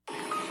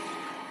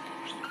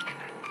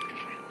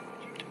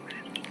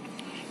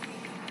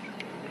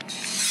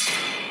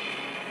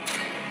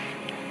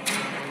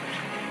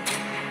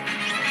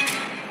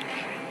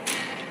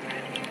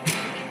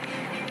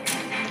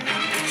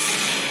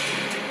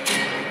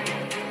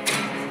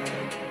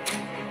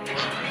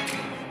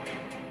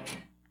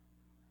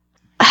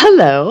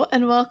Hello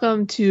and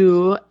welcome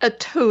to A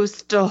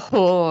Toast to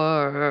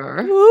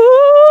Horror.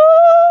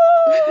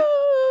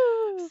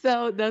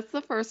 So that's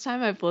the first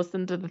time I've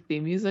listened to the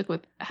theme music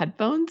with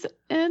headphones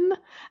in,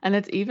 and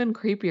it's even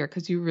creepier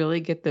because you really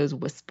get those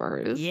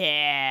whispers.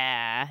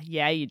 Yeah,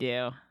 you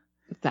do.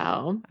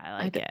 So I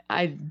like it.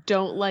 I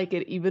don't like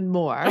it even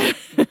more.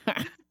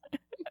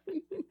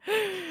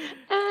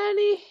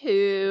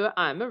 Anywho,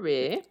 I'm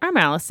Marie. I'm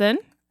Allison.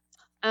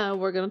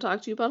 We're going to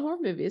talk to you about horror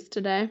movies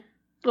today.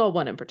 Well,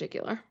 one in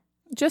particular.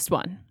 Just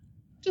one.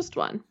 Just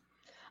one.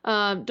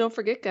 Don't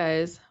forget,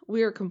 guys,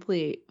 we are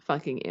complete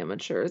fucking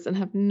amateurs and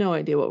have no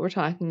idea what we're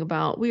talking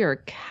about. We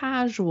are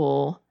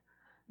casual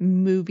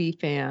movie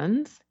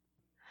fans.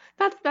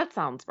 That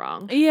sounds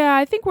wrong. Yeah,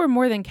 I think we're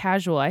more than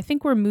casual. I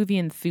think we're movie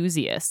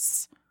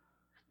enthusiasts.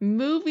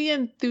 Movie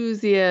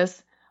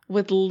enthusiasts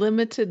with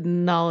limited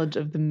knowledge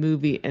of the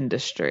movie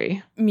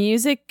industry.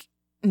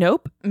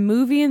 Nope.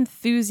 Movie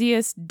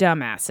enthusiast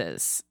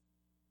dumbasses.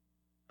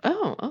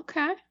 Oh,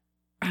 okay.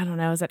 I don't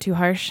know. Is that too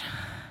harsh?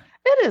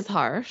 It is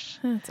harsh.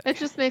 Okay. It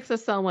just makes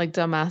us sound like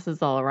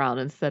dumbasses all around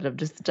instead of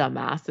just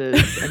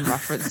dumbasses in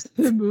reference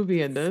to the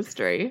movie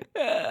industry.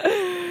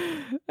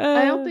 I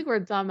don't think we're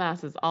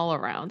dumbasses all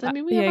around. I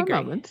mean, we have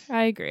our moments.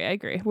 I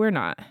agree. We're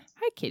not.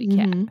 Hi, kitty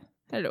cat.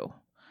 Hello.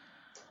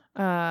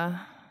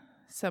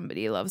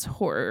 Somebody loves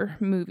horror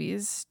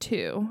movies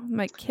too.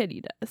 My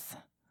kitty does.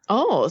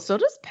 Oh, so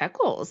does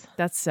Pickles.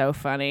 That's so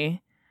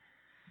funny.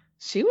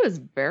 She was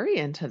very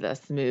into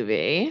this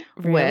movie.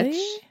 Really? Which,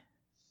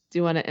 do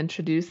you want to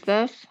introduce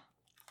this?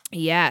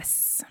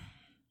 Yes.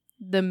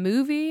 The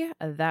movie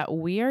that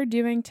we are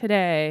doing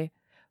today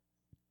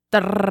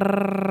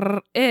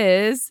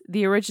is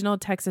the original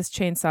Texas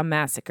Chainsaw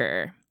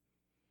Massacre.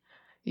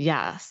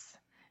 Yes.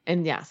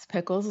 And yes,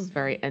 Pickles is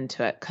very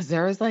into it because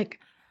there's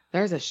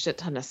a shit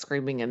ton of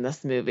screaming in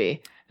this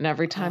movie. And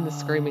every time the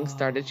screaming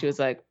started, she was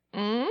like,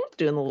 doing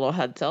the little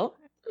head tilt.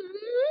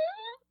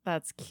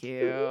 That's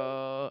cute.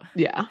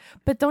 Yeah.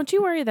 But don't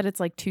you worry that it's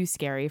like too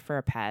scary for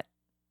a pet?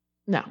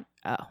 No.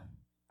 Oh.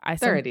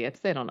 They're idiots.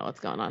 They don't know what's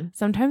going on.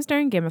 Sometimes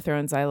during Game of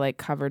Thrones, I like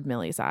covered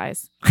Millie's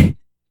eyes. I'm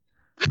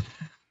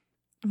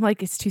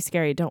like, it's too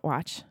scary. Don't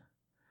watch.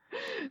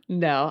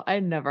 No, I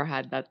never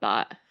had that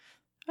thought.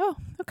 Oh,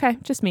 okay.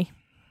 Just me.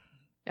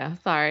 Yeah,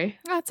 sorry.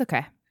 That's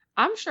okay.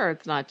 I'm sure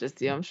it's not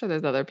just you. I'm sure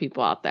there's other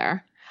people out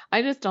there.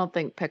 I just don't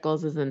think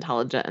Pickles is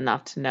intelligent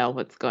enough to know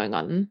what's going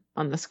on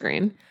the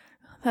screen.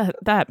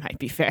 That might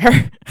be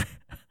fair.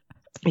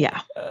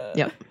 Yeah.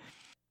 Yep.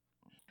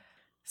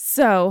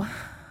 So,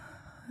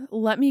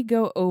 let me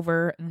go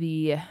over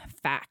the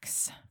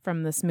facts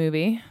from this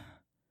movie.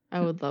 I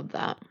would love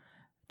that.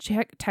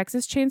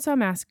 Texas Chainsaw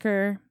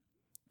Massacre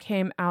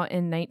came out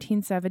in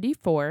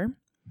 1974,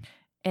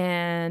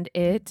 and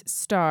it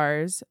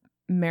stars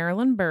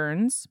Marilyn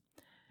Burns,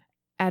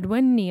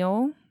 Edwin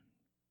Neal,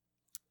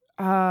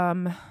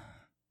 I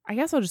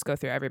guess I'll just go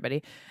through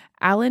everybody.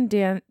 Alan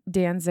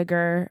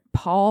Danziger,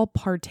 Paul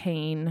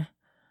Partain,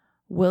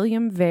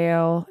 William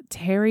Vale,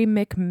 Terry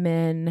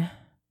McMinn,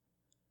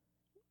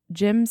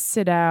 Jim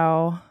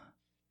Sidow,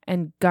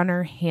 and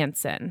Gunnar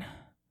Hansen.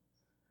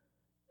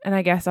 And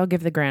I guess I'll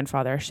give the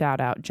grandfather a shout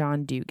out,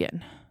 John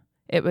Dugan.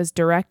 It was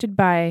directed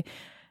by,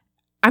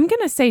 I'm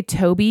going to say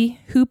Tobe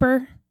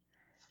Hooper.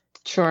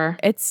 Sure.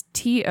 It's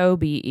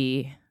Tobe.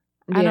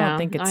 I don't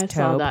think it's I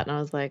saw that and I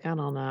was like, I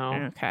don't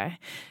know. Okay.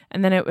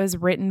 And then it was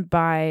written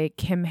by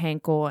Kim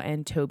Henkel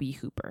and Tobe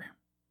Hooper.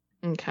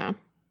 Okay.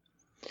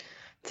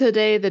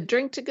 Today, the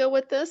drink to go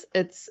with this,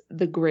 it's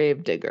the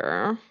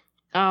Gravedigger.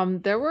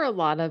 There were a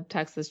lot of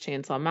Texas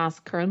Chainsaw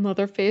Massacre and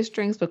Leatherface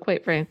drinks, but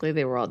quite frankly,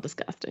 they were all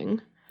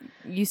disgusting.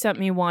 You sent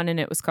me one and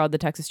it was called the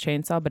Texas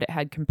Chainsaw, but it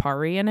had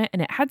Campari in it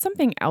and it had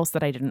something else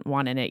that I didn't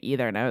want in it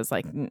either. And I was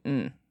like,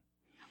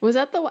 Was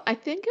that I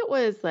think it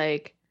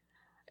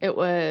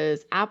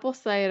was apple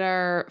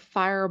cider,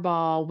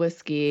 Fireball,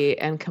 whiskey,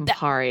 and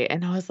Campari.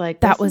 And I was like,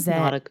 that was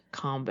not a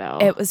combo.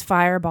 It was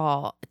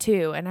Fireball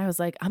too. And I was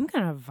like, I'm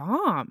going to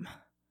vom.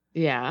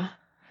 Yeah.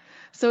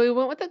 So we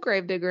went with the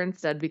Gravedigger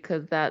instead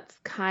because that's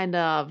kind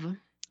of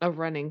a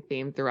running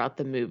theme throughout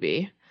the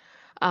movie.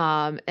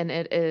 And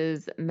it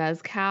is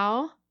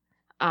mezcal,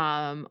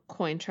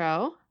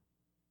 Cointreau,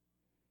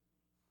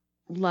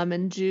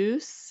 lemon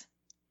juice,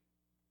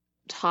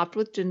 topped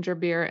with ginger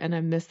beer, and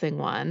I'm missing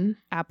one.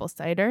 Apple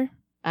cider.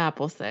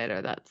 Apple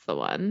cider, that's the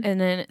one.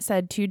 And then it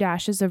said 2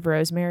 dashes of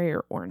rosemary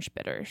or orange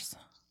bitters.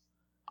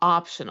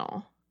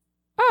 Optional.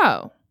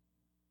 Oh.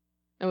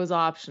 It was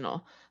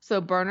optional. So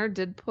Bernard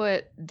did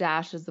put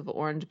dashes of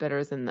orange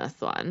bitters in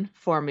this one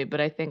for me, but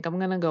I think I'm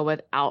going to go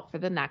without for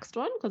the next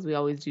one because we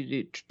always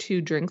do 2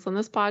 drinks on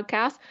this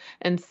podcast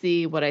and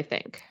see what I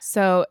think.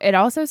 So it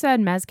also said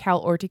mezcal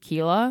or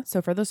tequila.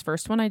 So for this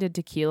first one, I did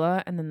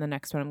tequila, and then the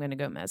next one I'm going to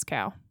go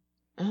mezcal.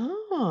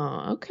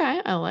 Oh,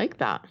 okay. I like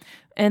that.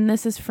 And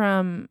this is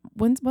from,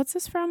 what's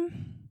this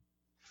from?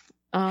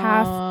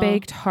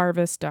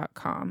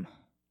 Halfbakedharvest.com.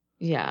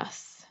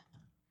 Yes.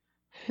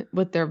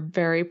 With their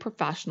very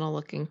professional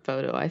looking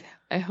photo.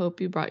 I hope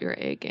you brought your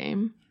A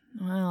game.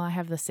 Well, I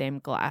have the same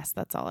glass.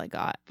 That's all I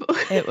got.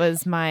 It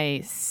was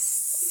my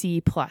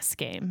C+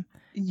 game.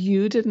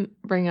 You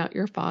didn't bring out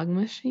your fog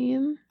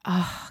machine?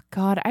 Oh,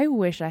 God, I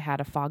wish I had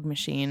a fog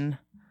machine.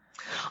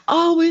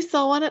 Oh, we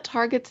saw one at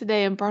Target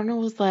today, and Barner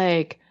was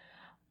like,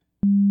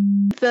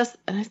 this.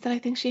 And I said, I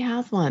think she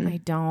has one. I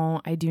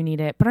don't. I do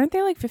need it. But aren't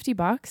they like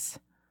 $50?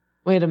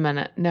 Wait a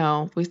minute.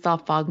 No, we saw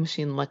fog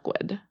machine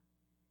liquid.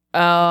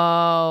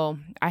 Oh,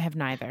 I have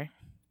neither.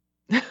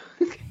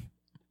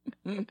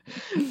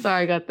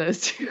 Sorry, I got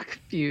those two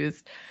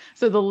confused.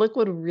 So the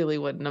liquid really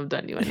wouldn't have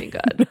done you any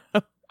good.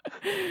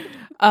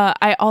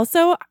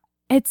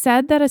 It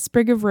said that a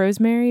sprig of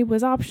rosemary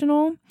was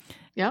optional.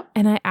 Yep.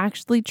 And I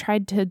actually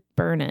tried to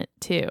burn it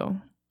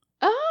too.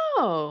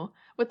 Oh,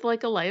 with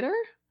like a lighter?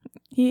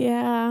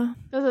 Yeah.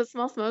 Does it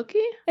smell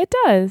smoky? It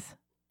does.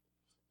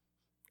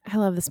 I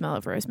love the smell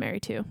of rosemary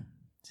too.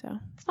 So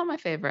it's not my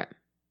favorite.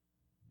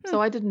 So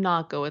I did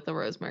not go with the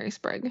rosemary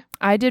sprig.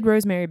 I did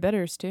rosemary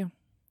bitters too.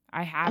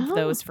 I have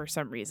those for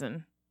some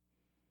reason.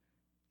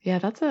 Yeah,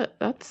 that's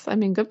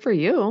good for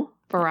you.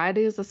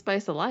 Variety is the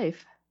spice of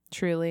life.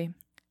 Truly.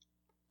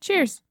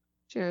 Cheers.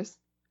 Cheers.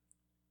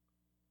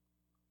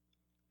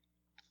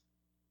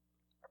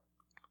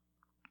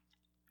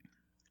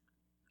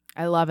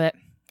 I love it.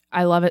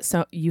 I love it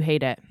so you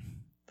hate it.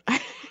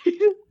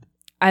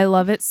 I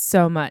love it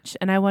so much.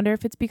 And I wonder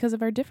if it's because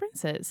of our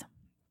differences.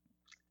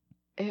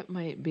 It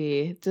might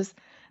be. Just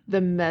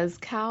the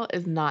mezcal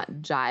is not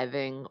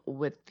jiving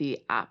with the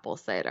apple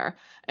cider.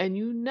 And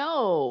you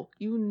know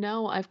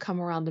I've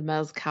come around to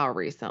mezcal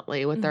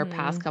recently with our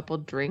past couple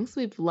drinks.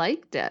 We've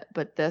liked it,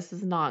 but this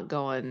is not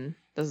going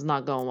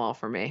well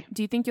for me.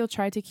 Do you think you'll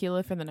try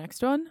tequila for the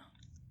next one?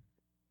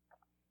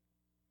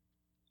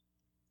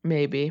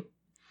 Maybe.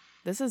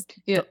 This is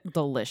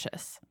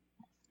delicious.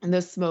 And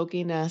the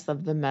smokiness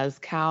of the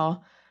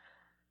mezcal,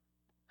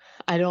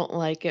 I don't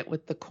like it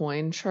with the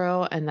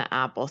Cointreau and the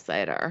apple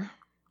cider.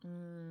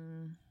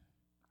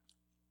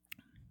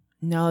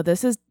 No,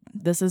 this is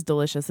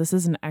delicious. This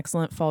is an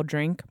excellent fall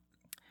drink.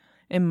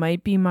 It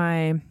might be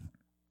my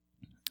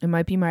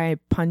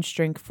punch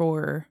drink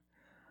for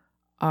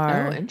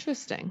our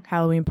interesting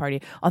Halloween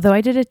party. Although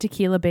I did a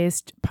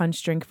tequila-based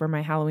punch drink for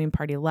my Halloween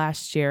party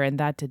last year, and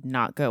that did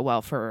not go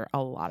well for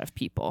a lot of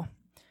people.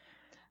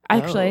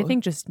 Actually, I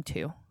think just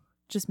two.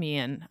 Just me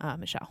and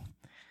Michelle.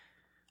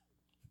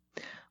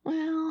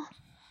 Well,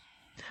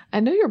 I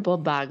know your bull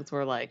bags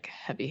were like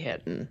heavy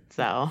hitting,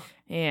 so.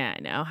 Yeah, I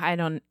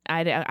know.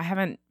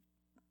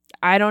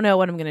 I don't know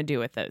what I'm going to do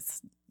with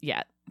those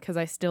yet because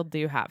I still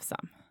do have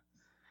some.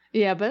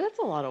 Yeah, but it's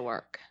a lot of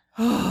work.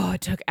 Oh,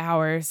 it took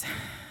hours.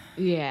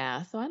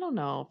 Yeah, so I don't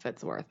know if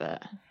it's worth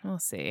it. We'll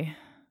see.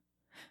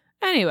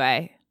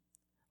 Anyway,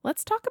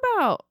 let's talk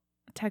about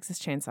Texas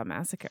Chainsaw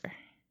Massacre.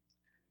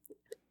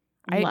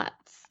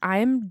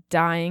 I'm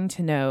dying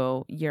to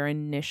know your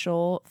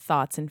initial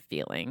thoughts and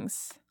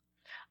feelings.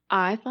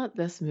 I thought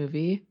this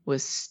movie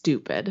was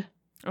stupid.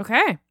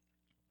 Okay.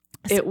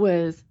 It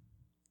was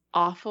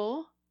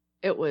awful.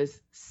 It was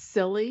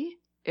silly.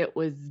 It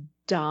was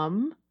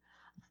dumb.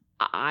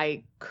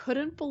 I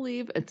couldn't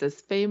believe it's as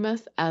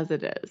famous as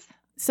it is.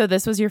 So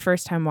this was your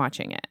first time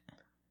watching it?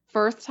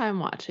 First time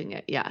watching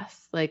it,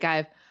 yes. Like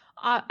I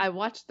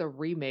watched the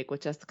remake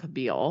with Jessica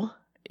Biel.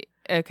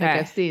 Okay. Like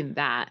I've seen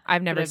that.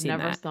 I've never seen that. I've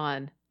never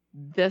seen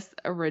this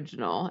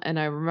original. And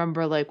I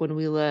remember like when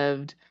we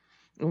lived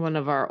in one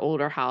of our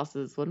older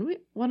houses,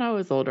 when I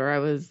was older, I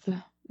was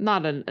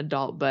not an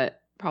adult,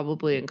 but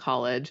probably in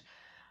college.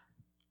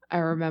 I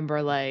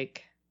remember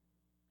like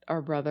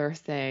our brother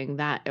saying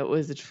that it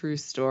was a true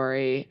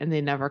story and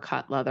they never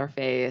caught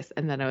Leatherface.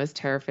 And then I was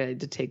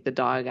terrified to take the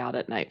dog out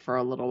at night for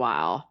a little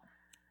while.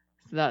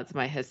 So that's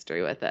my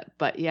history with it.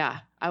 But yeah,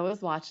 I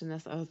was watching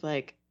this. I was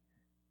like,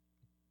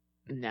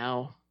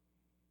 no.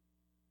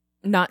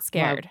 Not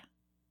scared.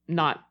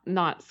 Not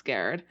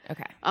scared.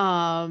 Okay.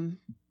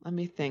 Let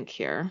me think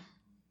here.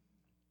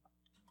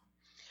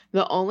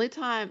 The only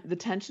time the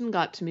tension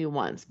got to me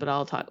once,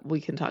 but we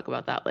can talk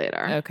about that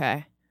later.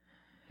 Okay.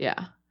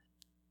 Yeah.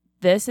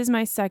 This is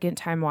my second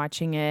time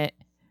watching it,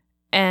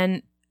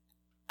 and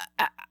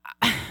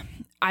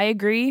I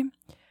agree.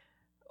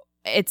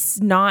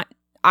 It's not.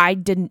 I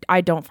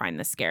don't find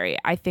this scary.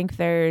 I think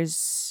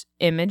there's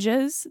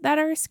images that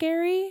are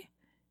scary,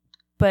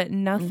 but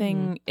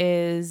nothing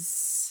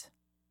is.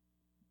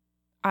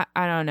 I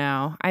don't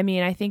know. I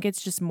mean, I think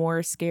it's just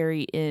more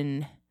scary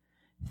in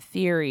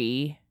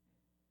theory,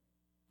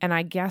 and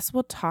I guess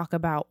we'll talk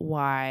about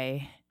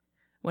why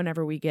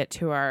whenever we get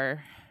to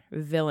our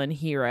villain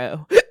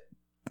hero.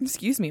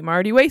 Excuse me, I'm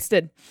already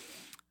wasted.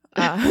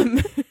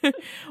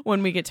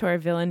 When we get to our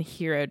villain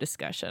hero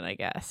discussion, I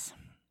guess.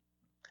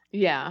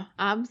 Yeah,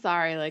 I'm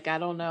sorry. Like, I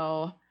don't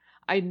know.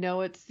 I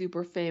know it's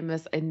super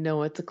famous. I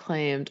know it's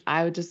acclaimed.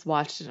 I just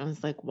watched it and I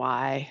was like,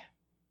 why?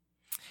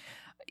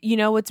 You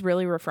know what's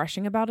really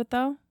refreshing about it,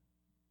 though?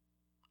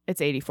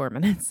 It's 84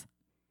 minutes.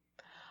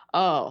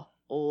 Oh,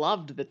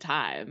 loved the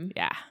time.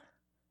 Yeah.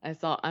 I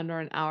saw under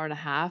an hour and a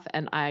half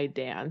and I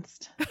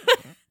danced.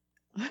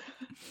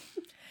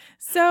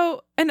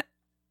 So, and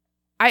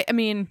I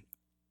mean,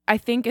 I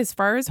think as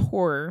far as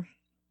horror,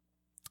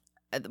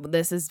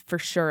 this is for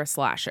sure a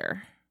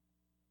slasher.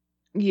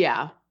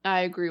 Yeah,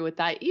 I agree with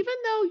that. Even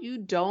though you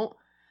don't,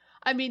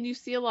 I mean, you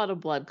see a lot of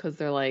blood because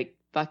they're like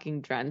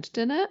fucking drenched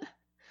in it,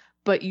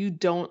 but you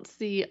don't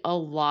see a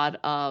lot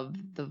of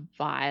the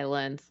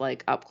violence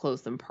like up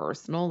close and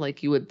personal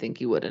like you would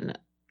think you wouldn't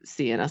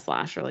see in a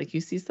slasher. Like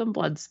you see some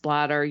blood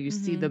splatter, you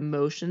see the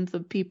motions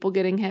of people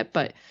getting hit,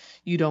 but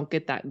you don't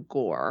get that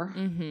gore.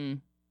 Mm-hmm.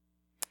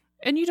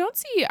 And you don't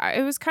see,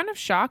 I was kind of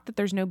shocked that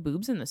there's no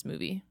boobs in this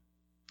movie.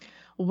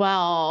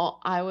 Well,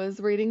 I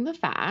was reading the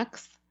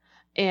facts,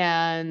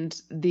 and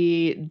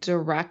the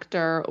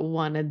director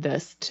wanted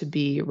this to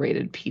be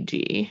rated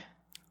PG.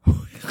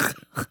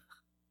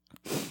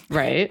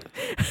 Right?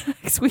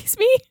 Excuse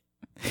me?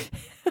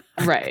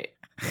 Right.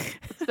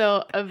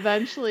 So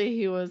eventually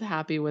he was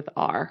happy with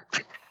R.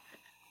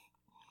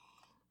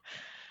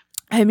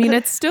 I mean,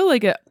 it's still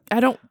like I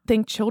don't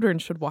think children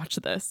should watch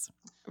this.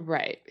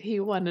 Right. He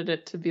wanted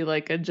it to be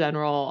like a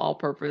general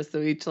all-purpose,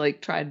 so he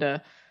like tried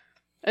to,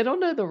 I don't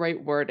know the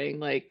right wording,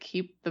 like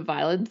keep the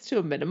violence to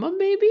a minimum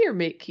maybe, or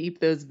keep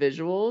those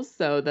visuals.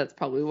 So that's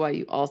probably why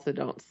you also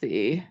don't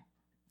see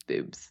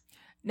boobs.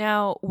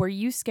 Now, were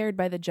you scared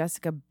by the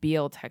Jessica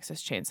Biel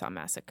Texas Chainsaw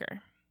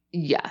Massacre?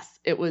 Yes,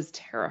 it was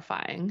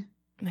terrifying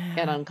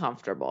and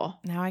uncomfortable.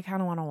 Now I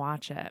kind of want to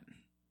watch it.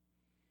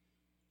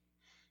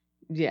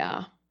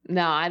 Yeah.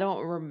 Now I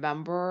don't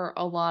remember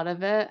a lot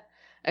of it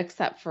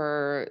except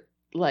for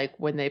like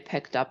when they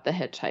picked up the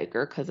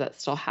hitchhiker, because that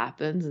still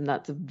happens and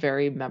that's a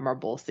very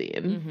memorable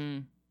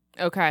scene.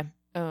 Mm-hmm. Okay.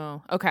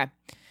 Oh, okay.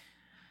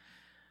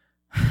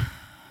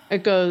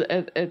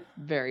 It's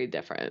very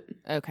different.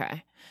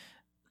 Okay.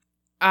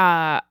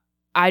 I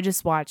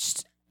just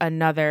watched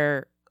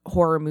another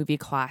horror movie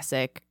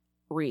classic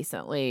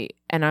recently,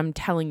 and I'm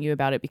telling you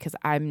about it because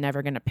I'm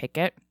never going to pick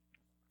it.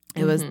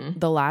 It was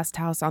The Last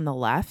House on the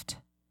Left.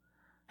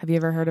 Have you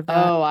ever heard of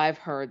that? Oh, I've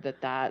heard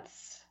that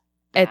that's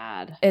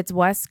bad. It's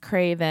Wes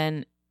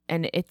Craven,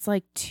 and it's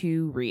like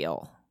too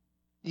real.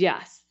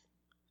 Yes.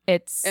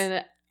 It's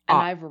and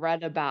I've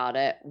read about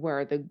it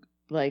where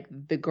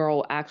the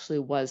girl actually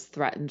was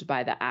threatened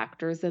by the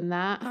actors in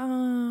that.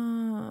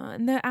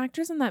 And the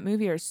actors in that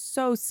movie are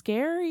so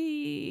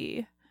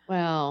scary.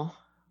 Well,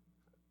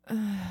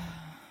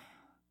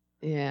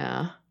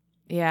 yeah.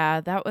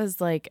 Yeah, that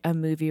was like a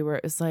movie where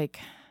it was like,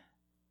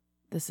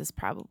 this is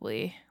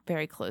probably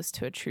very close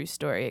to a true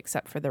story,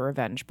 except for the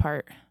revenge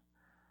part.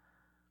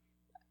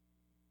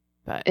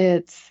 But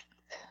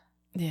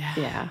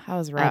yeah, that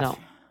was rough.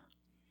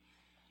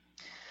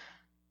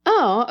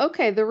 Oh,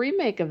 okay. The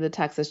remake of the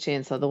Texas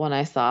Chainsaw, the one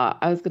I saw,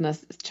 I was going to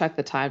check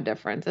the time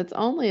difference. It's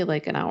only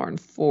like an hour and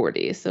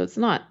 40, so it's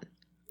not.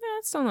 No,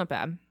 it's still not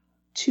bad.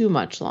 Too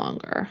much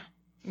longer.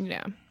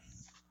 Yeah.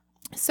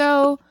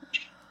 So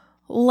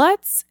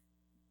let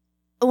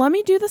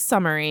me do the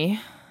summary.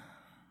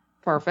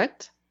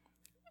 Perfect.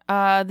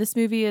 This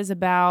movie is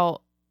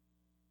about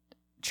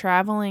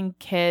traveling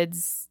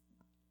kids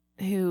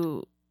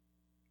who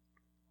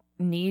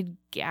need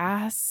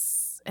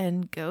gas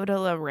and go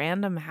to a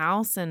random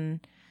house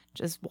and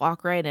just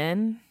walk right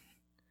in.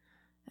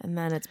 And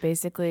then it's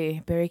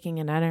basically breaking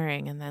and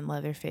entering, and then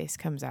Leatherface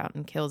comes out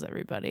and kills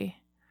everybody.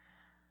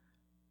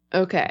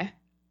 Okay.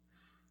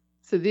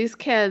 So these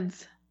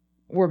kids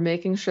were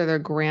making sure their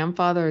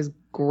grandfather's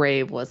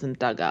grave wasn't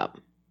dug up.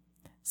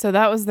 So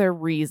that was their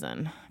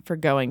reason for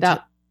going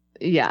to.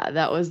 Yeah,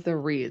 that was the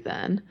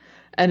reason.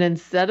 And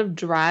instead of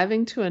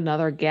driving to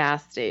another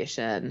gas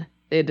station,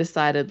 they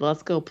decided,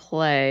 let's go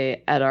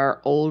play at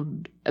our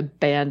old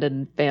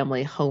abandoned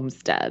family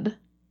homestead.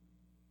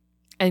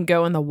 And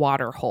go in the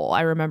water hole.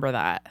 I remember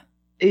that.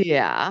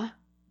 Yeah.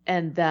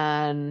 And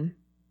then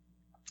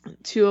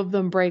two of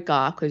them break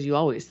off because you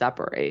always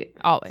separate.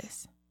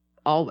 Always.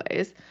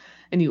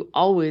 And you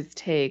always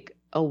take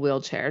a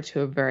wheelchair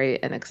to a very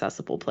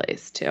inaccessible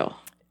place, too.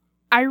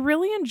 I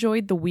really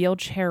enjoyed the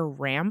wheelchair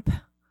ramp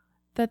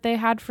that they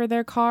had for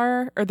their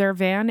car or their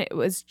van. It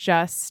was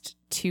just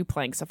 2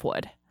 planks of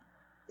wood.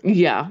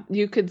 Yeah,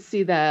 you could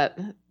see that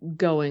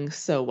going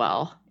so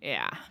well.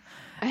 Yeah.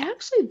 I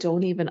actually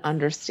don't even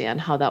understand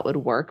how that would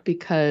work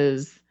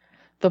because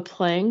the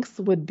planks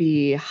would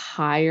be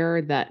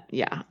higher that,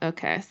 yeah,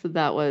 okay. So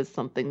that was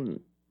something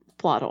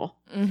plot hole.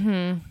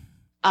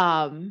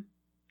 Mm-hmm.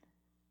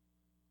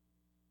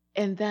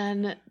 And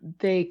then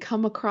they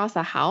come across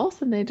a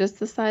house and they just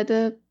decide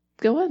to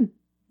go in.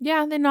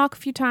 Yeah, they knock a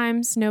few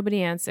times,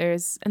 nobody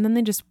answers, and then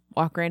they just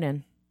walk right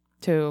in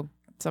to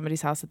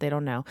somebody's house that they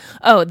don't know.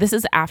 Oh, this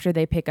is after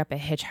they pick up a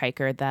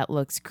hitchhiker that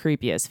looks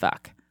creepy as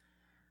fuck.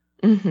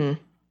 Mm-hmm.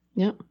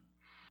 Yep.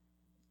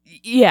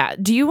 Yeah.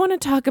 Do you want to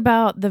talk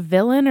about the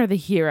villain or the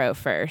hero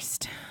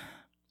first?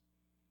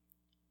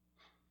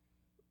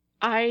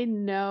 I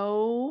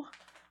know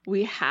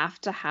we have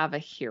to have a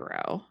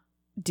hero.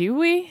 Do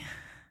we?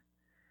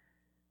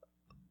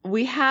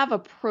 We have a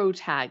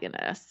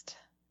protagonist.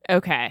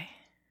 Okay.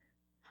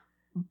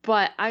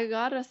 But I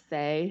gotta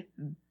say,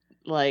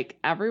 like,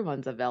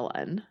 everyone's a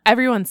villain.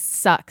 Everyone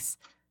sucks.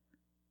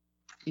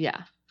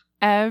 Yeah.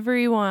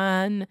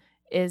 Everyone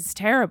is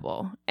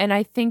terrible. And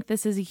I think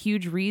this is a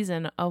huge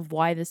reason of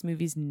why this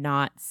movie's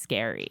not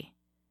scary.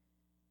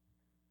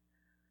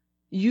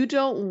 You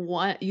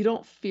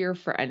don't fear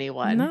for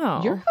anyone.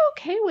 No. You're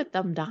okay with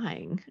them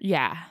dying.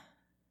 Yeah.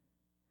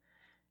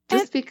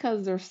 Just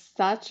because they're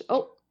such...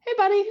 Oh, hey,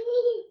 buddy.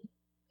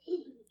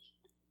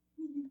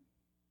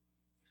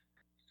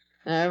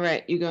 All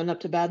right. You going up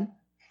to bed?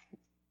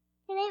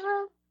 Good night,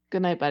 Mom.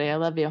 Good night, buddy. I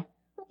love you.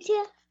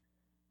 Yeah.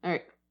 All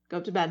right. Go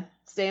up to bed.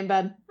 Stay in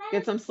bed.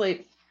 Get some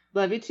sleep.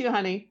 Love you too,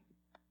 honey.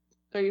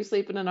 Are you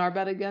sleeping in our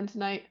bed again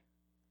tonight?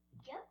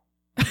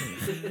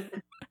 Yep.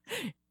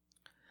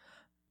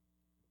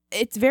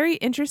 It's very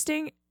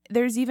interesting.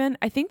 There's even,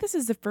 I think this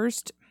is the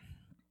first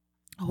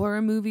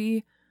horror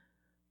movie,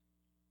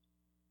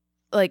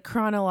 like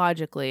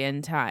chronologically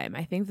in time.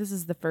 I think this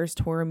is the first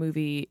horror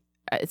movie.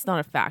 It's not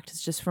a fact.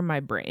 It's just from my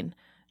brain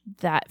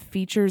that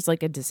features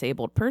like a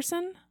disabled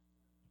person.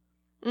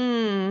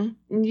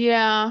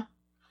 Yeah.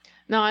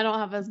 No, I don't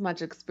have as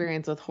much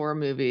experience with horror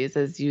movies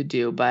as you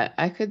do, but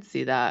I could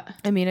see that.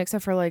 I mean,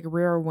 except for like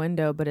Rear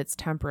Window, but it's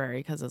temporary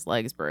because his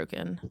leg's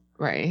broken.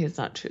 Right. He's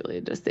not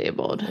truly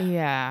disabled.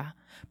 Yeah.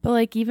 But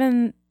like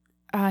even,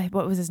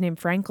 what was his name?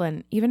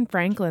 Franklin. Even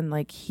Franklin,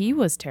 like he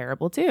was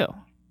terrible too.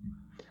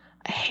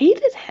 I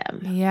hated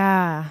him.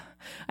 Yeah.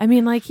 I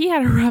mean, like he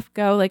had a rough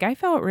go. Like I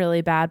felt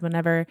really bad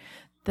whenever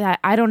that,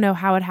 I don't know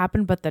how it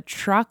happened, but the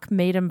truck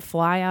made him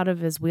fly out of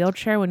his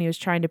wheelchair when he was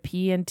trying to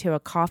pee into a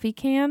coffee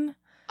can.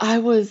 I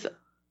was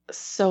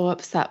so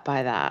upset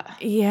by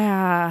that.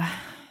 Yeah.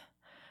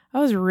 That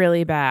was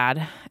really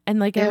bad. And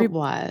like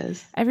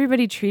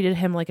everybody treated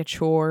him like a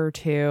chore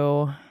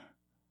too.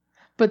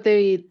 But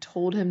they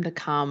told him to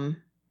come.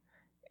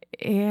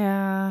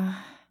 Yeah.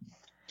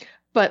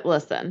 But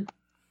listen,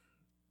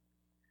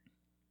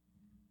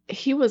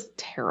 he was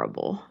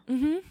terrible.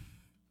 Mm-hmm.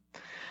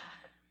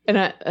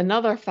 And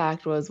another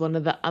fact was one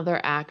of the other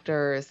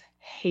actors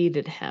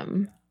hated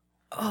him.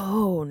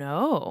 Oh,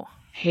 no.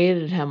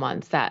 Hated him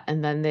on set.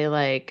 And then they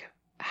like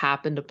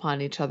happened upon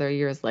each other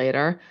years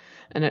later.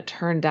 And it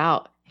turned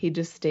out he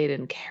just stayed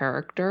in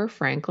character.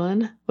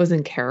 Franklin was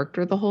in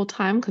character the whole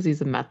time because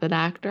he's a method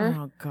actor.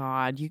 Oh,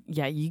 God.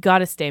 You got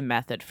to stay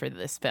method for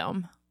this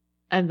film.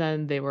 And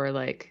then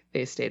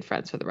they stayed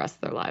friends for the rest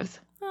of their lives.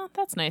 Well,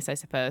 that's nice, I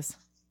suppose.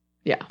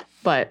 Yeah.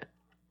 But,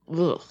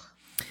 ugh.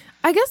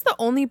 I guess the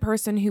only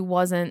person who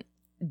wasn't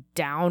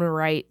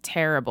downright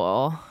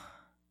terrible,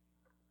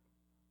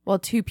 well,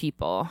 two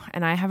people,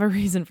 and I have a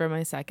reason for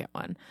my second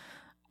one.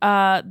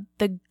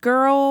 The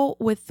girl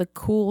with the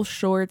cool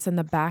shorts and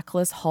the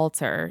backless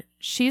halter,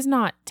 she's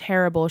not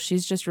terrible.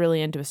 She's just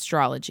really into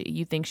astrology.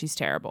 You think she's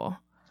terrible?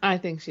 I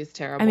think she's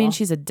terrible. I mean,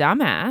 she's a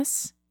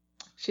dumbass.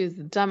 She's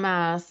a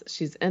dumbass.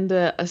 She's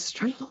into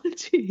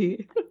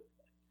astrology.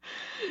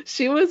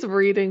 She was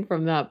reading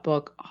from that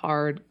book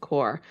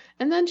hardcore.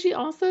 And then she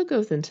also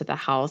goes into the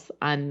house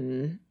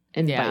uninvited.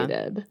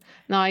 Yeah.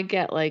 Now, I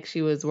get like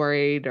she was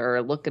worried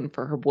or looking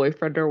for her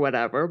boyfriend or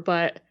whatever,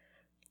 but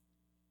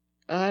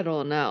I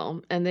don't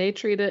know. And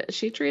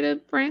she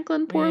treated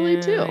Franklin poorly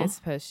too. I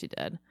suppose she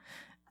did.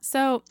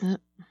 So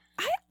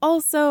I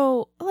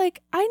also,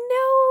 like, I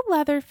know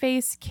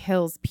Leatherface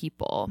kills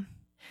people,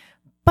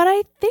 but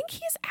I think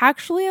he's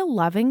actually a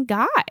loving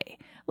guy.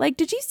 Like,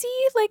 did you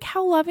see, like,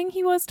 how loving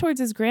he was towards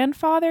his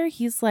grandfather?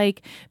 He's,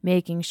 like,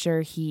 making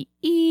sure he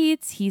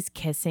eats. He's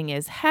kissing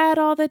his head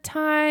all the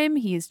time.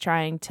 He's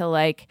trying to,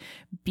 like,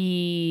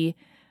 be,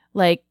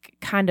 like,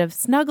 kind of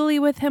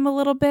snuggly with him a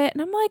little bit.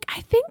 And I'm like,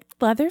 I think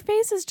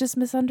Leatherface is just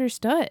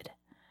misunderstood.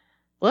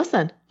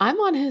 Listen, I'm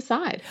on his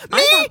side.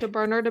 I talked to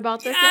Bernard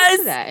about this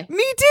yesterday.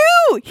 Me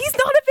too. He's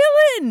not a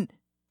villain.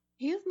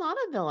 He is not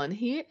a villain.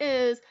 He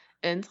is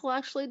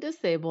intellectually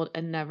disabled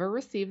and never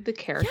received the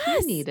care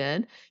he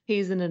needed.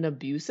 He's in an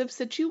abusive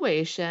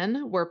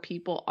situation where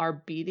people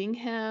are beating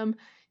him,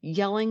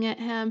 yelling at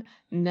him,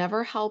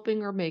 never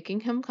helping or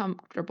making him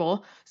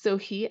comfortable. So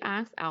he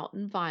acts out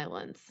in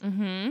violence.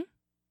 Mm-hmm.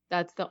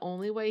 That's the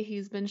only way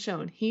he's been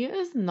shown. He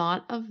is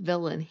not a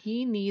villain.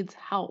 He needs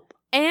help.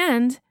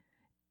 And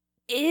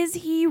is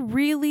he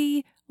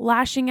really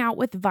lashing out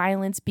with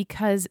violence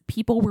because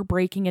people were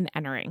breaking and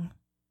entering?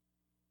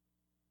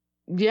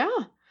 Yeah.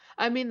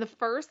 I mean, the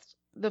first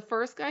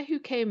guy who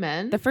came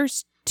in. The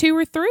first two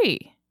or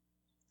three.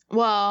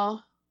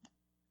 Well.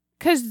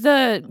 Because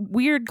the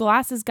weird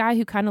glasses guy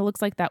who kind of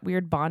looks like that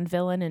weird Bond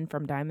villain in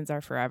From Diamonds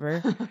Are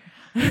Forever.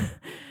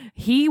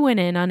 He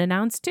went in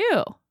unannounced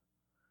too.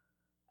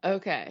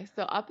 Okay.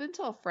 So up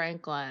until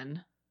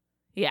Franklin.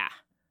 Yeah.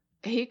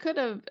 He could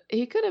have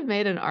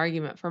made an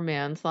argument for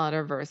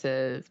manslaughter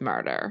versus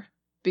murder.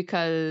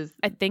 Because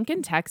I think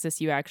in Texas,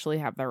 you actually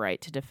have the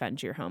right to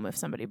defend your home if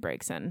somebody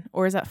breaks in.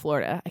 Or is that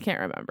Florida? I can't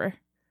remember.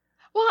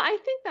 Well, I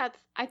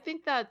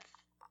think that's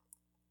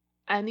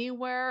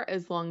anywhere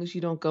as long as you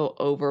don't go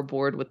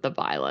overboard with the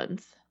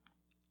violence.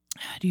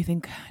 Do you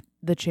think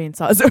the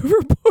chainsaw is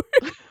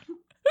overboard?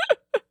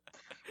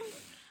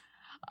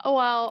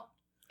 Well,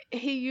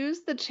 he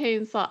used the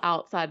chainsaw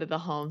outside of the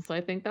home, so I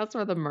think that's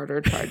where the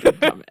murder charge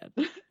would come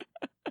in.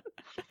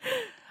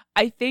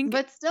 I think,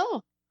 But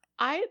still,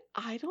 I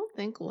don't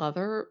think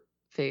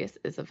Leatherface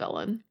is a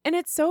villain. and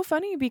it's so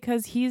funny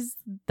because he's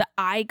the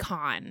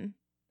icon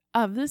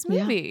of this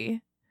Yeah.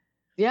 movie.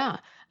 Yeah.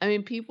 I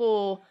mean,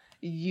 people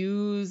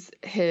use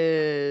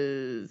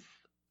his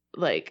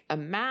like a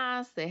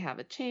mask, they have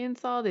a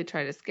chainsaw, they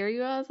try to scare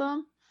you as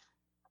him.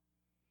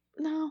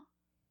 No,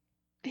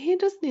 he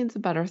just needs a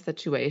better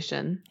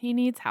situation. He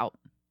needs help.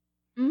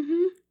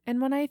 Mm-hmm.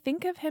 And when I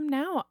think of him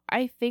now,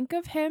 I think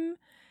of him,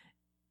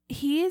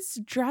 he is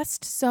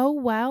dressed so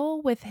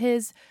well with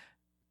his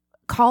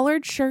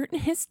collared shirt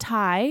and his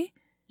tie,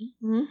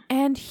 Mm-hmm.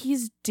 and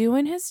he's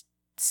doing his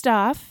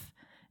stuff,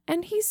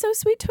 and he's so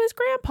sweet to his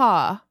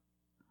grandpa.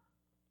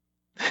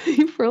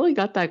 You've really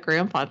got that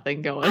grandpa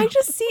thing going. I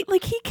just see,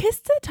 like, he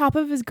kissed the top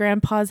of his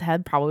grandpa's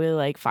head probably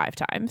like 5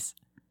 times.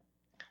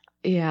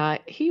 Yeah,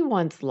 he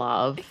wants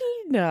love.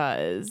 He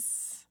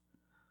does.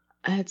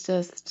 It's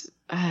just,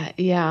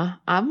 yeah,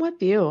 I'm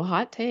with you.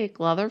 Hot take,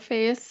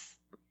 Leatherface.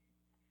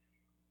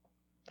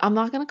 I'm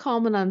not going to call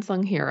him an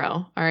unsung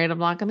hero. All right, I'm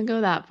not going to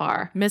go that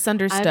far.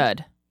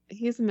 Misunderstood.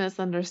 He's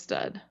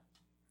misunderstood.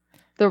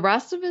 The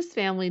rest of his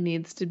family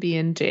needs to be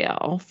in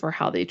jail for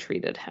how they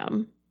treated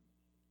him.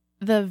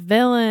 The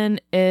villain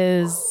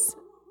is,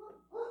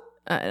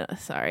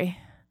 sorry,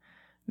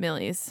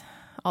 Millie's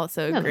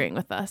also agreeing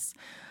with us.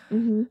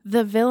 Mm-hmm.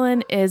 The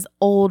villain is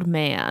Old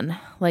Man,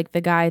 like the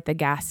guy at the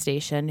gas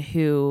station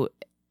who,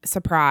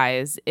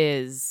 surprise,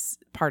 is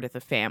part of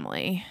the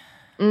family.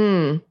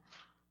 Now,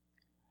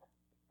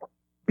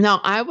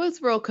 I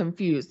was real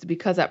confused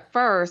because at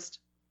first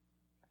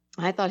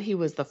I thought he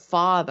was the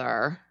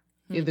father,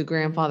 the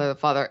grandfather, the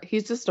father.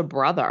 He's just a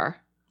brother.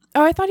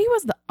 Oh, I thought he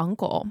was the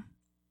uncle.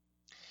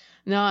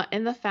 No,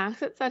 and the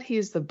fact it said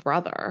he's the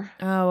brother.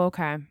 Oh,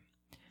 okay.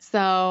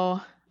 So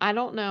I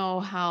don't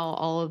know how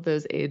all of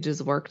those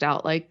ages worked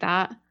out like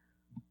that.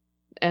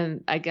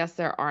 And I guess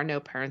there are no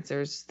parents.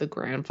 There's the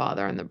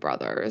grandfather and the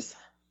brothers.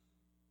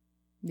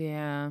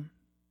 Yeah.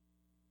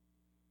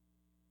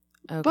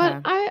 Okay.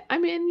 But I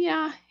mean,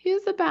 yeah,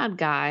 he's a bad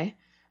guy.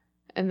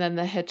 And then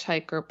the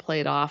hitchhiker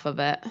played off of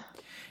it.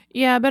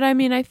 Yeah, but I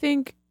mean, I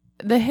think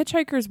the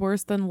hitchhiker's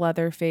worse than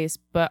Leatherface,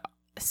 but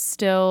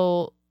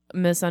still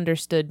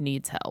misunderstood,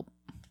 needs help.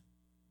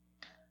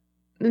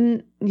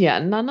 Yeah,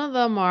 none of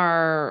them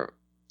are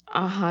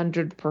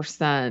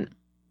 100%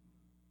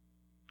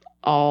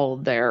 all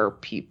their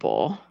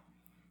people.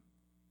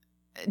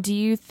 Do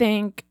you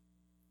think,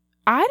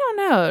 I don't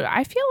know,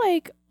 I feel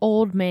like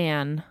Old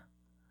Man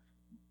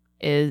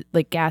is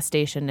like gas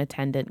station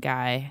attendant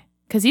guy,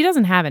 because he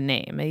doesn't have a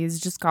name. He's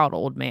just called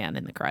Old Man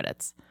in the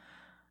credits.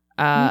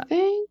 You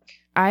think?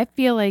 I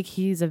feel like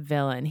he's a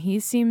villain. He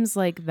seems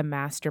like the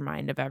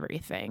mastermind of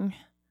everything.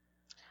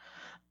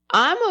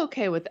 I'm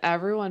okay with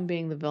everyone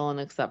being the villain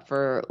except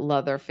for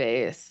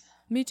Leatherface.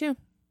 Me too.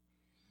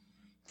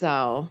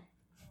 So,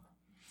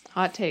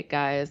 hot take,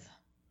 guys.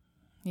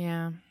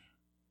 Yeah.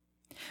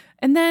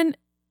 And then,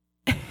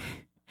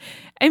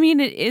 I mean,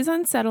 it is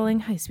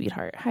unsettling. Hi,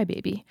 sweetheart. Hi,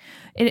 baby.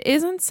 It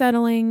is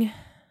unsettling,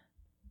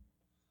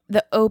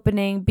 the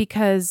opening,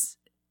 because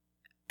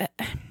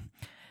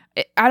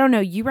I don't know.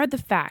 You read the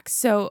facts.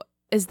 So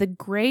is the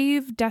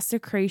grave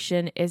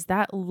desecration, is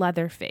that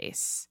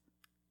Leatherface?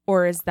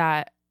 Or is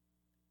that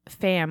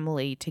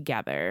family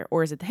together?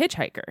 Or is it the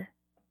hitchhiker?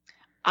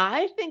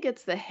 I think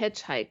it's the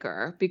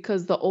hitchhiker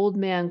because the old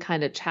man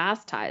kind of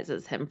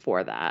chastises him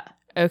for that.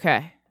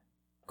 Okay.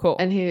 Cool.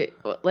 And he,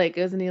 like,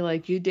 isn't he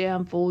like, you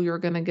damn fool, you're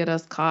going to get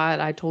us caught.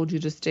 I told you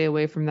to stay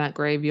away from that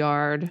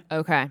graveyard.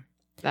 Okay.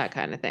 That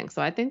kind of thing.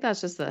 So I think that's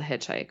just a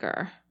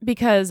hitchhiker.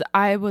 Because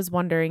I was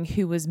wondering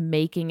who was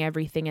making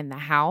everything in the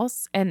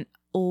house. And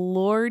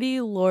lordy,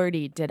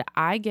 did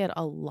I get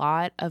a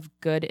lot of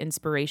good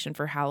inspiration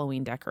for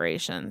Halloween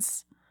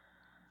decorations.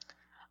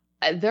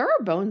 There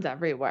are bones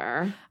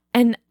everywhere.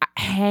 And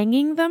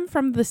hanging them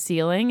from the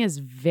ceiling is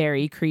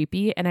very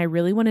creepy. And I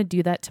really want to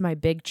do that to my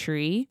big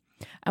tree.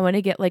 I want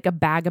to get like a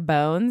bag of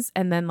bones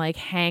and then like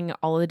hang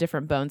all of the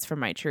different bones from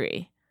my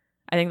tree.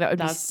 I think that would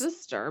That's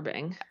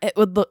disturbing. It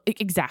would look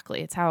exactly.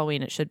 It's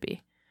Halloween. It should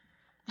be.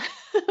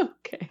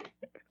 Okay.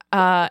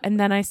 And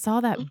then I saw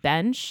that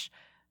bench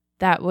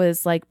that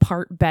was like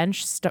part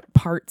bench,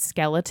 part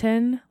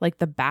skeleton. Like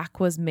the back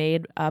was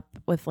made up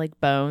with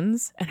like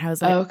bones. And I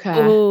was like, okay.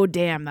 Oh,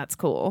 damn, that's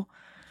cool.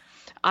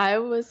 I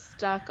was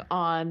stuck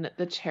on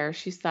the chair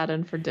she sat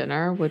in for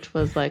dinner, which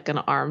was like an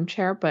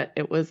armchair, but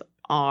it was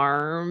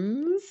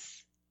arms.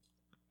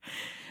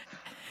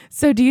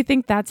 So do you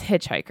think that's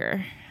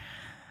Hitchhiker?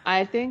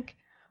 I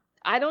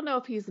don't know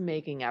if he's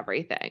making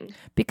everything.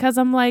 Because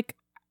I'm like,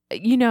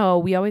 you know,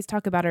 we always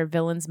talk about our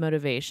villain's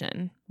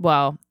motivation.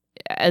 Well,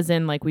 as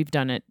in like we've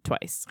done it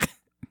twice.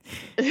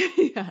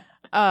 Yeah.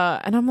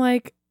 And I'm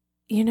like,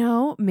 you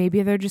know,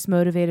 maybe they're just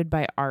motivated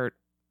by art.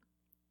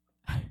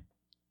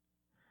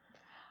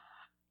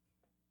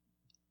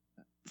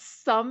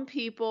 Some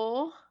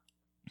people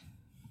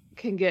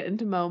can get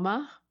into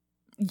MoMA.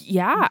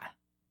 Yeah.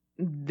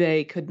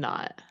 They could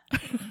not.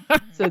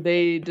 So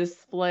they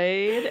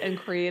displayed and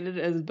created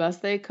as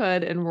best they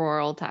could in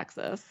rural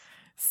Texas.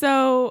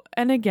 So,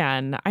 and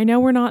again, I know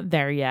we're not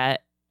there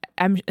yet.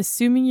 I'm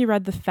assuming you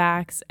read the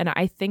facts, and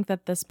I think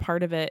that this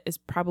part of it is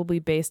probably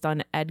based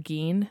on Ed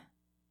Gein.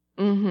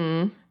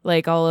 Mm-hmm.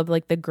 Like all of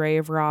like the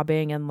grave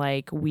robbing and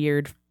like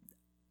weird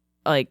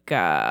like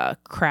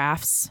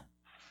crafts.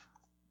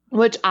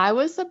 Which I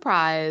was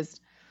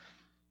surprised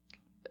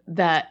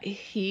that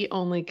he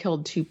only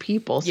killed 2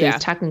 people, so Yeah.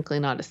 he's technically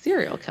not a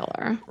serial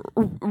killer.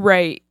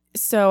 Right.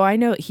 So I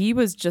know he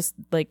was just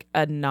like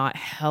a not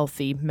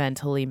healthy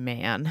mentally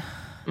man.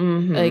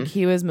 Mm-hmm. Like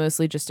he was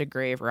mostly just a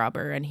grave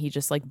robber, and he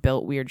just like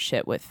built weird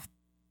shit with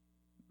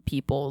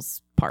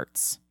people's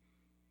parts.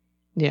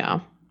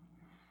 Yeah.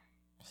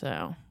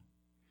 So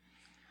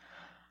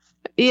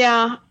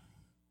Yeah.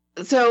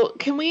 So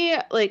can we,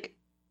 like,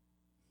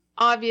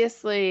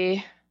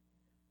 obviously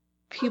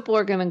people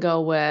are going to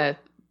go with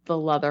the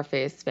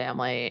Leatherface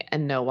family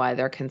and know why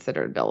they're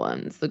considered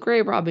villains. The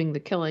grave robbing, the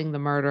killing, the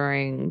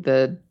murdering,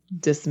 the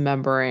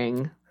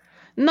dismembering.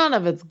 None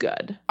of it's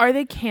good. are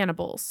they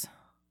cannibals?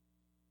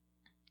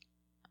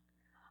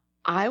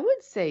 I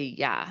would say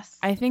yes.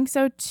 I think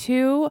so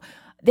too.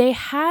 They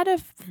had a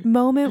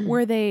moment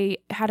where they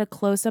had a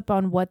close up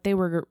on what they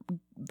were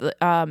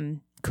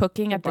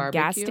cooking The at the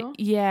gas barbecue? station.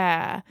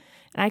 Yeah.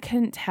 And I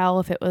couldn't tell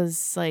if it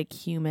was like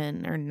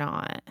human or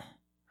not.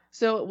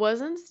 So it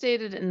wasn't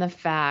stated in the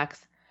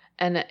facts,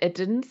 and it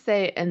didn't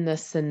say in the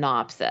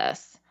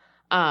synopsis,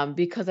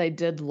 because I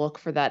did look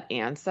for that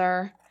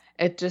answer.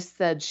 It just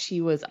said she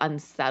was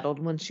unsettled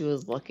when she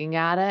was looking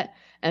at it.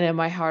 And in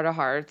my heart of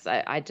hearts,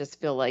 I just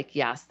feel like,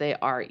 yes, they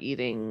are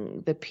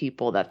eating the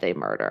people that they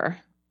murder.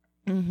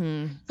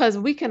 Mm-hmm. Because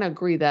we can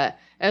agree that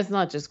it's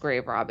not just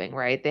grave robbing,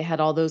 right? They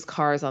had all those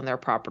cars on their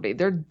property.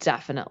 They're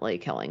definitely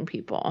killing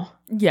people.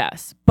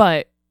 Yes,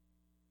 but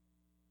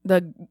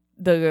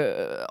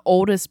the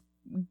oldest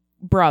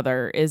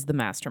brother is the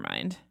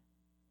mastermind.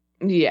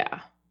 Yeah.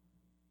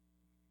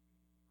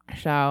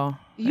 So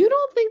You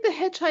don't think the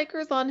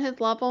hitchhiker's on his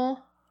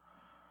level?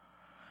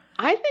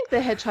 I think the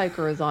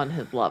hitchhiker is on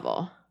his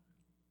level.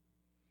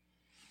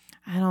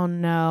 I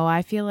don't know.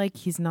 I feel like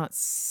he's not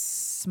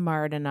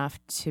smart enough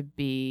to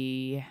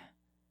be.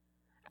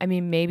 I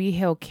mean, maybe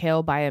he'll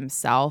kill by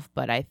himself,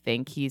 but I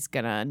think he's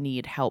gonna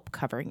need help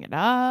covering it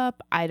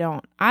up. I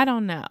don't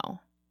know.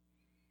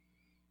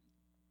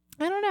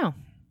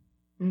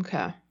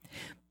 Okay.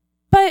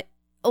 But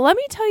let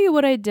me tell you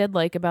what I did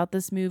like about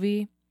this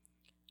movie.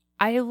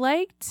 I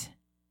liked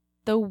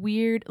the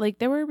weird, like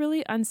there were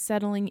really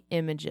unsettling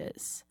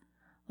images.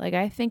 Like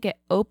I think it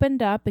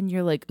opened up and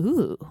you're like,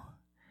 ooh,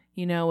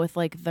 you know, with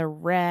like the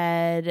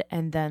red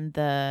and then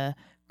the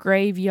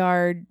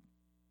graveyard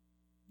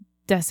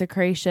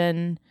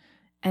desecration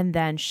and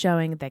then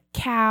showing the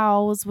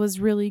cows was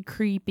really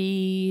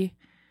creepy.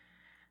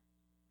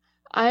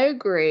 I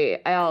agree.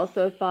 I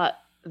also thought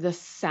the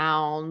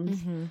sounds,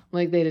 Mm-hmm.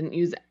 like they didn't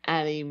use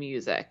any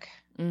music.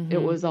 Mm-hmm.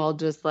 It was all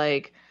just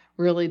like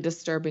really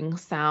disturbing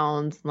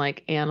sounds,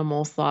 like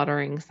animal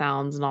slaughtering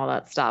sounds and all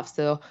that stuff.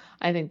 So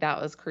I think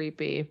that was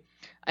creepy.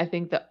 I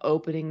think the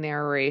opening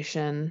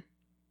narration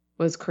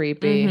was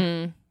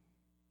creepy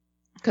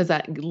because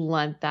that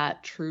lent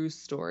that true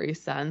story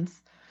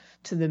sense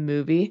to the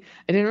movie.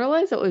 I didn't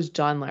realize it was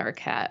John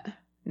Larroquette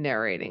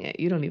narrating it.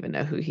 You don't even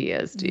know who he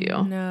is, do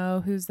you?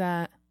 No, who's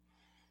that?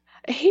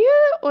 He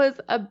was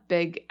a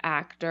big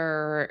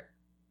actor,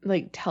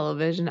 like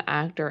television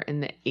actor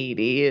in the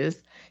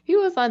 80s. He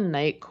was on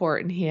Night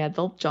Court and he had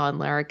the John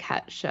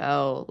Larroquette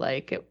show.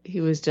 Like he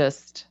was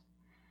just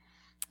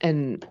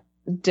in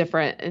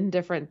different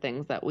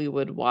things that we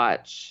would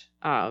watch.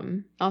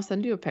 I'll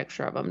send you a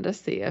picture of him to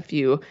see if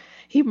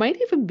he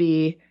might even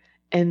be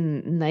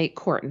in Night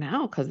Court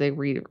now because they're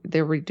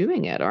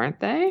redoing it, aren't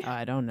they?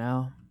 I don't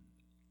know.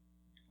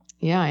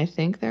 Yeah, I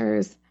think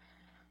there's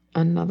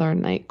another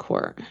Night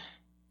Court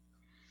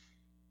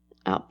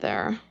out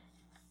there.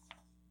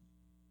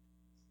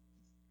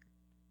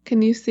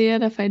 Can you see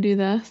it if I do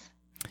this?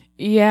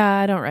 Yeah,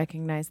 I don't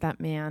recognize that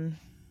man.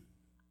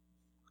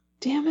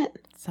 Damn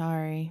it.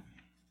 Sorry.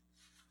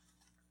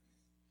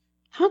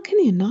 How can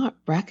you not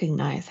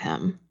recognize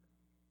him?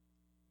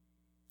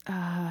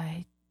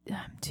 I'm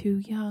too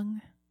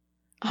young.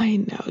 I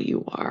know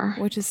you are.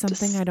 Which is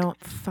something I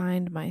don't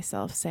find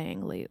myself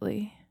saying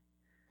lately.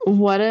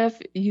 What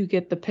if you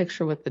get the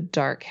picture with the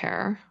dark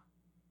hair?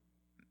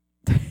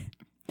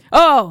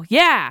 Oh,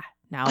 yeah.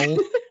 No.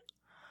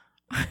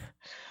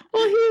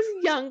 Well,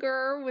 he's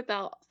younger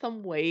without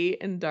some weight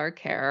and dark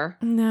hair.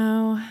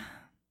 No.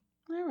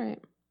 All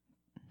right.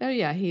 Oh,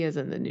 yeah, he is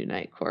in the new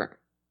Night Court.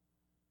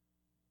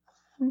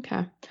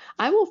 Okay.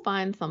 I will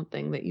find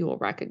something that you will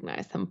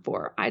recognize him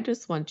for. I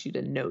just want you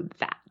to know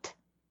that.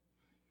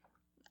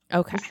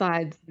 Okay.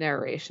 Besides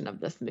narration of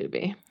this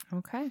movie.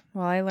 Okay.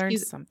 Well, I learned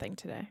something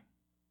today.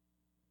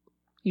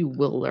 You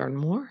will learn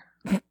more.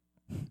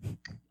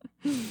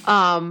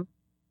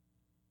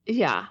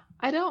 Yeah,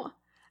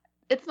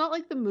 it's not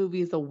like the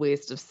movie is a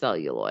waste of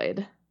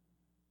celluloid.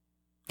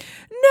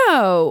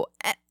 No.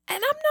 And I'm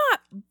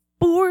not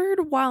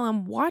bored while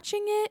I'm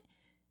watching it.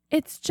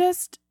 It's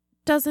just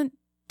doesn't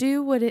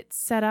do what it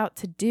set out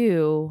to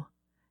do.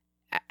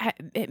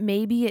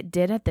 maybe it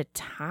did at the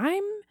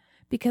time,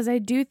 because I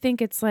do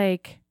think it's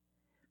like,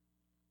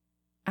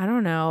 I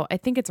don't know. I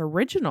think it's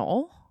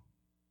original.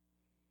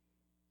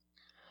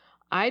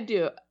 I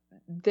do.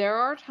 There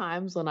are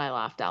times when I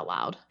laughed out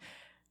loud.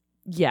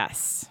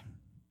 Yes.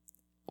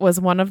 Was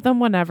one of them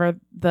whenever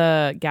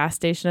the gas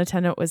station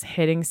attendant was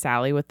hitting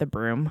Sally with the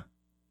broom?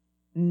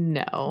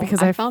 No,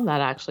 Because I found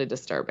that actually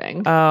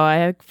disturbing. Oh,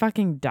 I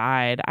fucking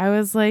died. I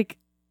was like,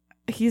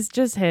 he's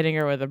just hitting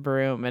her with a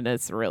broom and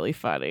it's really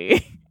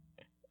funny.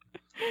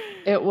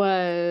 It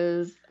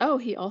was,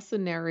 he also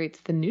narrates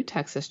the new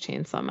Texas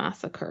Chainsaw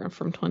Massacre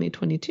from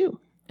 2022.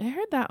 I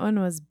heard that one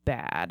was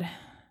bad.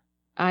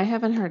 I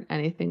haven't heard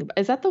anything.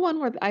 Is that the one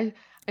where I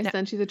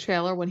sent you the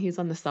trailer when he's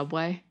on the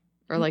subway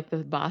or like the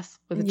bus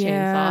with a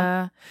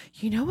chainsaw?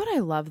 You know what I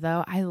love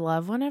though? I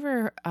love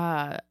whenever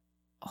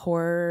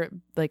horror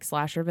like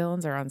slasher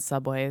villains are on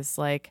subways.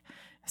 Like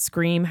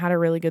Scream had a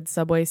really good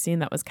subway scene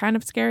that was kind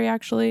of scary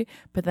actually,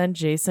 but then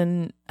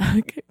Jason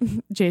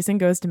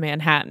goes to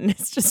Manhattan.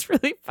 It's just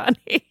really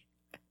funny.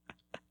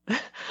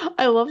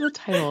 I love the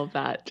title of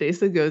that.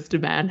 Jason Goes to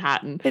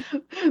Manhattan.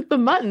 The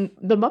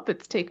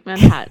Muppets take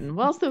Manhattan.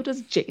 Well, so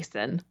does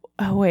Jason.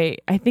 Oh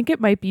wait, I think it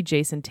might be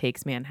Jason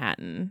Takes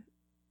Manhattan.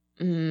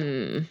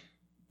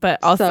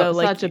 But also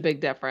like such a big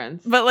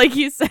difference. But like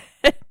you said,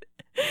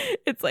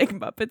 it's like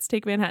Muppets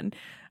Take Manhattan.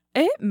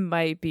 It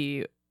might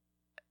be.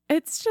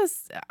 It's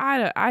just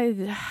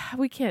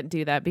we can't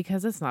do that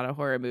because it's not a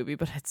horror movie,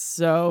 but it's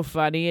so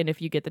funny, and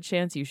if you get the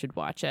chance, you should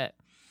watch it.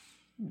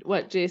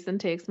 What, Jason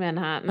Takes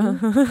Manhattan?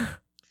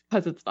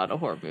 Because it's not a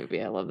horror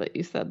movie. I love that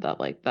you said that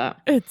like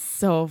that. It's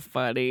so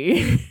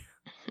funny.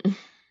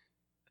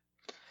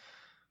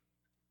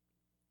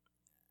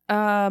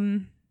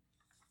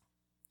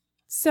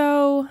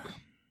 So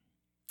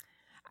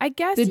I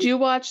guess. Did you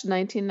watch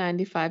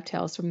 1995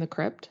 Tales from the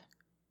Crypt?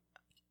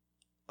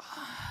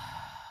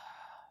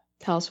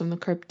 Tales from the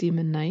Crypt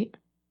Demon Knight?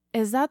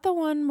 Is that the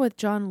one with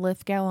John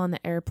Lithgow on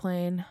the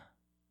airplane?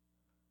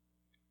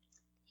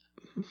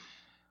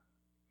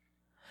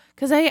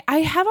 Because I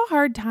have a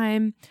hard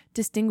time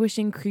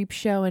distinguishing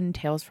Creepshow and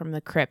Tales from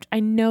the Crypt. I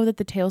know that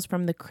the Tales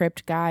from the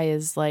Crypt guy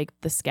is like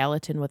the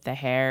skeleton with the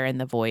hair and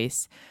the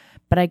voice,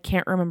 but I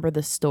can't remember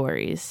the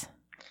stories.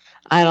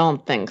 I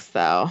don't think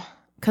so.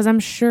 Because I'm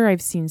sure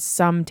I've seen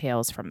some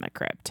Tales from the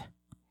Crypt.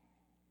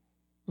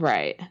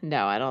 Right.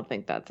 No, I don't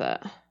think that's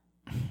it.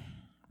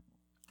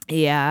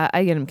 Yeah,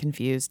 I get them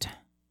confused.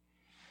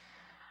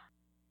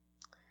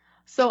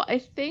 So I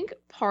think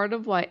part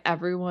of why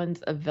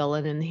everyone's a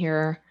villain in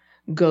here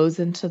goes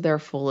into their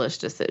foolish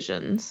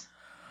decisions.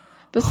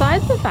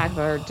 Besides the fact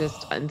that they're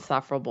just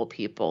insufferable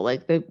people,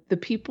 like the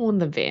people in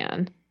the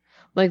van,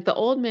 like the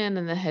old man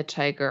and the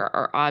hitchhiker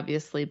are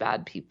obviously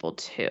bad people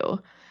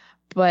too,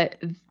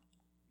 but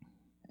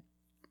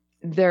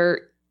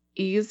they're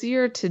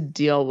easier to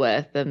deal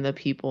with than the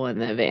people in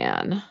the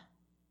van.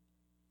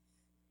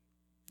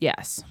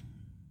 Yes.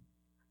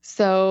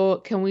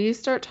 So can we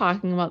start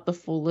talking about the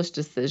foolish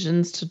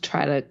decisions to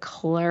try to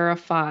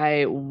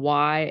clarify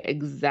why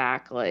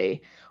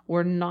exactly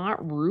we're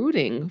not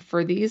rooting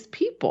for these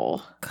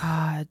people?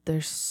 God,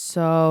 they're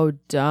so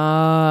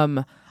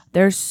dumb.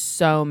 There's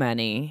so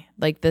many.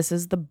 Like, this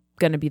is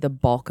going to be the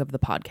bulk of the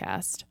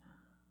podcast.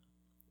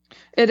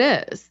 It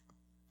is.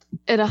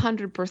 It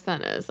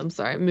 100% is. I'm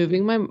sorry. I'm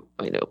moving my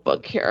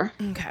notebook here.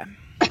 Okay.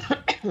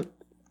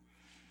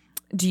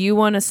 Do you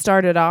want to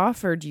start it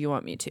off or do you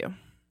want me to?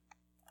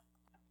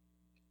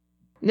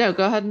 No,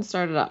 go ahead and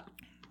start it up.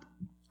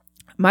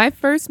 My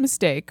first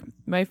mistake,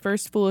 my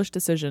first foolish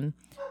decision,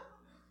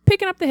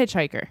 picking up the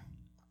hitchhiker.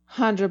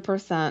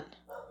 100%.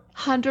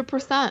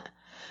 100%.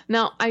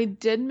 Now, I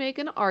did make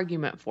an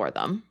argument for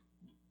them.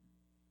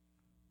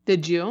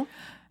 Did you?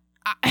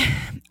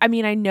 I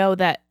mean, I know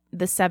that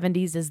the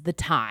 70s is the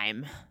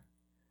time.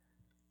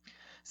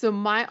 So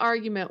my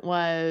argument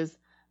was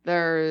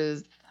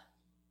there's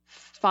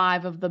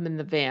 5 of them in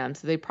the van,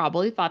 so they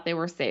probably thought they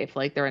were safe,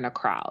 like they're in a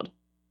crowd.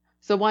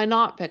 So why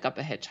not pick up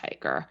a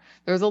hitchhiker?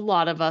 There's a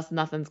lot of us,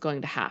 nothing's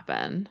going to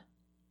happen.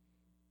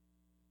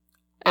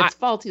 It's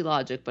faulty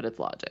logic, but it's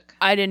logic.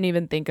 I didn't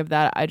even think of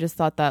that. I just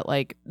thought that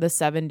like the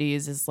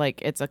 70s is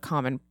like it's a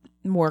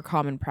more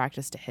common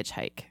practice to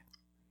hitchhike.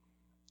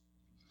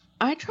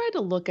 I tried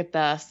to look at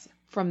this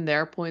from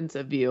their points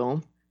of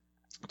view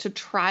to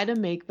try to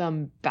make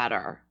them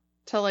better,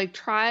 to like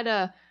try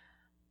to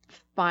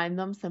find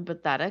them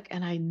sympathetic,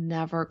 and I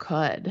never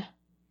could.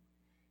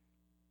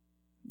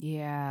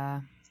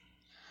 Yeah.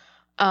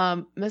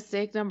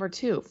 Mistake number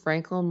 2,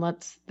 Franklin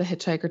lets the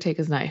hitchhiker take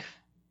his knife.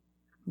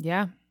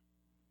 Yeah.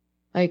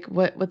 Like,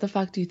 what the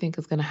fuck do you think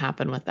is going to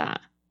happen with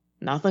that?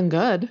 Nothing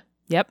good.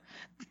 Yep.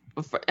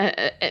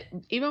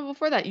 Even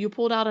before that, you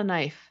pulled out a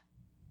knife.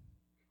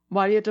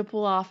 Why do you have to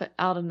pull out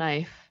a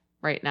knife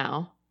right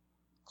now?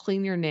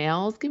 Clean your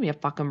nails? Give me a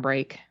fucking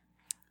break.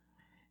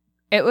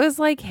 It was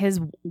like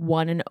his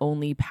one and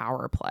only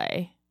power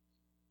play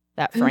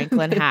that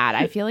Franklin had.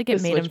 I feel like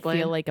it made him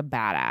feel like a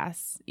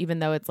badass, even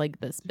though it's like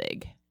this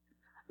big.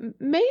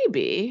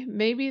 Maybe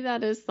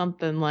that is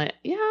something like,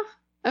 yeah,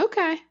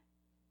 okay.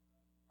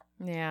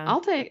 Yeah.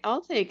 I'll take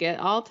it.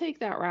 I'll take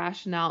that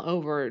rationale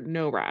over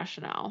no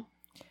rationale.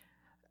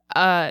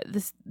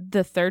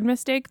 The third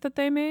mistake that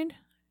they made,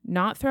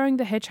 not throwing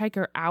the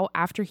hitchhiker out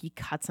after he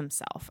cuts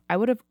himself. I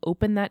would have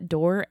opened that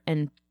door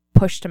and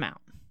pushed him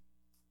out.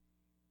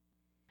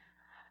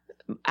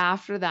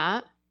 After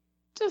that,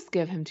 just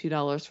give him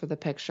 $2 for the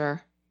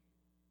picture.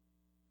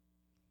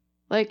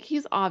 Like,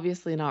 he's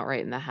obviously not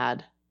right in the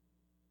head.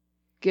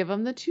 Give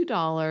him the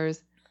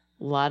 $2,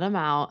 let him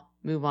out,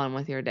 move on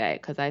with your day,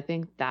 because I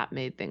think that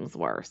made things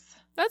worse.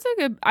 That's a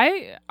good...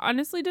 I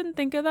honestly didn't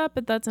think of that,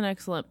 but that's an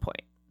excellent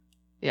point.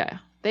 Yeah,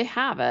 they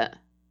have it.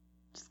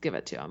 Just give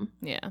it to him.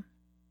 Yeah.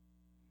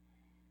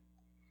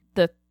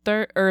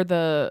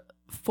 The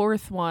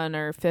fourth one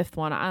or fifth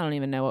one, I don't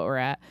even know what we're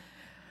at.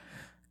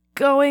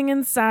 Going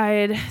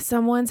inside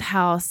someone's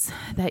house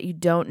that you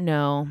don't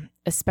know,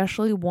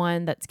 especially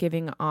one that's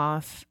giving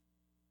off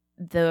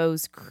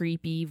those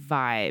creepy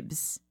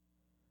vibes.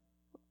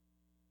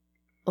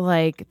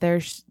 Like,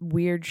 there's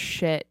weird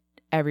shit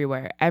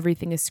everywhere.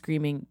 Everything is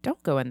screaming,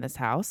 don't go in this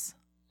house.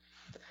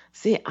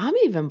 See, I'm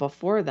even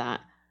before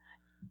that.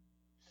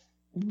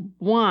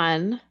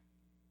 One,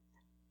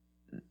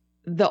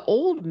 the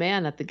old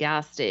man at the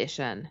gas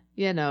station,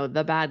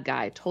 the bad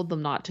guy, told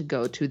them not to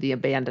go to the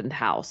abandoned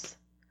house.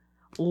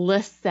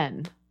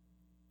 Listen.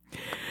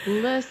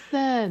 That's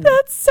so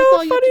That's all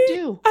funny. you have to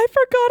do. I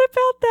forgot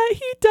about that.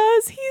 He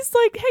does. He's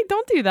like, hey,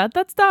 don't do that.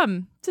 That's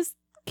dumb. Just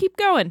keep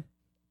going.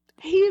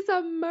 He's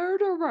a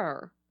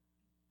murderer.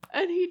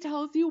 And he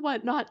tells you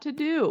what not to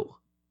do.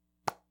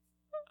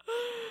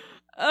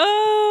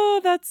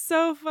 Oh, that's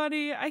so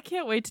funny. I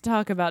can't wait to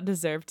talk about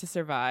Deserve to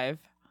Survive.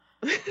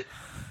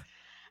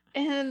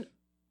 And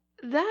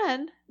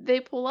then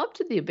they pull up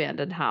to the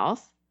abandoned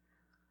house.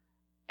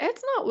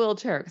 It's not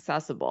wheelchair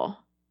accessible.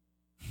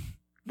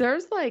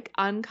 There's like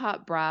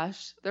uncut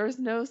brush. There's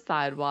no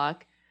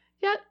sidewalk.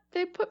 Yet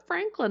they put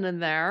Franklin in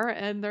there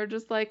and they're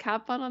just like,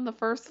 have fun on the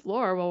first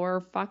floor while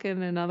we're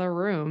fucking in other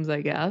rooms,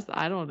 I guess.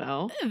 I don't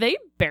know. They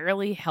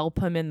barely help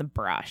him in the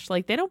brush.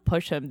 Like, they don't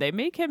push him. They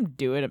make him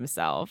do it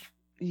himself.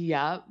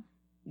 Yep.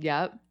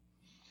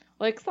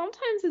 Like,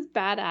 sometimes his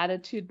bad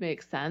attitude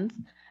makes sense.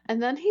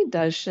 And then he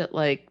does shit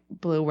like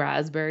blow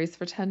raspberries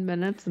for 10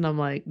 minutes. And I'm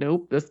like,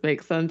 nope, this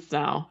makes sense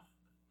now.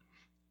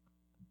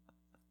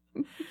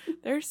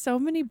 There's so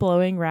many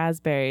blowing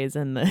raspberries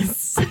in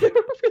this. There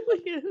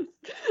really is.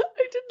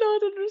 I did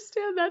not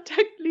understand that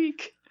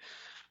technique.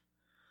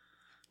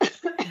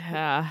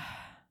 Yeah.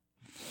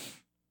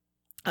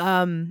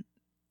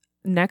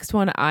 Next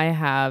one I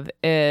have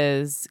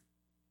is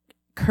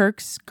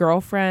Kirk's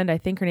girlfriend. I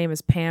think her name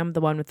is Pam,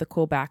 the one with the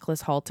cool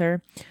backless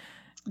halter.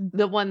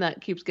 The one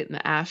that keeps getting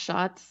the ass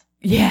shots.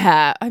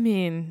 Yeah, I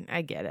mean,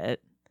 I get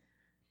it.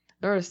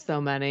 There are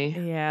so many.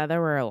 Yeah,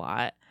 there were a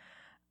lot.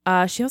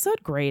 She also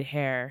had great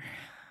hair.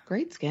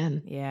 Great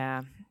skin.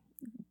 Yeah.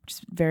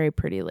 Just very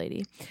pretty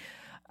lady.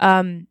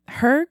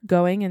 Her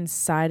going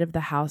inside of the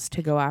house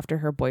to go after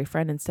her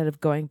boyfriend instead of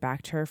going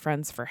back to her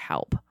friends for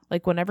help.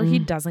 Like, whenever he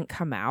doesn't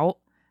come out,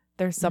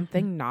 there's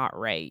something not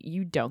right.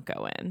 You don't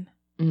go in.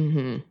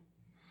 Mm-hmm.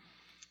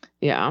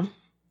 Yeah.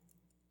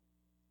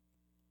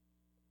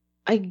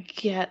 I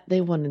get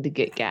they wanted to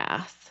get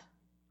gas.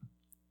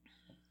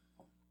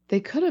 They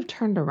could have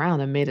turned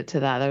around and made it to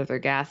that other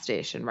gas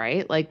station,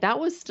 right? Like, that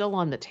was still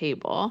on the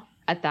table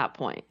at that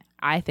point.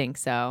 I think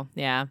so.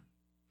 Yeah.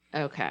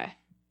 Okay.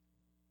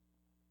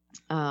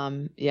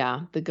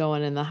 Yeah, the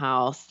going in the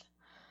house.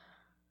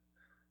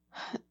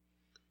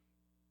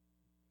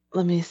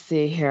 Let me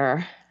see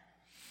here.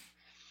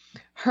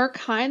 Her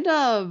kind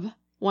of,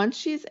 once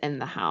she's in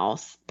the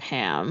house,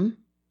 Pam,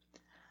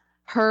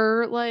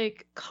 her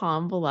like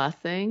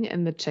convalescing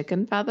in the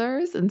chicken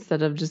feathers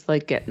instead of just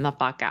like getting the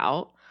fuck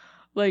out.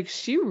 Like,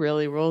 she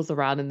really rolls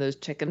around in those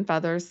chicken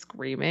feathers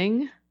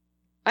screaming.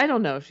 I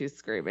don't know if she's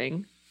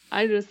screaming.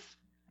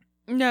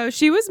 No,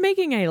 she was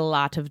making a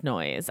lot of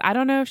noise. I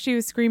don't know if she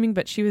was screaming,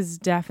 but she was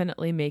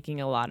definitely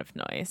making a lot of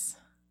noise.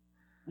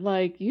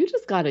 Like, you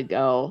just gotta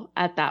go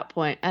at that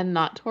point and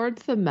not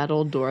towards the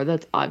metal door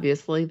that's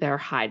obviously they're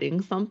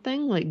hiding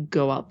something. Like,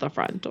 go out the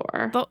front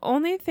door. The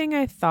only thing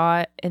I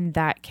thought in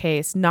that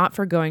case, not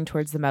for going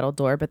towards the metal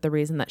door, but the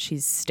reason that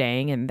she's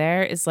staying in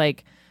there is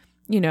like,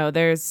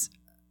 there's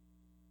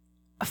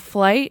a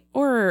flight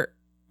or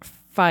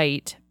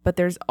fight, but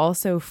there's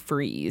also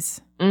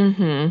freeze.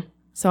 Mm-hmm.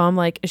 So I'm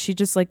like, is she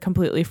just like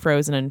completely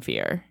frozen in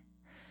fear?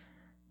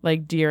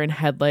 Like deer in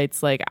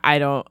headlights, like I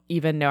don't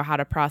even know how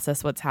to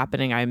process what's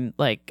happening. I'm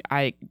like,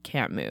 I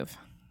can't move.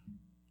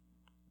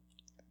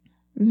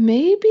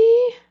 Maybe.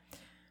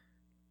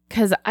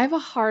 Because I have a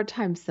hard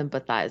time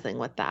sympathizing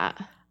with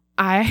that.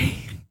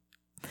 I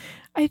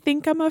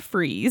think I'm a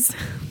freeze.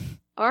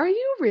 Are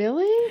you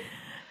really?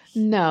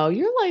 No,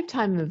 your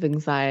lifetime of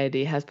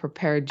anxiety has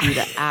prepared you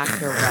to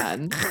act or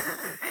run.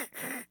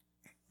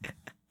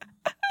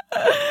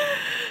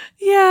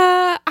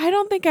 Yeah, I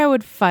don't think I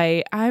would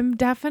fight. I'm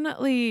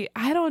definitely,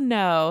 I don't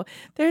know.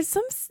 There's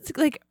some,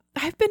 like,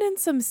 I've been in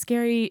some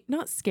scary,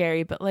 not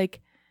scary, but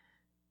like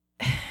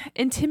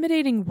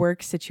intimidating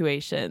work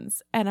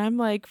situations. And I'm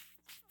like,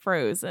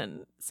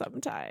 frozen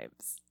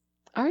sometimes.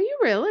 Are you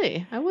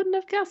really? I wouldn't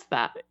have guessed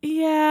that.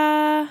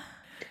 Yeah.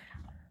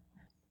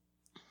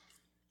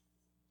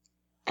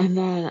 And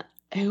then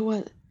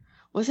who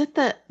was it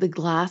the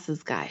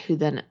glasses guy who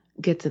then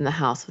gets in the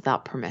house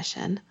without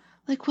permission?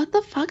 Like, what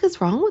the fuck is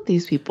wrong with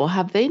these people?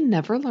 Have they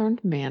never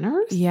learned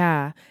manners?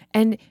 Yeah.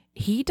 And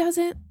he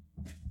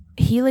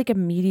like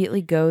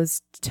immediately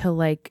goes to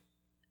like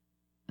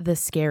the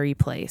scary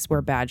place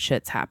where bad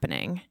shit's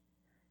happening.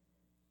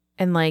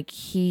 And like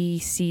he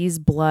sees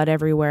blood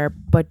everywhere,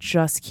 but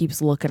just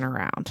keeps looking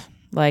around.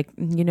 Like,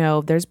 you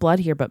know, there's blood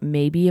here, but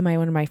maybe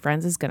one of my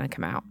friends is going to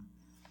come out.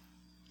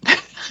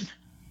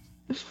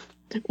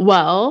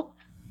 Well,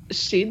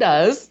 she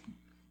does.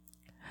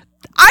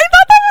 I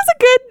thought that was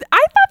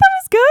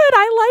good.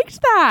 I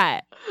liked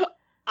that.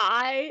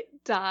 I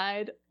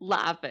died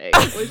laughing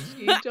when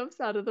she jumps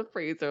out of the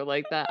freezer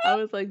like that. I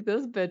was like,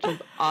 this bitch is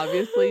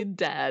obviously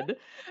dead,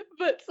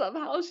 but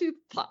somehow she's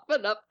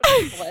popping up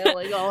and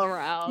flailing all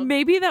around.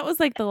 Maybe that was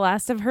like the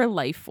last of her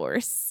life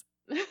force.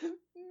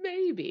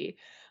 Maybe.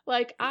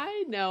 Like,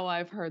 I know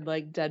I've heard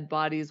like dead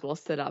bodies will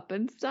sit up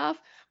and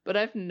stuff, but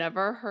I've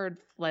never heard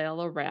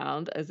flail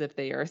around as if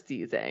they are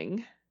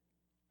seizing.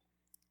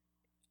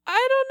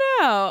 I don't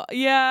know.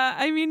 Yeah,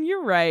 I mean,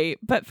 you're right.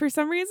 But for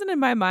some reason in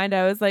my mind,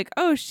 I was like,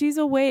 oh, she's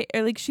awake,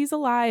 or like she's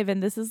alive.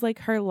 And this is like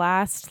her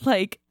last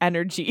like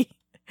energy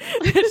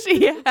that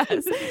she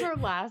has. This is her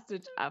last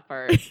ditch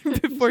effort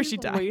before she She's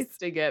dies.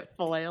 wasting it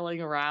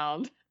flailing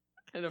around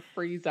in a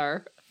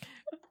freezer.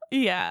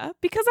 Yeah,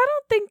 because I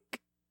don't think,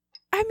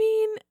 I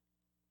mean,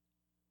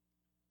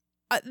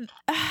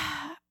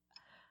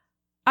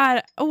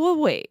 I'll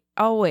wait.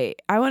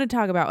 I want to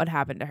talk about what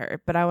happened to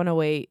her, but I want to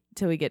wait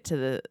till we get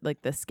to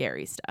the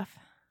scary stuff.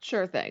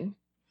 Sure thing.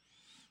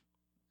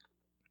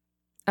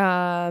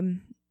 Yeah.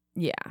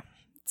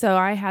 So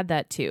I had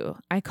that too.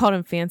 I called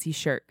him Fancy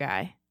Shirt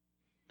Guy.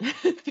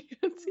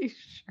 Fancy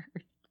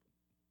shirt.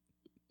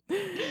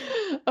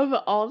 Of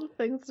all the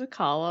things to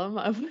call him,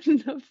 I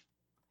wouldn't have.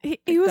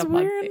 He was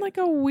wearing like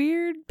a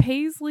weird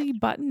paisley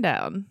button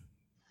down.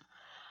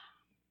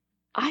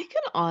 I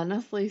can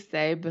honestly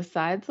say,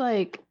 besides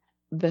like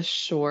the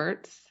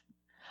shorts,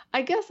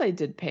 I guess I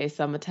did pay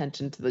some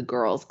attention to the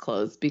girls'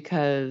 clothes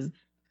because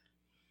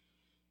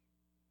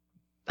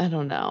I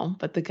don't know,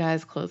 but the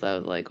guys' clothes, I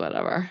was like,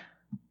 whatever.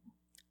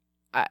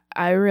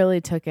 I really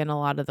took in a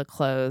lot of the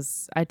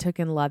clothes. I took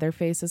in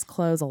Leatherface's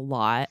clothes a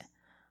lot.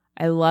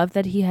 I love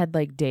that he had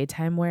like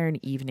daytime wear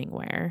and evening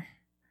wear.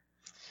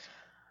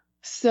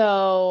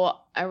 So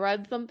I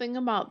read something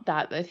about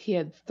that he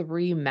had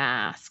 3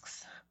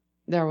 masks.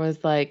 There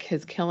was like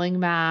his killing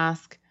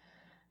mask,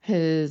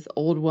 his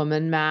old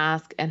woman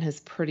mask, and his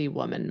pretty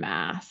woman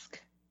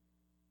mask.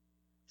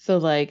 So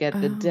like at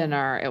the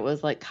dinner, it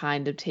was like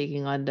kind of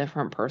taking on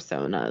different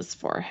personas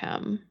for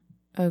him.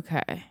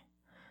 Okay.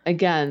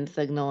 Again,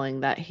 signaling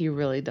that he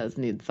really does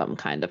need some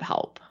kind of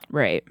help.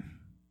 Right.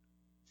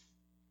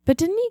 But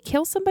didn't he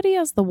kill somebody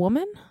as the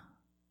woman?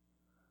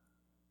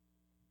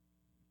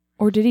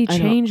 Or did he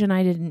change and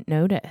I didn't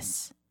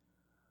notice?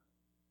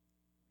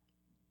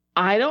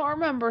 I don't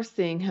remember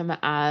seeing him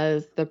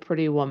as the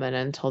pretty woman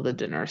until the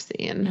dinner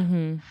scene.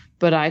 Mm-hmm.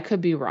 But I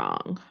could be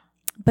wrong.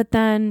 But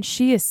then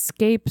she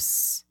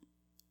escapes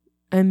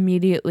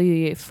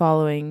immediately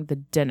following the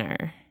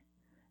dinner.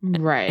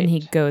 Right. And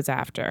he goes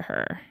after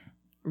her.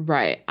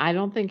 Right. I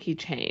don't think he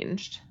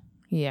changed.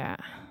 Yeah.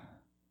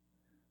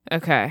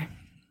 Okay.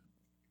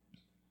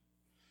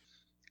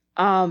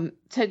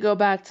 To go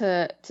back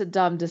to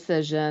dumb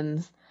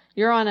decisions,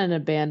 you're on an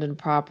abandoned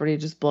property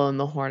just blowing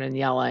the horn and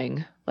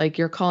yelling. Like,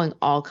 you're calling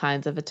all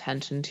kinds of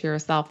attention to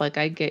yourself. Like,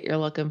 I get you're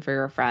looking for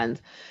your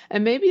friends.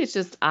 And maybe it's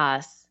just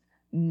us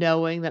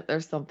knowing that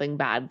there's something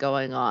bad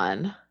going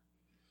on.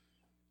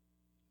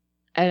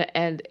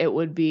 And it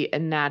would be a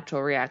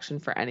natural reaction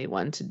for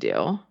anyone to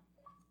do.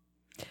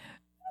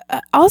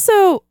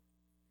 Also,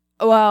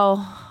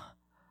 well,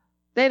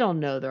 they don't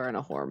know they're in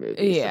a horror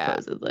movie,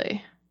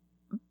 supposedly.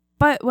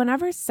 But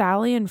whenever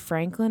Sally and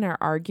Franklin are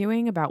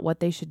arguing about what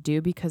they should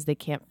do because they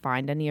can't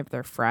find any of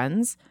their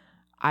friends,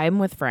 I'm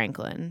with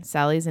Franklin.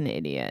 Sally's an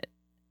idiot.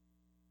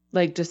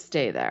 Like, just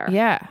stay there.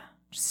 Yeah,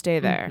 just stay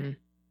there. Mm-hmm.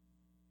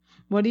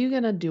 What are you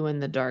going to do in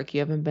the dark? You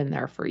haven't been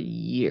there for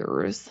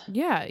years.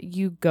 Yeah,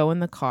 you go in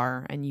the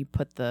car and you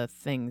put the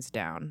things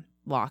down,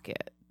 lock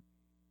it.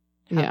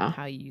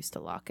 How you used to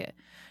lock it.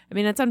 I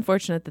mean, it's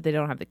unfortunate that they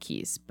don't have the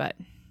keys, but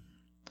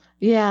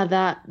yeah,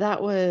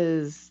 that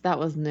was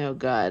no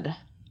good.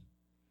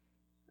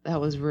 That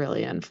was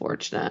really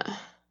unfortunate.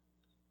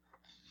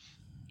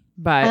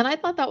 And I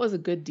thought that was a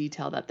good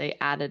detail that they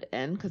added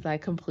in because I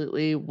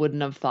completely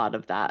wouldn't have thought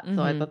of that. Mm-hmm.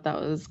 So I thought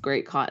that was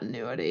great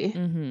continuity.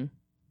 Mm-hmm.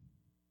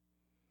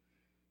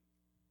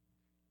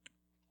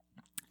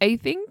 I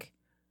think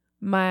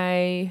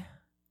my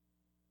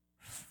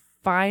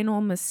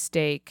final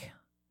mistake,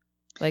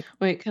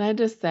 wait, can I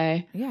just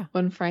say, yeah,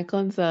 when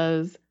Franklin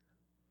says,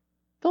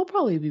 they'll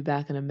probably be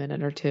back in a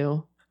minute or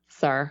two,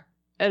 sir,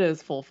 it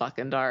is full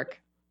fucking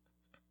dark.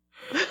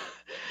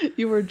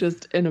 You were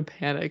just in a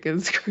panic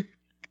and screaming.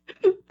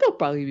 They'll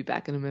probably be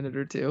back in a minute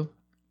or two.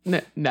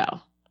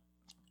 No.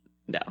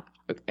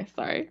 Okay,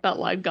 sorry. That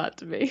line got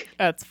to me.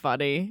 That's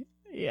funny.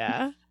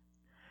 Yeah.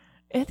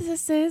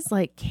 This is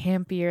like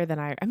campier than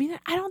I mean,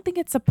 I don't think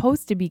it's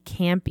supposed to be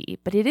campy,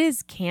 but it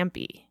is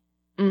campy.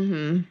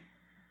 Mm-hmm.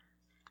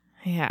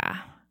 Yeah.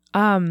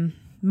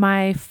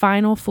 My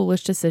final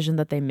foolish decision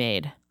that they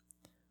made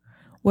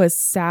was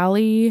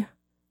Sally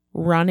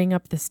running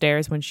up the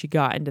stairs when she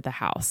got into the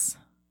house.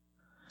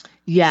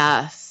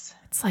 Yes.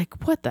 It's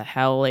like, what the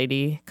hell,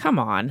 lady? Come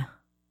on.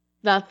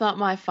 That's not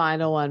my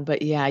final one,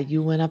 but yeah,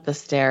 you went up the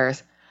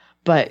stairs.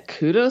 But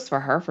kudos for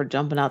her for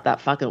jumping out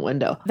that fucking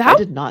window. I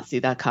did not see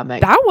that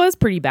coming. That was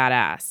pretty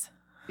badass.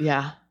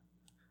 Yeah.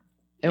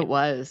 It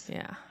was.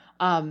 Yeah.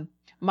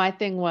 My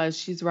thing was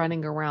she's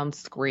running around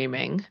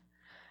screaming.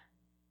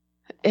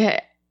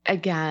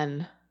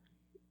 Again,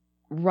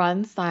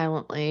 run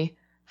silently,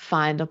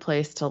 find a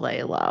place to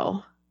lay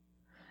low.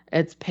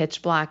 It's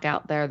pitch black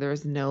out there.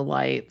 There's no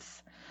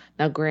lights.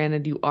 Now,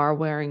 granted, you are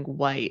wearing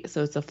white,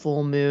 so it's a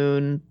full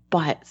moon,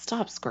 but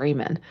stop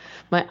screaming.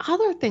 My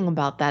other thing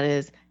about that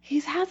is he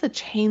has a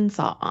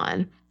chainsaw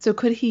on, so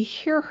could he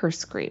hear her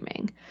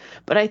screaming?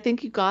 But I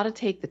think you got to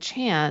take the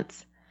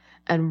chance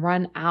and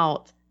run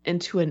out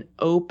into an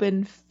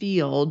open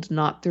field,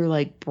 not through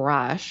like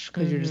brush,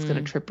 because you're just going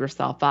to trip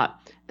yourself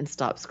up, and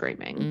stop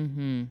screaming.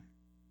 Mm-hmm.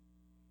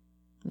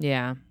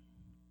 Yeah.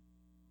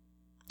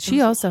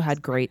 She also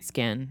had great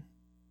skin.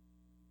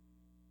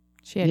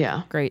 She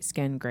had great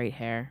skin, great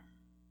hair.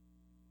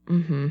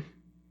 Mm-hmm.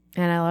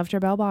 And I loved her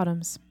bell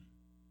bottoms.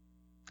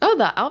 Oh,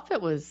 the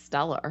outfit was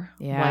stellar.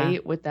 Yeah.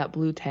 White with that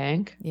blue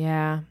tank.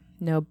 Yeah.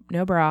 No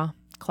bra.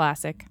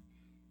 Classic.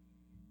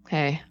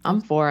 Hey,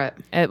 I'm for it.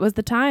 It was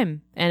the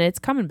time. And it's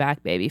coming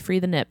back, baby. Free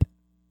the nip.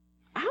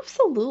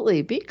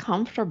 Absolutely. Be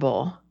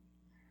comfortable.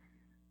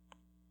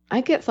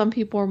 I get some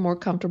people are more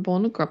comfortable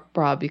in a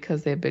bra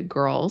because they have big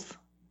girls.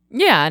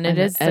 Yeah, and it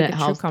is and like it a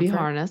helps true be comfort.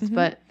 harnessed. Mm-hmm.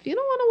 But if you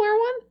don't want to wear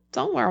one,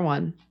 don't wear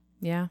one.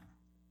 Yeah.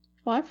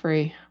 Fly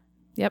free.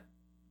 Yep.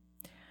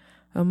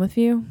 I'm with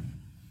you.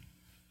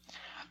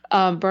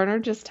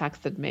 Bernard just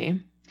texted me.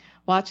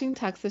 Watching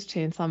Texas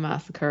Chainsaw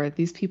Massacre,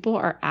 these people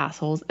are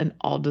assholes and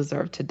all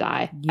deserve to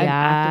die. Yes. I'm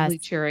actively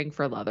cheering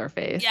for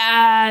Leatherface.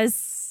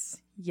 Yes.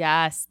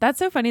 That's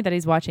so funny that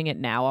he's watching it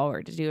now while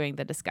we're doing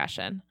the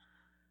discussion.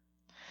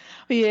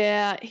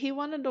 Yeah, he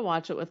wanted to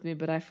watch it with me,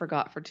 but I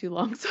forgot for too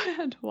long, so I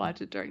had to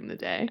watch it during the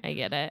day. I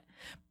get it.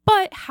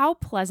 But how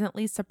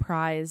pleasantly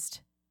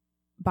surprised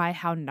by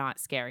how not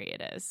scary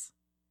it is.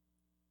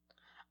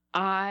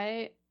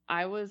 I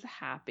was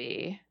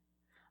happy.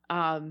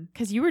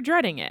 'Cause you were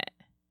dreading it.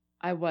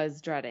 I was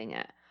dreading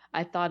it.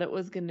 I thought it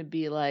was going to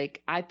be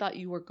like, I thought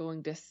you were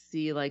going to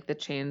see like the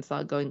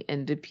chainsaw going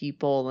into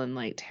people and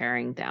like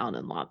tearing down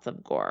and lots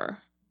of gore.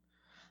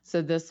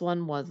 So this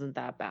one wasn't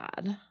that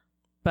bad.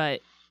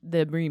 But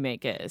the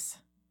remake is.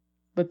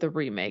 But the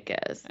remake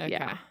is. Okay.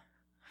 Yeah.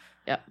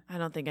 Yep. I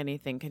don't think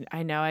anything can.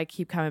 I know I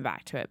keep coming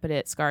back to it, but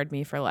it scarred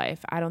me for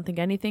life. I don't think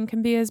anything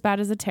can be as bad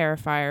as a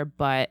Terrifier,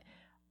 but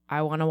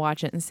I want to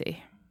watch it and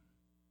see.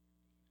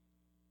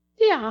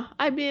 Yeah.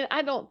 I mean,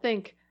 I don't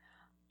think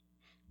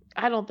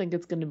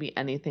it's going to be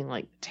anything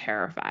like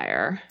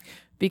Terrifier.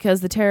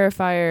 Because the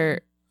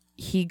Terrifier,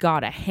 he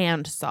got a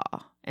handsaw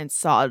and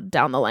sawed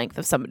down the length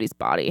of somebody's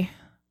body.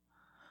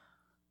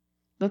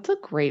 That's a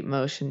great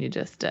motion you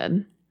just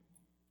did.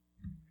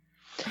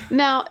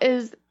 Now,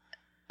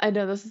 I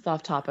know this is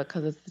off topic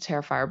because it's the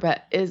Terrifier,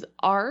 but is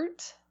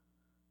Art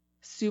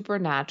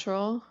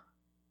supernatural?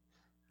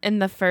 In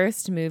the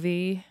first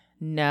movie,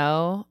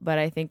 no. But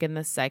I think in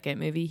the second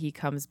movie, he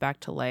comes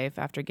back to life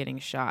after getting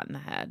shot in the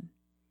head.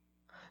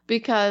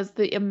 Because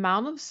the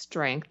amount of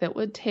strength it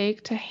would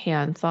take to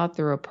handsaw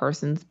through a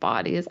person's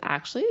body is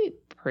actually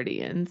pretty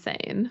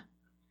insane.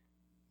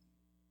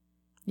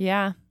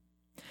 Yeah.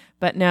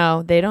 But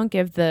no, they don't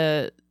give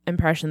the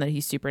impression that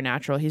he's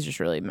supernatural. He's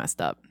just really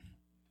messed up.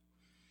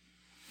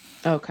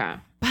 Okay.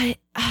 But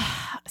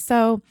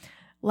so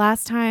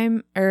last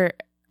time,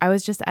 I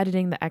was just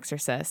editing The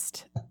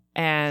Exorcist,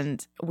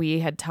 and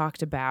we had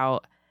talked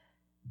about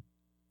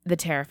the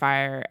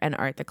Terrifier and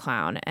Art the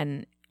Clown.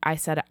 And I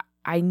said,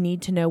 I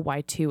need to know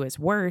why 2 is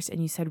worse.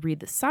 And you said,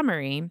 read the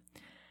summary.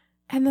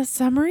 And the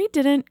summary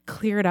didn't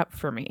clear it up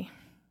for me.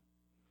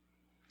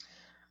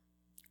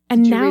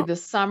 And Did you now, read the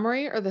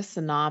summary or the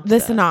synopsis? The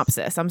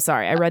synopsis. I'm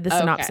sorry. I read the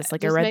synopsis. Okay.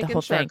 Like Just I read the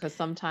whole thing. Because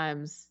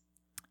sometimes.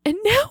 And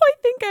now I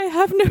think I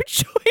have no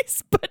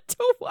choice but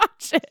to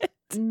watch it.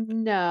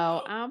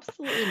 No,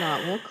 absolutely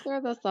not. We'll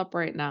clear this up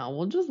right now.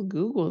 We'll just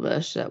Google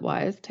this shit.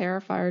 Why is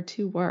Terrifier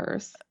 2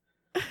 worse?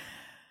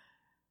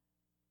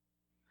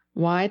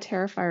 Why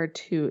Terrifier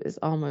 2 is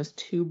almost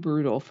too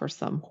brutal for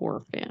some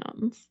horror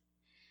fans.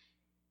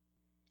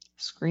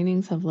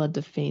 Screenings have led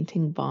to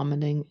fainting,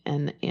 vomiting,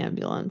 and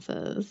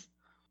ambulances.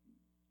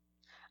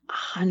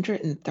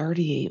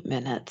 138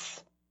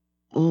 minutes.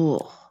 Ooh.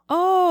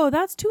 Oh,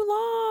 that's too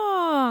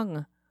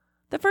long.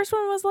 The first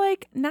one was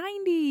like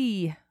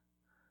 90.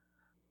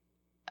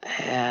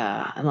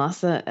 Yeah,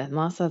 unless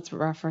that's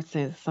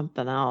referencing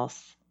something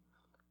else.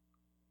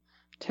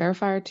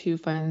 Terrifier 2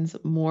 finds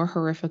more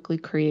horrifically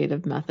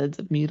creative methods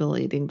of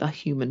mutilating the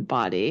human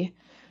body,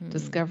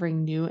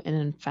 discovering new and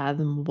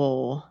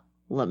unfathomable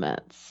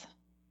limits.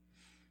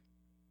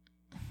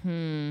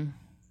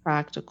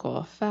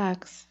 Practical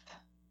effects.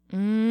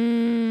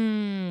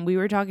 We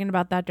were talking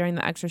about that during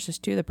The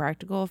Exorcist 2. The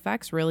practical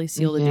effects really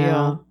seal the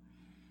deal.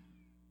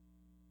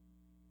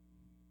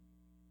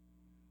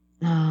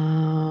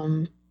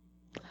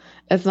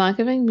 It's not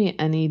giving me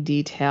any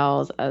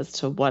details as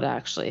to what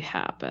actually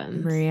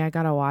happened. Marie, I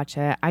gotta watch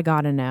it. I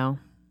gotta know.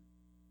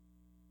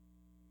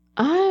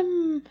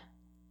 I'm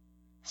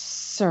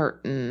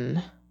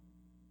certain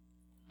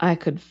I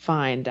could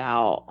find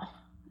out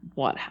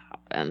what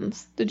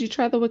happens. Did you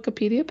try the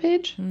Wikipedia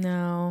page?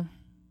 No.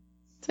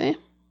 See?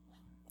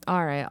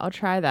 All right, I'll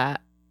try that.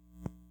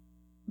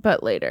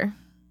 But later.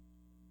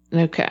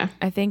 Okay.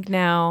 I think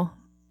now,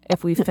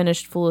 if we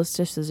finished Foolish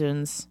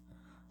Decisions.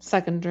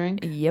 Second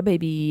drink? Yeah,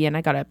 baby. And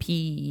I gotta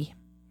pee.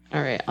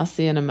 All right, I'll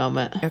see you in a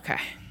moment. Okay.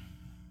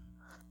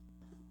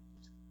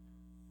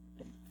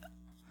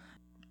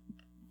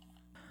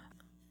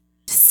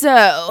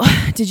 So,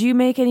 did you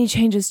make any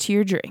changes to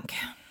your drink?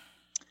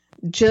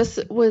 Just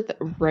with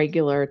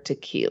regular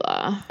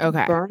tequila.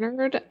 Okay.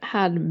 Bernard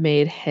had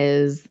made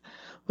his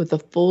with a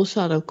full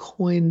shot of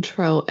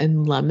Cointreau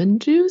and lemon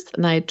juice,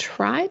 and I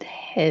tried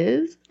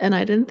his, and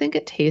I didn't think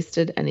it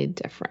tasted any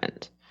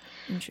different.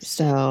 Interesting.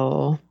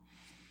 So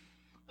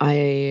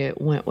I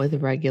went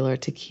with regular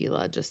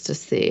tequila just to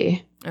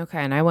see. Okay,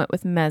 and I went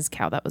with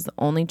mezcal. That was the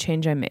only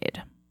change I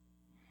made.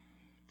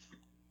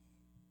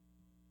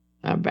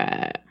 I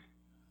bet.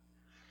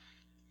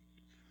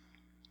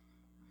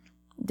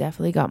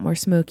 Definitely got more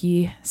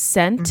smoky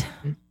scent.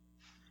 Mm-hmm.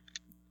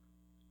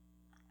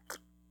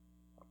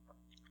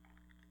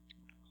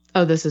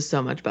 Oh, this is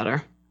so much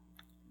better.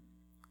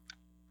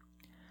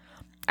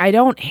 I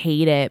don't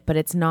hate it, but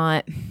it's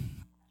not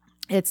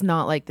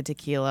like the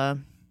tequila.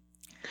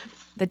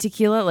 The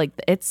tequila, like,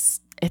 it's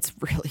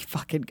really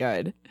fucking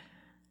good.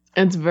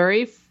 It's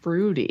very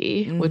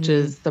fruity, which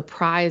is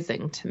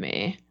surprising to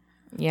me.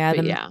 Yeah,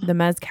 the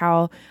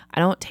mezcal,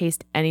 I don't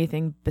taste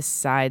anything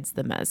besides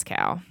the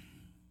mezcal.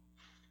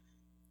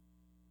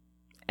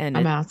 And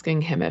I'm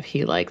asking him if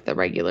he liked the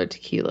regular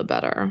tequila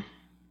better.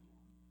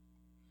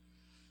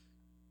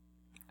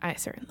 I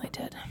certainly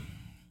did.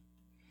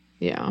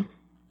 Yeah.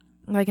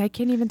 Like, I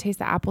can't even taste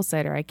the apple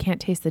cider. I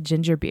can't taste the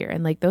ginger beer.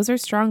 And, like, those are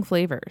strong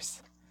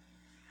flavors.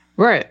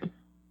 Right.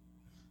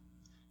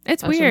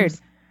 It's weird.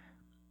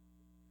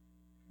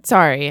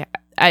 Sorry. Go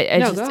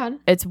ahead.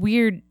 It's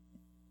weird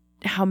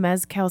how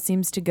mezcal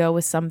seems to go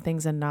with some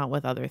things and not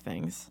with other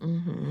things.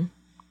 Mm-hmm.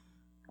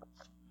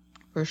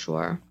 For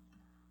sure.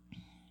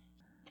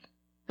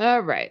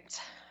 All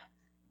right.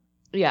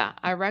 Yeah,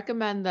 I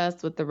recommend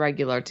this with the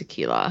regular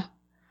tequila,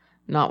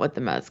 not with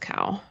the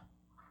mezcal.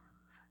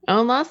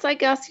 Unless, I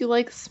guess, you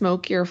like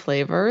smokier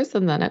flavors,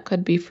 and then it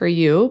could be for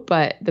you,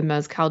 but the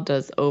mezcal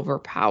does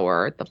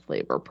overpower the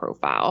flavor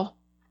profile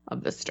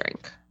of this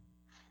drink.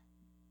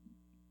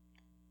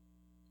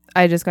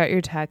 I just got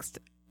your text,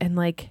 and,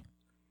 like,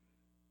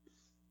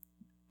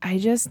 I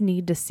just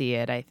need to see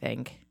it, I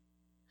think.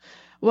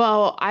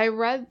 Well, I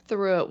read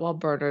through it while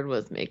Bernard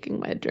was making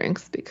my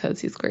drinks because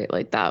he's great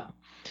like that.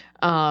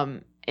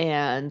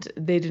 And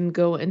they didn't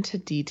go into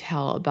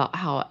detail about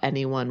how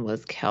anyone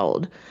was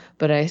killed.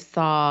 But I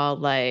saw,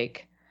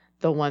 like,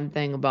 the one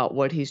thing about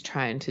what he's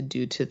trying to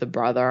do to the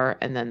brother,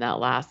 and then that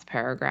last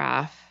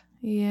paragraph.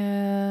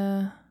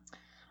 Yeah.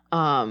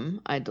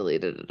 I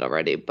deleted it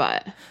already,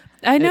 but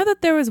I know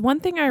that there was one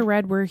thing I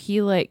read where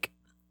he, like,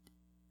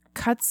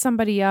 cuts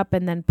somebody up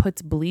and then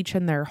puts bleach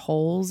in their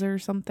holes or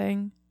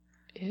something.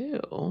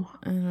 Ew.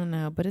 I don't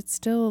know, but it's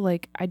still,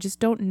 like, I just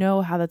don't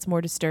know how that's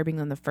more disturbing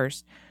than the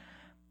first.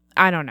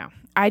 I don't know.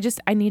 I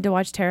need to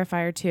watch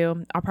Terrifier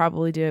 2. I'll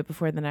probably do it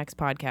before the next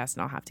podcast,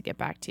 and I'll have to get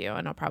back to you,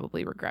 and I'll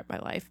probably regret my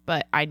life,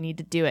 but I need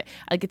to do it.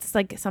 Like, it's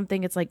like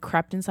something, it's like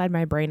crept inside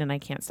my brain, and I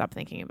can't stop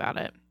thinking about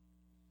it.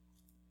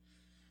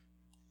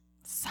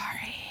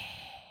 Sorry.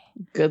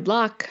 Good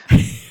luck.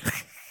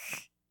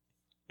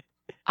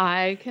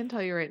 I can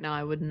tell you right now,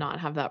 I would not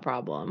have that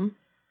problem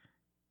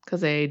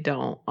because I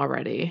don't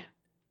already.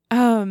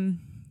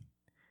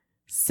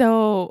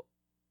 So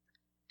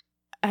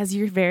as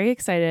you're very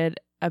excited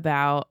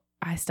about,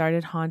 I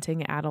started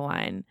haunting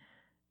Adeline.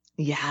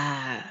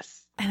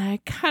 Yes. And I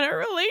kind of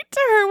relate to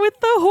her with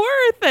the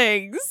horror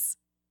things.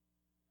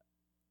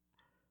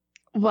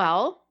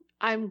 Well,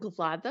 I'm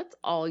glad that's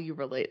all you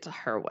relate to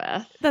her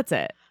with. That's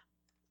it.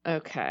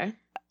 Okay.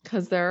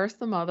 Because there are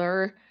some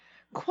other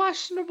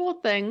questionable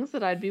things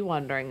that I'd be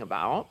wondering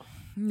about.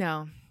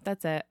 No,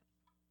 that's it.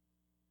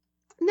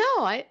 No,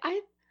 I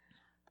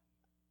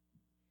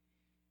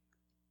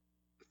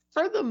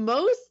for the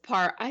most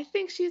part, I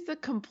think she's a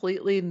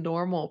completely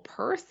normal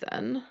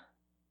person.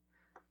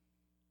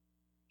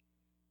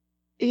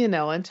 You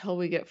know, until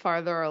we get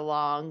farther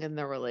along in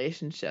the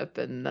relationship,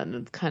 and then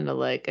it's kind of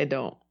like, I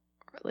don't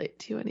relate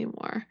to you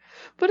anymore.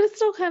 But it's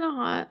still kind of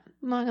hot.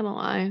 I'm not going to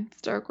lie.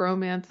 It's dark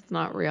romance. It's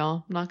not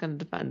real. I'm not going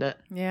to defend it.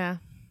 Yeah.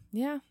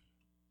 Yeah.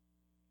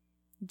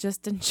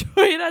 Just enjoy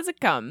it as it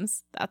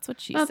comes. That's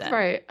what she said. That's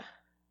right.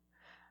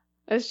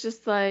 It's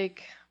just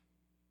like,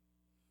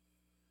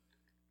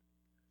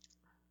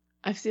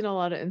 I've seen a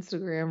lot of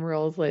Instagram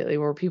reels lately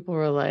where people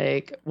were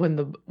like, when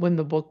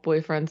the book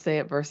boyfriends say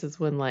it versus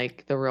when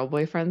like the real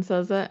boyfriend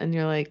says it, and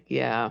you're like,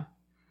 yeah,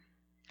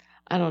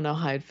 I don't know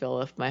how I'd feel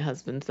if my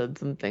husband said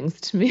some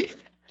things to me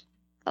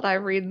that I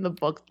read in the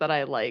books that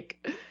I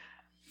like.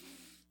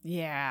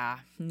 Yeah,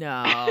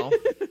 no.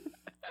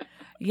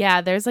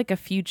 Yeah, there's like a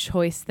few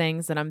choice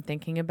things that I'm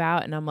thinking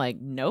about, and I'm like,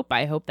 nope,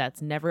 I hope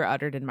that's never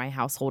uttered in my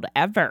household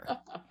ever.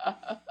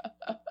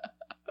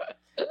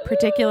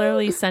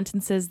 Particularly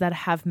sentences that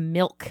have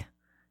milk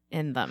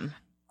in them.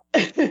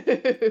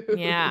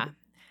 Yeah.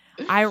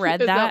 I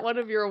read Is that. that one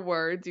of your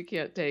words? You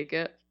can't take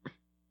it?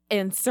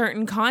 In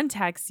certain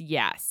contexts,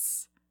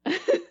 yes.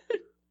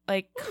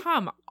 Like,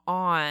 come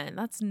on.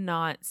 That's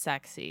not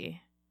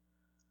sexy.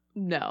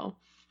 No.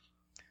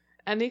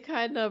 Any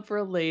kind of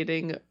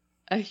relating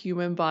a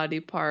human body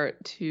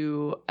part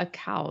to a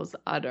cow's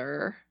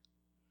udder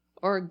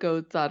or a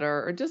goat's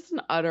udder or just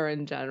an udder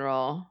in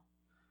general,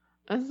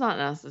 it's not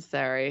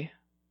necessary.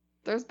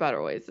 There's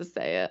better ways to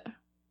say it.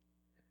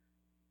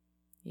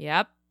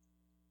 Yep.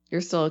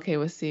 You're still okay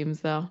with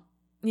seams, though?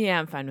 Yeah,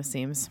 I'm fine with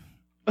seams.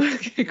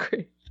 Okay,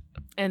 great.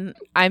 And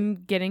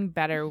I'm getting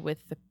better with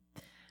the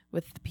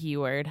P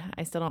word.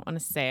 I still don't want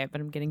to say it,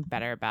 but I'm getting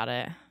better about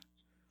it.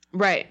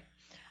 Right.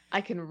 I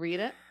can read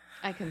it.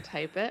 I can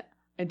type it.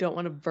 I don't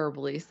want to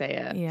verbally say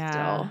it. Yeah.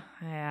 Still.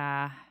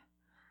 Yeah.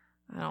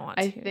 I don't want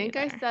to. I think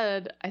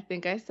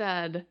I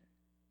said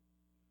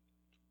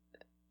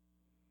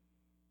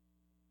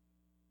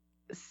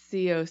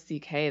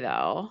COCK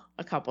though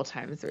a couple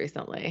times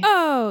recently.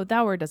 Oh,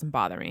 that word doesn't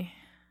bother me.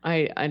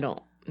 I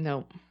don't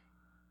know.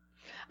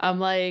 I'm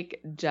like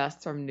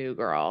Jess from New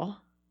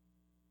Girl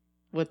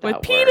with that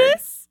with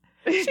penis.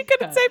 Word. She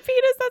couldn't say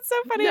penis. That's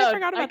so funny. No, I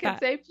forgot about that. I can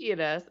say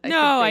penis. I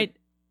can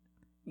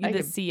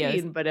the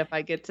COs. but if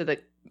I get to the,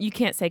 you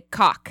can't say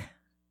cock.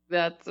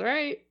 That's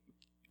right.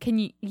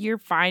 You're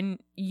fine.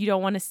 You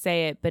don't want to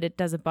say it, but it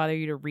doesn't bother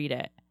you to read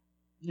it.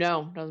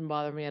 No, doesn't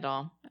bother me at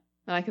all.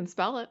 And I can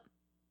spell it.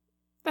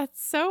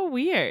 That's so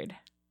weird.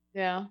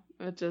 Yeah,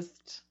 it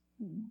just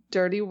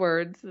dirty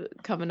words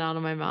coming out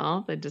of my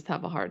mouth. I just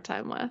have a hard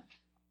time with.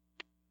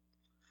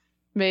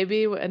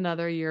 Maybe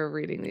another year of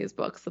reading these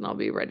books and I'll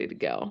be ready to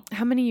go.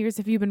 How many years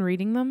have you been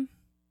reading them?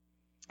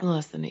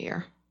 Less than a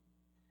year.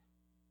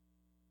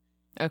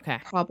 Okay.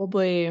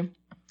 Probably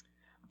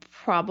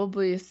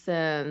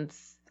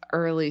since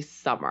early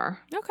summer.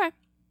 Okay.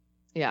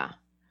 Yeah.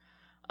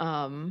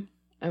 I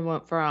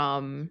went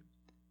from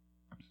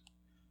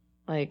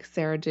like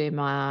Sarah J.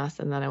 Maas,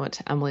 and then I went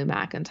to Emily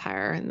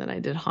McIntyre, and then I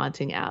did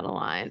Haunting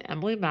Adeline.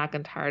 Emily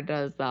McIntyre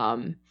does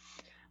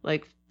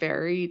like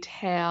fairy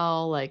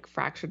tale, like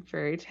fractured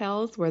fairy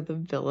tales where the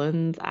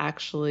villain's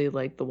actually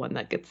like the one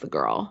that gets the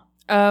girl.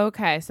 Oh,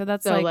 okay. So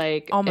that's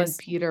like almost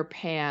in Peter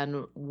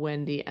Pan,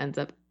 Wendy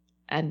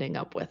ending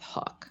up with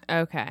Hook.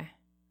 Okay.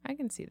 I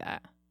can see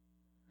that.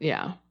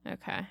 Yeah.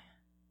 Okay.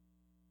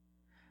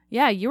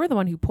 Yeah, you were the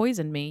one who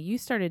poisoned me. You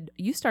started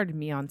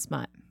me on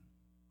smut.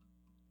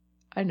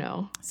 I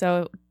know.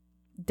 So,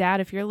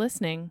 Dad, if you're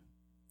listening,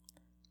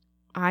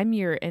 I'm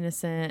your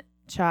innocent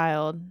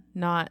child,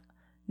 not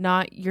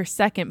your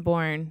second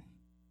born.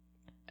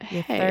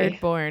 Your third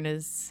born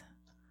is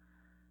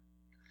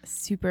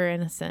super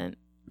innocent.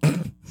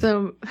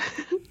 So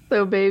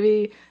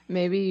maybe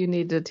you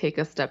need to take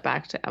a step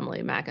back to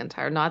Emily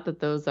McIntyre. Not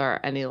that those are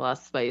any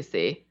less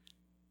spicy.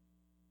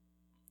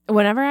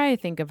 Whenever I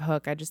think of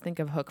Hook, I just think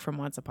of Hook from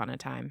Once Upon a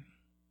Time.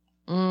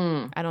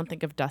 I don't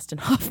think of Dustin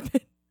Hoffman.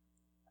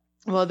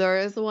 Well,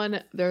 there's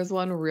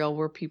one reel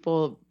where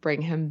people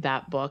bring him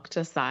that book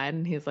to sign,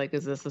 and he's like,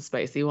 "Is this a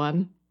spicy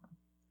one?"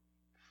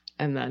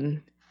 And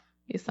then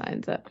he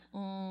signs it.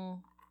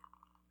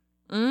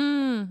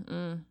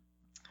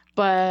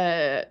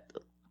 But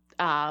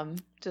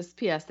just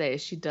PSA,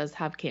 she does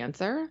have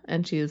cancer,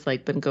 and she's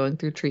like been going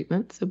through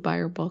treatment. So buy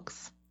her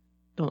books.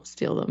 Don't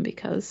steal them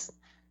because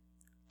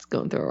it's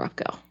going through a rough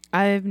go.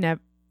 I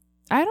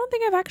don't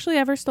think I've actually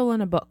ever stolen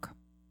a book.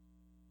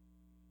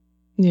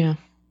 Yeah.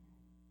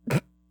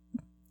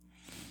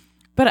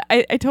 But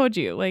I told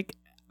you, like,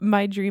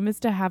 my dream is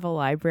to have a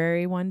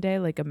library one day,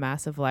 like a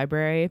massive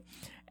library.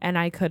 And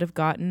I could have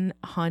gotten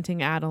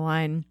Haunting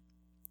Adeline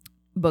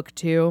book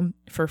 2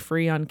 for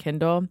free on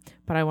Kindle,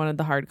 but I wanted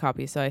the hard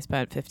copy, so I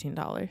spent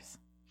 $15.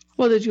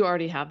 Well, did you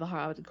already have the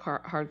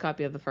hard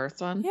copy of the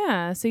first one?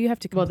 Yeah, so you have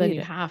to complete it. Well, then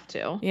you have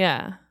to.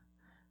 Yeah.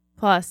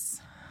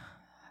 Plus,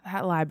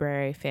 that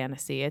library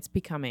fantasy, it's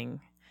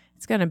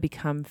going to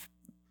become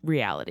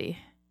reality.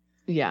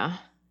 Yeah.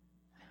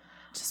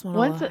 Just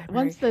want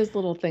once those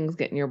little things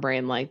get in your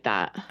brain like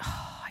that.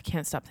 Oh, I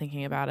can't stop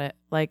thinking about it.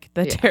 Like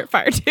the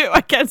Terrifier 2,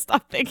 I can't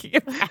stop thinking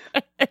about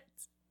it.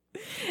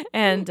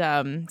 And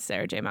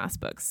Sarah J. Maas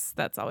books.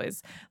 That's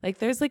always like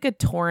there's like a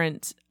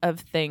torrent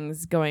of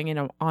things going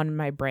in on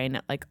my brain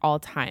at like all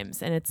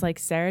times. And it's like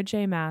Sarah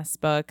J. Maas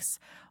books,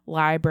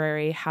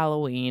 library,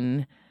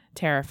 Halloween,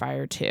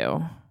 Terrifier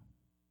 2.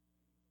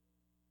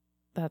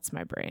 That's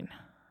my brain.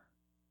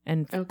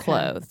 And Okay.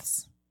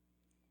 clothes.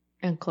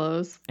 And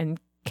clothes. And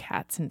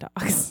cats and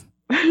dogs.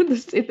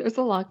 See, there's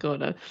a lot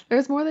going on.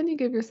 There's more than you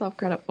give yourself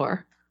credit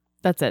for.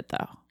 That's it,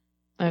 though.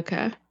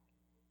 Okay.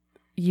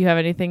 You have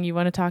anything you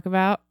want to talk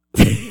about?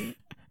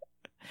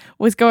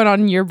 What's going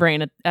on in your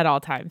brain at all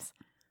times?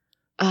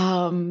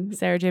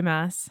 Sarah J.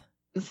 Maas.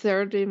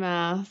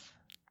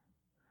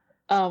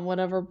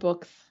 Whatever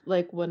books,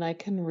 like when I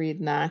can read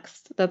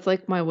next. That's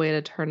like my way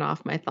to turn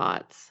off my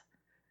thoughts.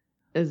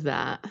 Is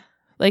that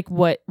like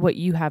what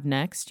you have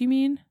next? You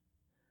mean?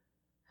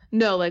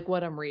 No, like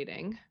what I'm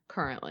reading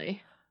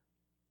currently.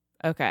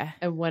 Okay.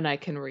 And when I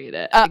can read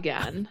it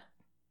again.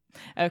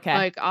 Okay.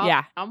 Like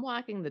yeah. I'm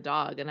walking the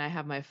dog and I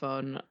have my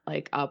phone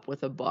like up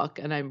with a book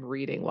and I'm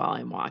reading while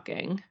I'm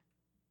walking.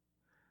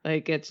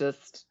 Like it's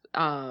just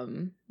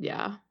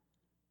yeah.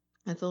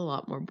 It's a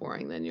lot more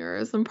boring than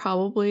yours and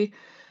probably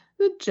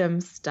the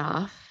gym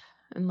stuff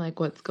and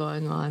like what's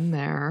going on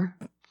there.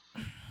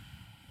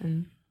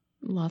 And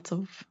lots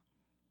of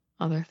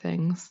other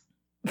things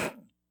that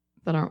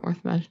aren't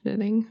worth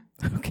mentioning.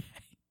 Okay.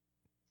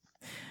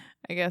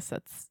 I guess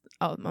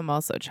I'm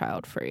also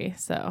child free,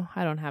 so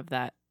I don't have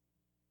that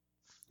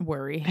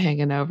worry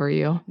hanging over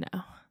you.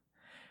 No.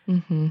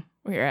 Mm-hmm.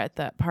 We were at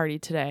that party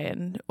today,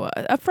 and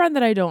a friend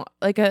that I don't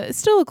like,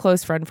 still a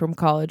close friend from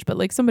college, but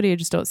like somebody I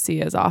just don't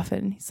see as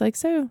often. He's like,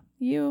 "So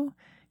you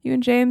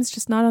and James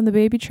just not on the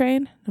baby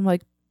train?" I'm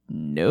like,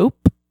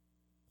 "Nope."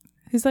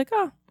 He's like,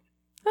 "Oh,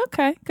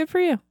 okay, good for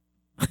you."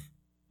 I'm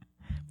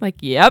like,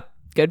 "Yep,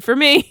 good for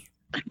me."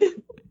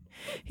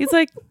 He's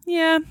like,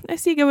 "Yeah, I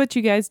see what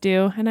you guys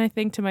do," and I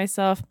think to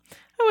myself,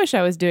 I wish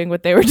I was doing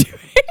what they were doing.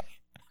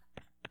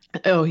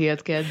 Oh, he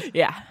has kids.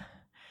 Yeah.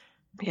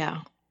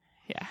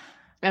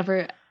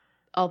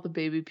 All the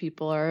baby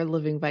people are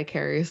living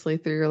vicariously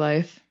through your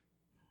life.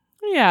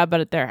 Yeah,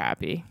 but they're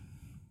happy.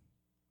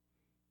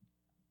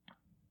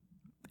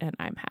 And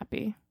I'm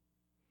happy.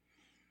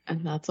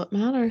 And that's what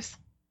matters.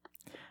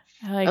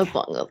 As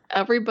long as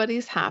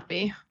everybody's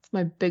happy. It's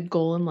my big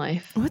goal in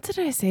life. What did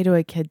I say to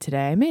a kid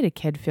today? I made a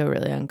kid feel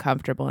really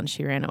uncomfortable and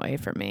she ran away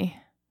from me.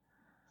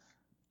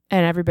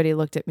 And everybody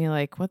looked at me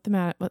like, what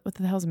the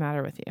hell's the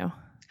matter with you?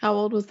 How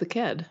old was the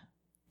kid?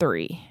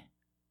 3.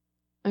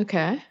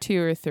 Okay.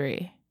 2 or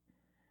 3.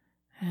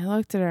 And I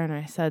looked at her and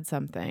I said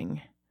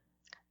something.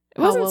 It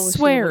wasn't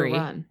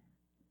sweary.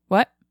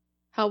 What?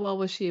 How well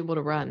was she able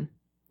to run?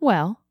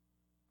 Well.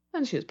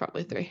 And she was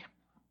probably 3.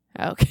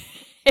 Okay.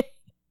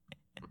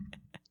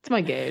 It's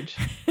my gauge.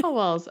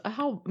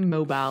 How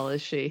mobile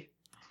is she?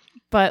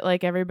 But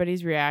like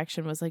everybody's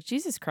reaction was like,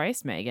 Jesus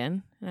Christ,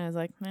 Megan. And I was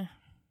like,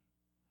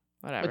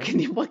 whatever. What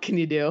can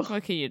you do?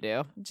 What can you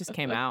do? It just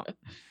came out.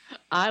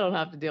 I don't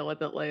have to deal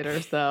with it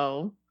later,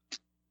 so.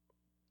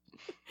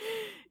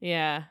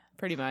 Yeah,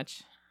 pretty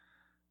much.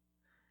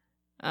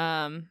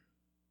 You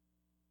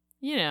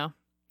know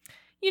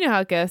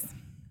how it goes.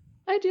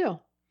 I do.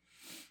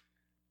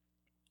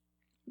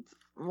 It's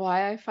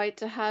why I fight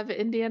to have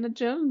Indiana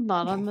Jones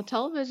not on the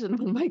television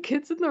when my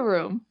kid's in the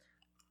room.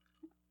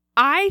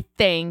 I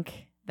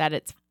think that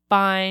it's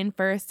fine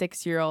for a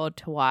 6-year-old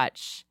to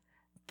watch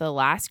The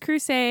Last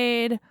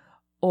Crusade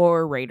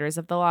or Raiders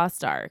of the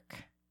Lost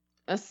Ark.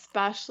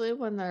 Especially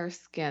when their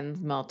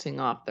skin's melting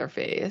off their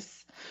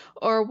face.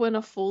 Or when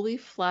a fully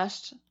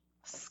fleshed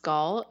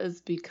skull is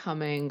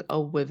becoming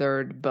a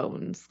withered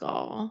bone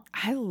skull.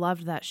 I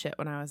loved that shit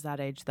when I was that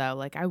age, though.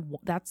 Like,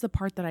 that's the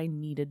part that I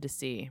needed to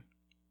see.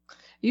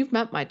 You've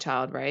met my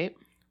child, right?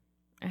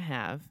 I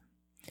have.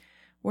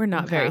 We're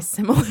not very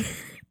similar.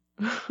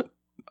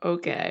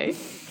 Okay.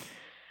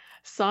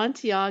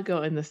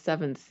 Santiago in the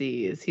 7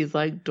 Seas. He's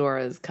like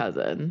Dora's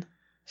cousin.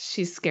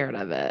 She's scared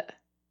of it.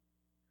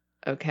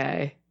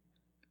 Okay.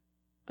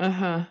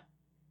 Uh-huh.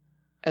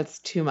 It's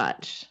too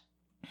much.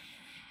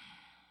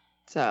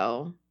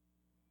 So,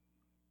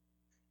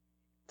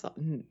 that's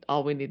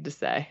all we need to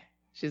say.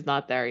 She's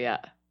not there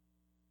yet.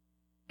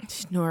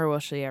 Nor will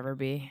she ever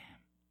be.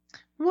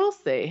 We'll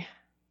see.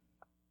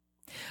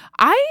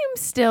 I am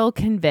still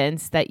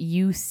convinced that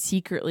you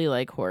secretly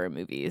like horror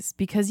movies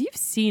because you've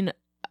seen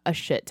a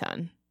shit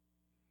ton.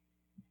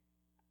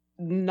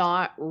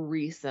 Not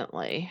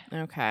recently.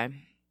 Okay.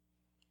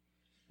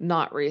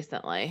 Not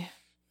recently.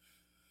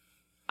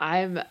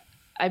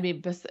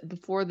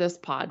 Before this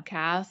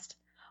podcast,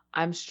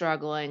 I'm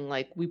struggling.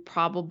 Like we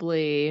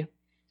try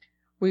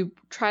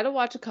to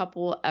watch a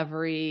couple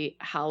every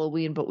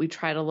Halloween, but we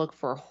try to look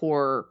for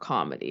horror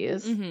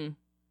comedies.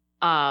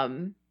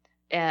 Mm-hmm.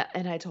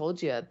 And I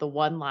told you the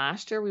one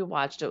last year we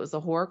watched, it was a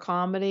horror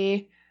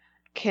comedy,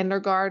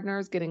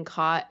 kindergartners getting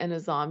caught in a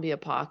zombie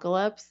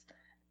apocalypse,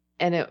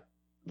 and it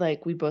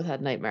like we both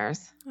had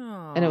nightmares.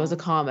 Aww. And it was a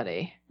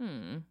comedy.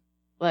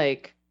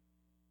 Like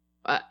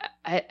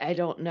I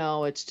don't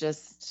know, it's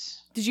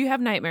just. Did you have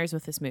nightmares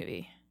with this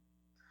movie?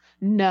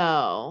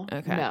 No.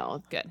 Okay.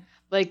 No. Good.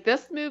 Like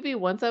this movie,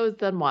 once I was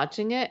done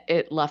watching it,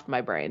 it left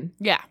my brain.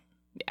 Yeah.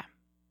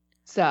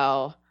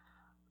 So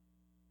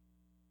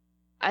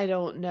I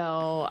don't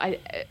know.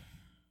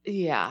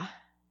 Yeah.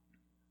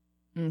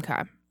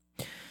 Okay.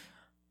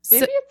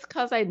 Maybe it's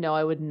because I know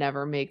I would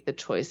never make the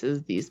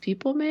choices these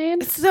people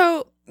made.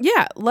 So,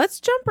 yeah, let's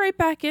jump right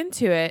back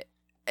into it.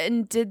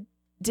 And did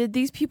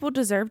these people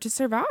deserve to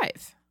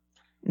survive?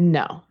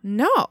 No.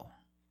 No.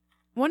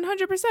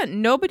 100%.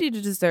 Nobody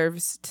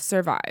deserves to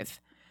survive.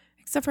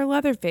 Except for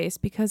Leatherface,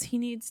 because he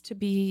needs to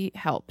be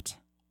helped.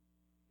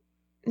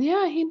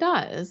 Yeah, he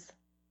does.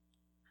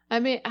 I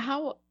mean,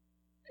 how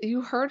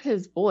you heard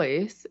his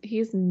voice.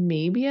 He's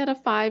maybe at a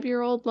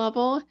 5-year-old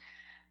level.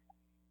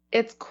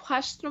 It's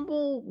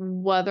questionable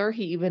whether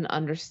he even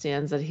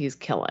understands that he's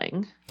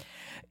killing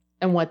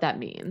and what that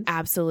means.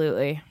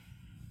 Absolutely.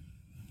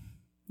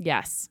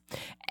 Yes.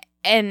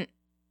 And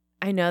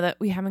I know that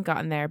we haven't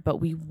gotten there, but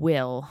we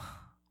will.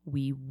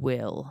 We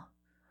will.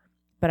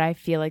 But I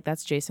feel like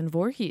that's Jason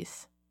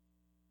Voorhees.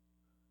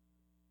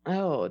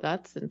 Oh,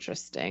 that's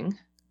interesting.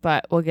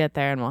 But we'll get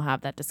there and we'll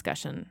have that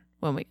discussion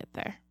when we get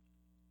there.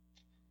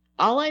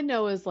 All I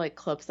know is like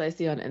clips I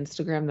see on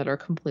Instagram that are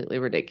completely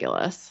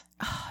ridiculous.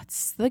 Oh,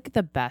 it's like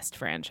the best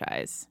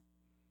franchise.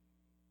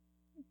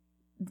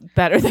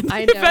 Better than the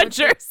I know.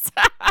 Avengers.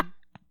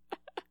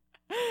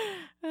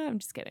 I'm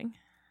just kidding.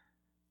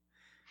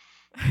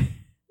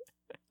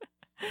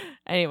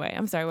 Anyway,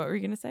 I'm sorry. What were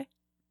you going to say?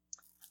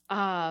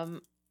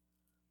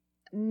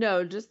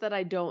 No, just that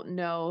I don't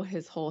know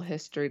his whole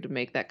history to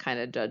make that kind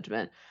of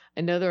judgment.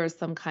 I know there was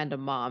some kind of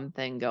mom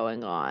thing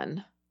going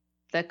on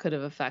that could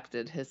have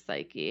affected his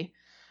psyche.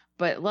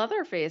 But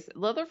Leatherface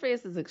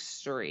is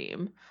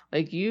extreme.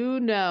 Like,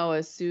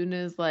 as soon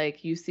as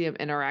like you see him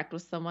interact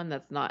with someone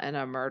that's not in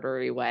a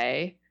murdery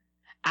way.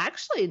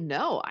 Actually,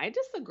 no, I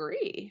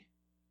disagree.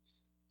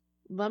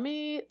 Let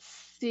me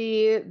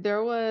see.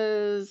 There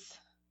was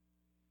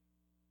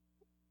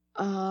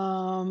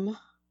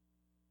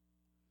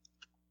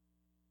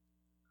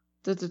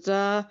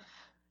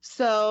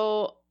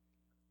So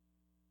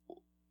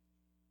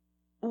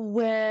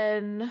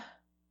when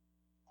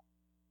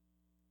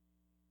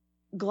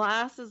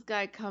Glasses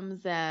guy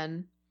comes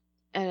in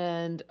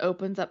and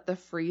opens up the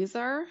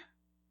freezer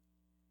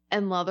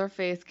and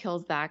Leatherface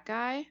kills that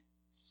guy,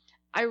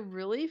 I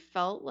really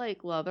felt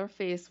like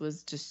Leatherface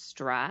was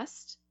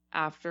distressed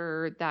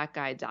after that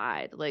guy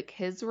died. Like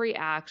his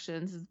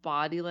reactions, his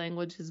body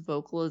language, his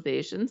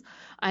vocalizations,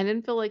 I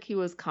didn't feel like he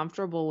was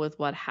comfortable with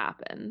what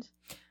happened.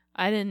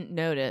 I didn't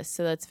notice,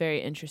 so that's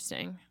very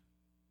interesting.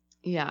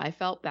 Yeah, I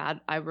felt bad.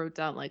 I wrote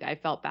down like I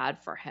felt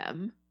bad for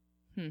him.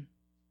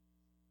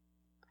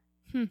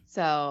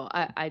 So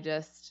I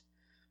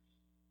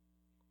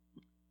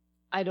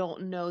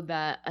don't know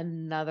that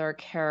another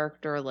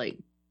character like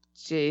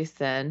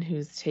Jason,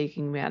 who's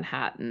taking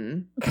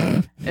Manhattan,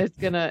 is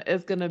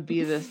gonna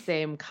be the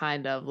same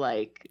kind of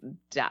like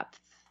depth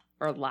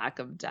or lack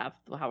of depth,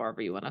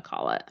 however you want to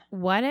call it.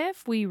 What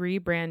if we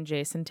rebrand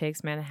Jason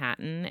Takes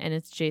Manhattan and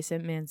it's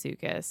Jason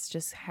Mantzoukas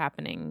just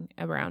happening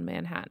around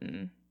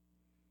Manhattan?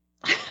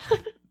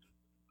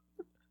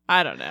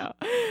 I don't know.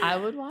 I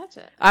would watch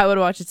it. I would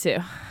watch it too.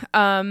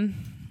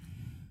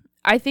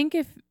 I think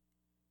if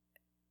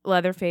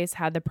Leatherface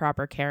had the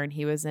proper care and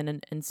he was in an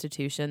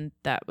institution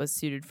that was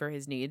suited for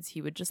his needs,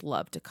 he would just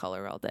love to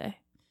color all day.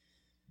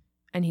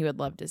 And he would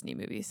love Disney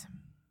movies.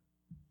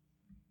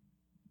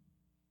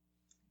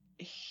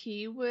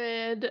 He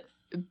would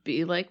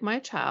be like my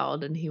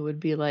child and he would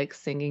be like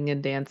singing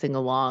and dancing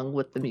along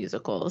with the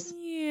musicals.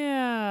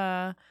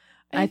 Yeah.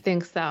 I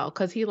think so,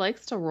 because he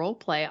likes to role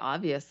play,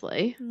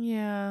 obviously.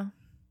 Yeah.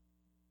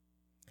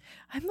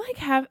 I'm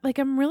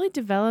I'm really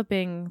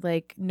developing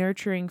like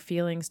nurturing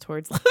feelings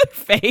towards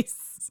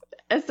Leatherface.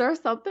 Is there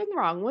something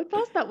wrong with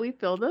us that we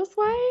feel this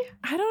way?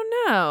 I don't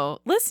know.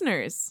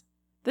 Listeners,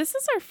 this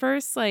is our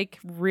first like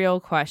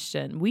real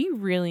question. We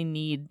really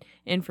need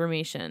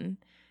information.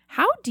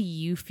 How do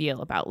you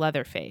feel about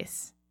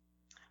Leatherface?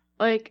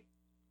 Like,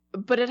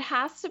 but it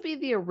has to be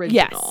the original.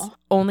 Yes,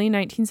 only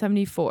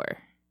 1974.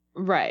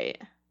 Right.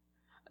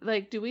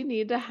 Like, do we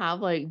need to have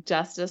like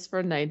Justice for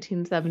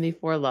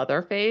 1974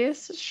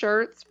 Leatherface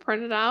shirts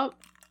printed out?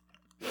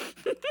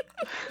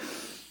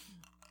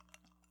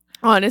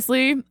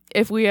 Honestly,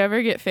 if we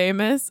ever get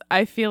famous,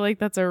 I feel like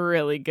that's a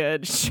really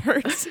good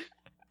shirt.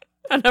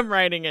 And I'm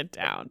writing it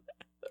down.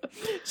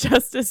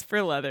 Justice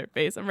for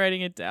Leatherface. I'm writing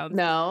it down.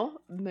 No,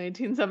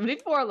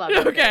 1974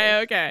 Leatherface.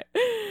 Okay.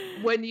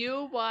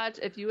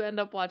 If you end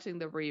up watching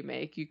the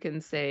remake, you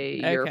can say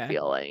your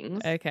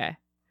feelings. Okay.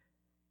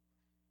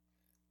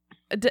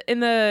 In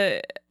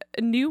the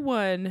new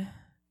one,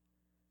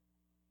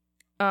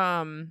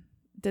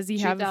 does he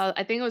have?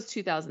 I think it was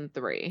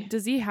 2003.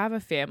 Does he have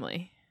a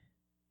family?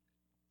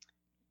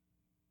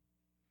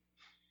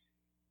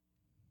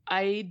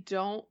 I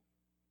don't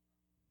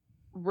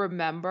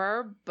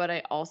remember, but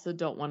I also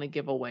don't want to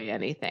give away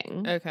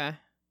anything. Okay.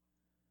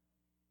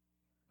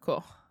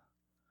 Cool.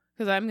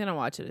 Because I'm gonna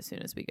watch it as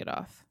soon as we get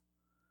off.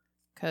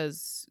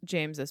 Because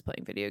James is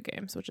playing video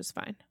games, which is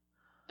fine.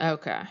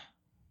 Okay.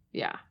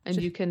 Yeah, and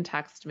you can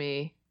text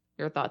me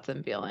your thoughts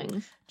and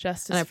feelings.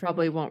 Justice. And I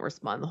probably won't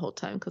respond the whole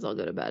time because I'll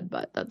go to bed,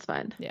 but that's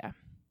fine. Yeah.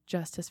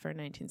 Justice for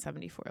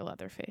 1974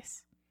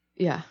 Leatherface.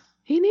 Yeah.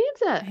 He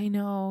needs it. I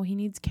know. He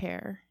needs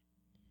care.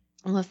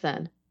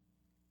 Listen,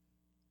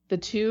 the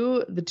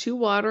two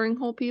watering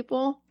hole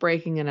people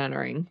breaking and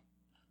entering,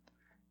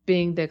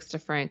 being dicks to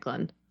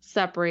Franklin,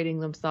 separating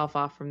themselves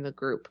off from the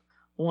group,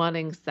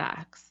 wanting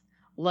sex,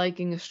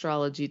 liking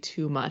astrology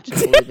too much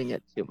and believing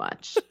it too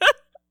much.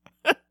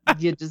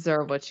 You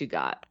deserve what you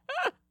got.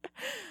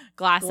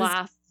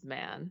 Glasses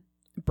man.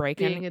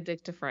 Being a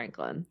dick to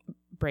Franklin.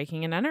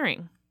 Breaking and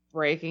entering.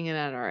 Breaking and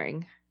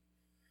entering.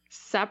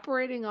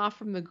 Separating off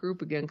from the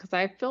group again, because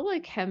I feel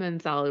like him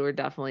and Sally were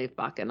definitely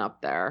fucking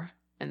up there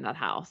in that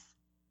house.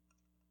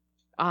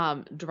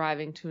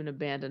 Driving to an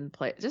abandoned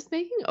place. Just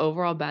making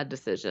overall bad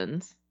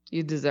decisions.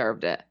 You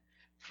deserved it.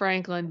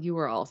 Franklin, you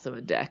were also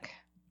a dick.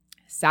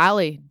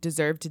 Sally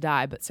deserved to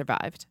die, but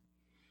survived.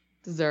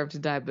 Deserved to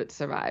die, but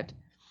survived.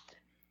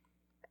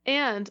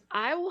 And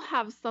I will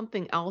have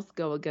something else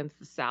go against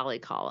the Sally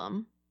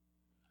column.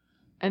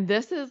 And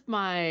this is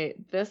my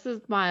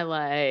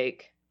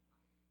like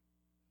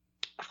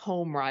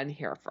home run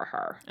here for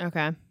her.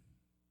 Okay.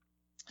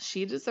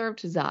 She deserved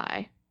to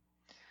die.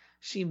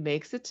 She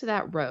makes it to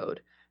that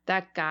road.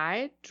 That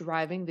guy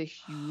driving the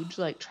huge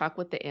like truck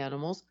with the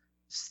animals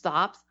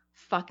stops,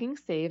 fucking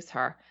saves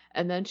her,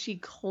 and then she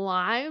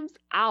climbs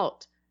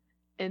out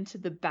into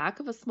the back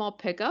of a small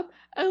pickup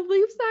and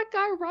leaves that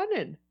guy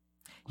running.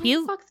 He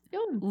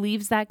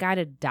leaves that guy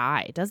to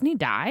die. Doesn't he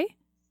die?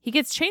 He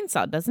gets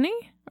chainsawed, doesn't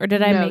he? Or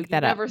did I make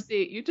that up? No,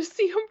 you just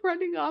see him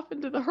running off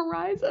into the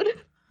horizon.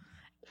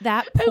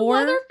 That poor...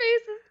 And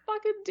Leatherface is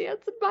fucking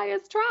dancing by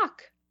his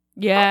truck.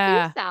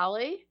 Yeah. Fuck you,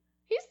 Sally.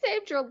 He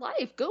saved your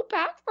life. Go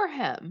back for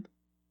him.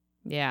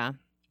 Yeah.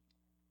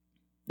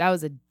 That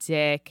was a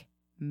dick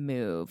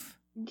move.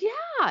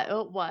 Yeah,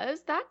 it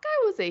was. That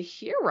guy was a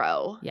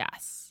hero.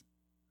 Yes.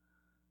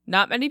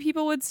 Not many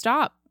people would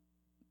stop.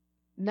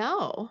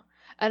 No.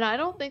 And I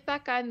don't think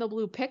that guy in the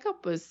blue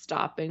pickup was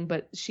stopping,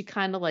 but she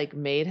kind of like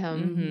made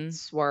him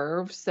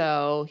swerve,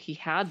 so he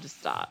had to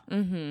stop.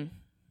 Mm-hmm.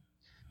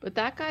 But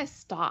that guy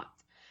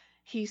stopped.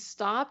 He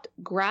stopped,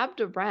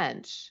 grabbed a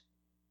wrench,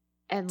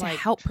 and to like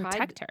help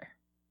protect her.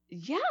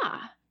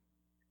 Yeah.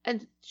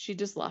 And she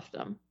just left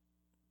him.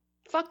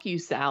 Fuck you,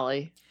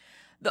 Sally.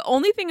 The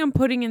only thing I'm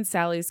putting in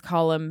Sally's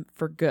column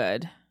for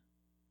good,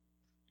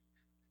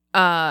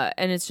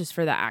 and it's just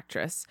for the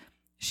actress,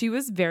 she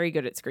was very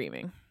good at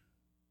screaming.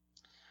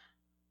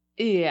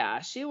 Yeah,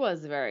 she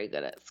was very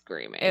good at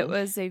screaming. It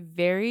was a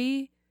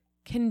very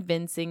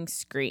convincing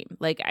scream.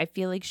 Like, I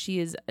feel like she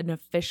is an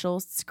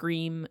official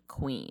scream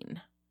queen.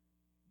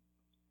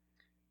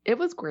 It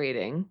was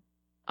grating.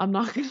 I'm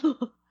not gonna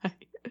lie.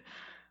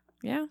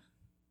 Yeah.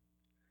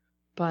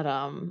 But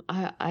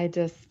I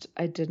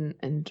didn't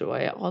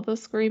enjoy all the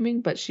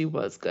screaming, but she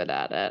was good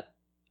at it.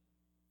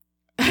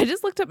 I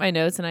just looked at my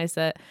notes and I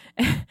said,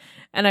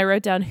 and I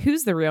wrote down,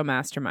 who's the real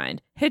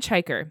mastermind?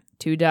 Hitchhiker,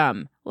 too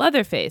dumb.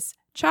 Leatherface,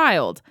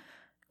 child.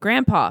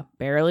 Grandpa,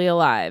 barely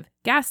alive.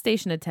 Gas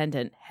station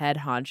attendant, head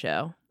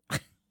honcho.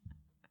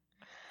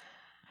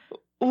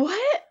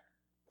 What?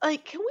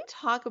 Like, can we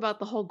talk about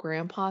the whole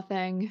grandpa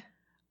thing?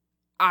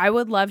 I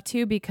would love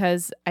to,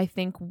 because I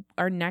think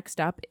our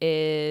next up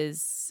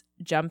is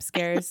jump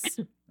scares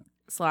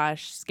 /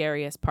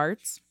 scariest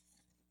parts,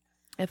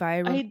 if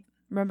I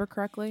remember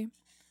correctly.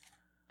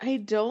 I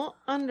don't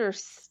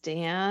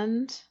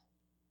understand.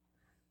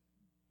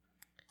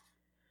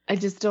 I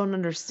just don't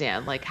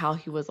understand, like, how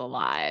he was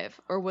alive.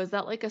 Or was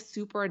that, like, a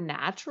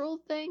supernatural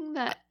thing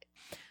that...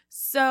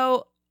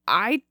 So,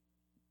 I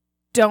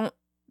don't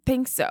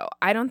think so.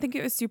 I don't think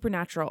it was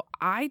supernatural.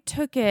 I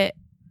took it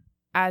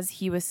as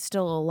he was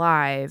still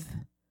alive.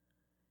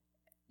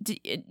 Do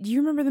you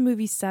remember the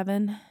movie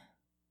Seven?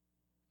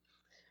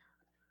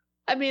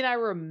 I mean, I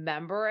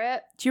remember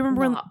it. Do you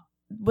remember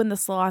when the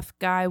sloth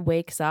guy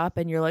wakes up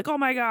and you're like, oh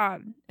my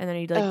God, and then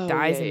he like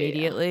dies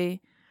immediately? Yeah.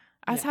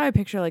 That's how I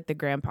picture like the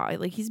grandpa.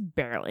 Like, he's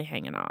barely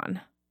hanging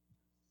on.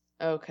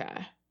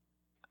 Okay.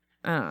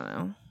 I don't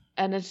know.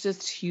 And it's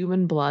just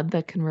human blood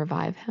that can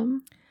revive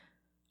him?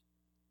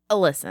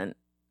 Listen,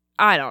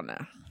 I don't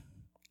know.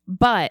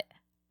 But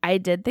I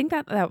did think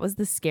that was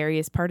the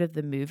scariest part of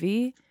the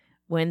movie,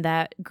 when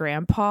that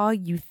grandpa,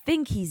 you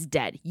think he's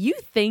dead. You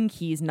think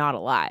he's not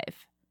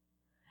alive.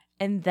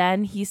 And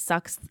then he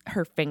sucks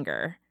her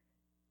finger.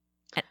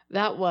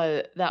 That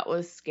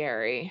was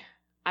scary.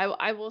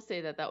 I will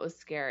say that was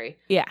scary.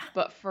 Yeah.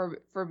 But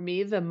for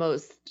me, the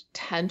most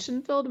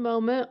tension-filled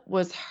moment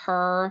was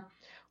her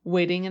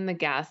waiting in the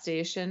gas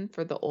station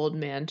for the old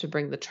man to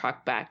bring the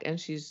truck back. And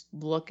she's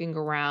looking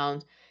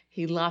around.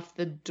 He left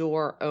the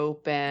door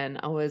open.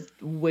 I was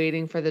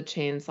waiting for the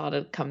chainsaw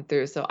to come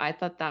through. So I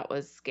thought that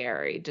was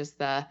scary. Just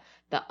the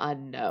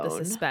unknown.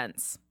 The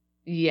suspense.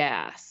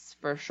 Yes,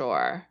 for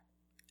sure.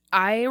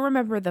 I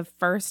remember the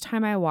first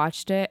time I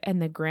watched it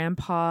and the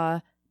grandpa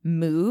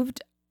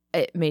moved,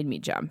 it made me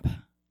jump.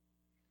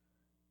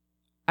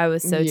 I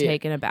was so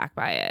taken aback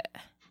by it.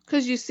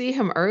 Because you see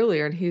him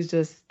earlier and he's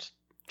just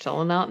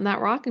chilling out in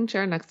that rocking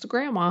chair next to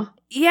Grandma.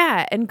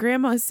 Yeah, and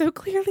Grandma is so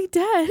clearly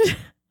dead.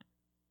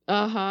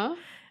 Uh-huh.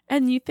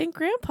 And you think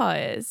Grandpa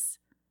is.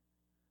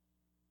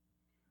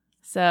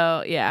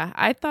 So, yeah,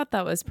 I thought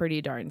that was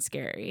pretty darn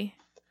scary.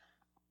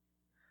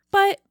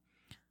 But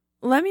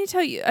let me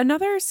tell you,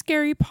 another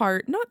scary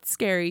part, not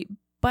scary,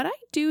 but I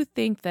do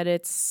think that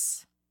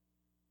it's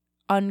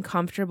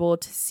uncomfortable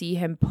to see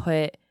him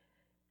put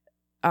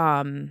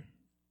the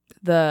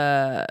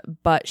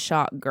butt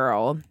shot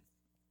girl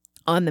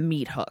on the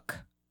meat hook.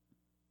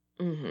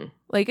 Mm-hmm.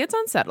 Like, it's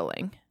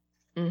unsettling.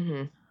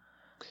 Mm-hmm.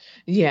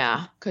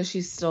 Yeah, because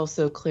she's still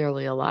so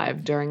clearly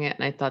alive during it,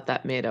 and I thought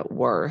that made it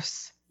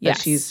worse. That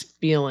she's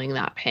feeling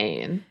that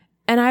pain.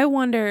 And I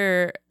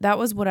wonder, that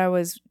was what I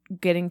was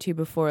getting to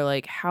before,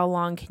 like, how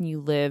long can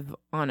you live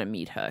on a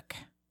meat hook?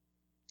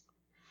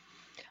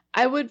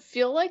 I would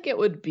feel like it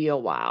would be a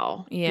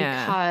while.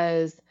 Yeah.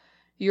 Because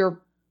you're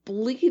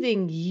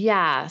bleeding,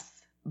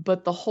 yes,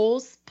 but the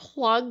hole's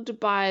plugged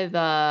by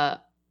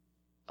the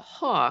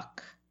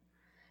hook,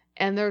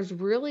 and there's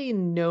really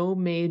no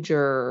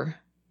major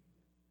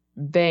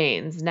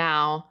veins.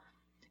 Now,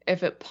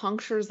 if it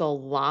punctures a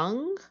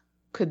lung,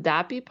 could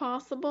that be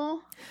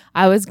possible?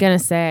 I was going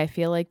to say, I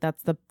feel like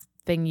that's the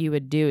thing you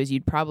would do is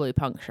you'd probably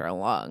puncture a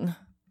lung.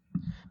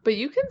 But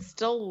you can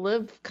still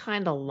live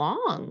kind of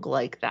long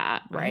like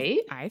that, right?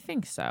 I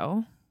think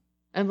so.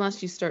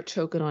 Unless you start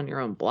choking on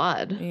your own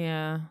blood.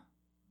 Yeah.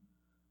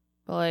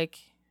 But like,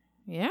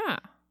 yeah.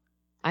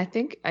 I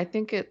think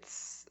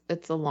it's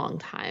a long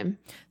time.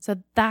 So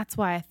that's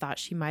why I thought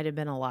she might have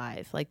been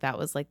alive. Like that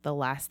was like the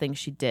last thing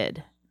she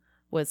did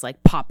was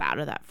like pop out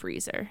of that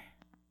freezer.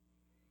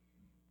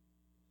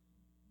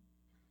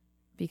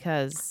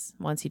 Because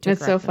once he took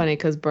It's so funny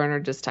because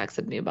Bernard just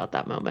texted me about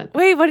that moment.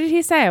 Wait, what did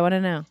he say? I want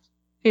to know.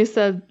 He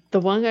said,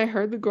 the one guy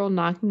heard the girl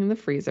knocking in the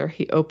freezer.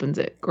 He opens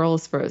it. Girl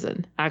is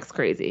frozen. Acts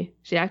crazy.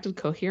 She acted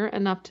coherent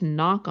enough to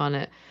knock on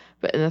it,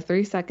 but in the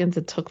 3 seconds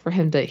it took for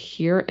him to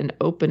hear and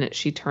open it,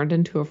 she turned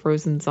into a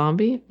frozen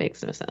zombie.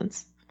 Makes no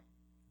sense.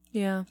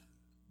 Yeah.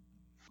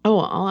 Oh,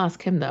 well, I'll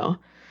ask him, though.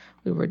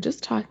 We were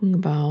just talking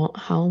about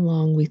how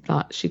long we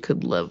thought she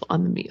could live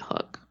on the meat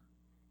hook.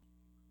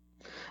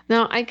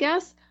 Now, I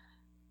guess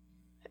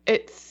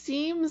it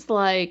seems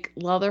like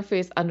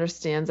Leatherface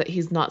understands that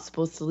he's not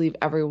supposed to leave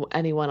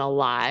anyone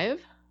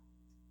alive.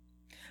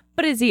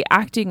 But is he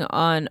acting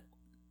on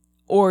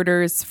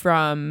orders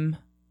from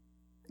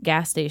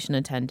gas station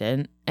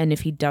attendant? And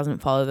if he doesn't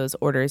follow those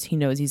orders, he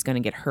knows he's going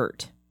to get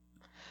hurt.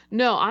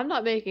 No, I'm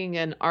not making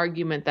an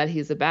argument that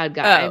he's a bad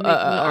guy. I'm making an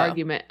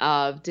argument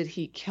of, did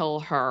he kill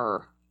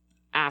her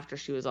after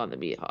she was on the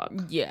meat hook?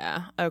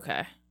 Yeah.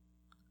 Okay.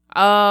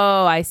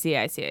 Oh, I see.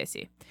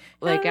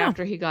 Like,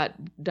 after he got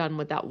done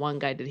with that one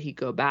guy, did he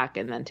go back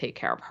and then take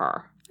care of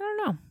her? I don't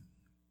know.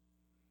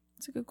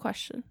 That's a good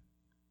question.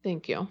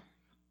 Thank you.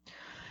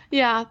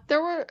 Yeah,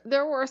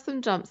 there were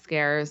some jump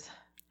scares.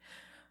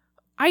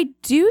 I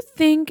do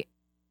think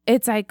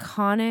it's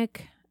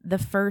iconic, the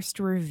first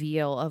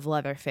reveal of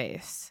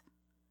Leatherface.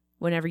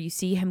 Whenever you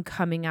see him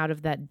coming out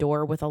of that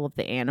door with all of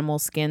the animal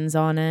skins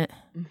on it.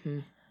 Mm-hmm.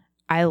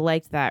 I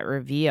liked that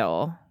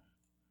reveal.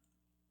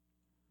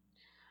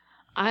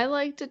 I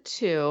liked it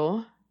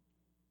too.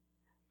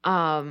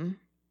 And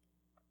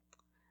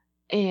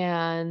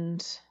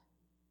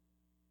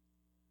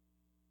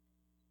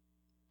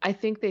I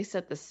think they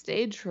set the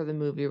stage for the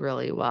movie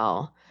really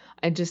well.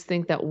 I just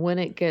think that when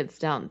it gets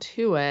down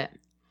to it,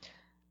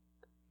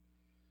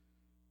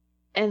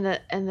 and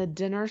the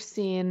dinner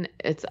scene,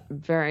 it's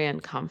very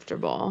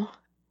uncomfortable.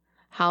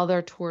 How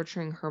they're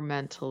torturing her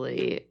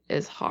mentally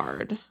is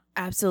hard.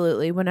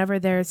 Absolutely. Whenever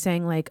they're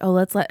saying like, "Oh,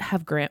 let's let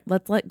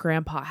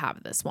Grandpa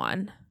have this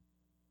one."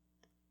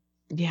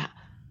 Yeah.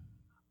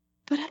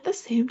 But at the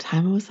same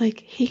time, I was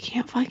like, he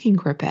can't fucking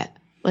grip it.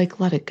 Like,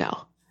 let it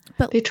go.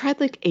 But they tried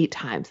like 8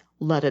 times.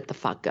 Let it the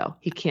fuck go.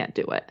 He can't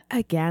do it.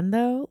 Again,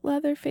 though,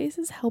 Leatherface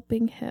is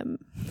helping him.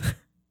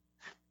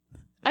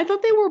 I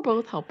thought they were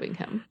both helping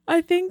him.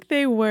 I think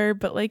they were,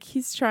 but like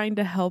he's trying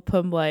to help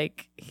him.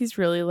 Like he's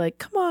really like,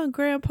 "Come on,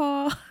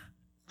 Grandpa."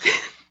 He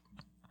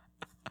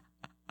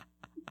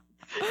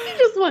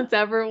just wants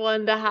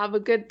everyone to have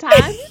a good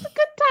time. He's a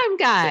good time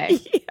guy.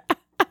 Yeah.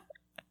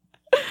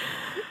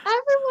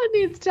 Everyone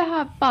needs to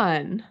have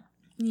fun.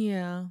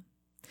 Yeah.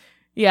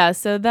 Yeah,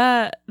 so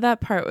that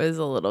part was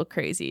a little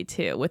crazy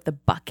too with the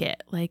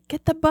bucket. Like,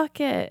 get the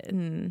bucket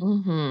and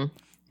the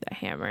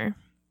hammer.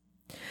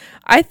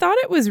 I thought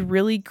it was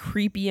really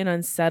creepy and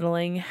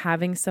unsettling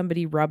having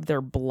somebody rub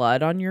their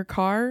blood on your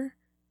car.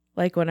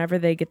 Like whenever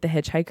they get the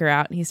hitchhiker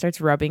out and he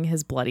starts rubbing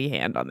his bloody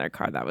hand on their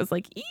car. That was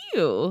like,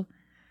 ew.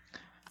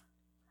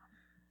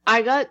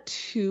 I got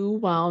too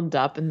wound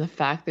up in the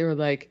fact they were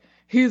like,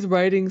 he's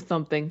writing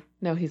something.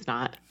 No, he's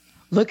not.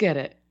 Look at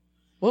it.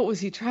 What was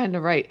he trying to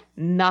write?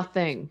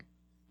 Nothing.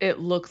 It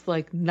looks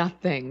like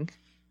nothing.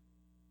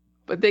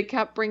 But they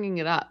kept bringing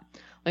it up.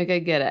 Like, I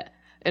get it.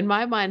 In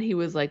my mind, he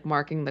was like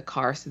marking the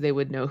car so they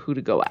would know who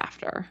to go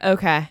after.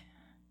 Okay.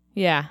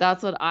 Yeah.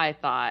 That's what I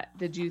thought.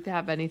 Did you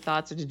have any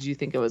thoughts or did you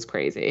think it was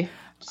crazy?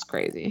 Just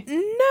crazy. No,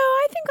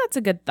 I think that's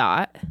a good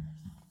thought.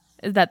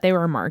 Is that they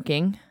were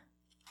marking.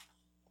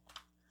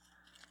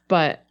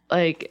 But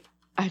like,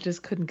 I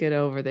just couldn't get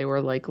over. They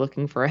were like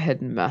looking for a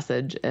hidden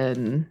message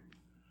and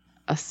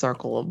a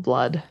circle of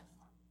blood.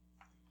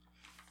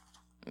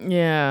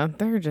 Yeah,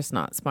 they're just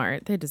not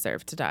smart. They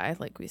deserve to die,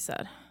 like we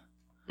said.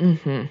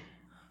 Mm-hmm.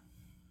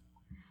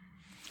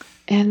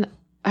 And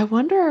I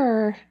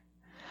wonder,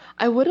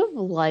 I would have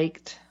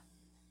liked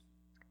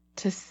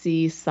to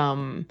see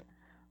some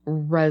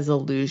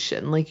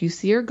resolution. Like, you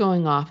see her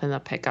going off in the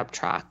pickup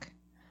truck,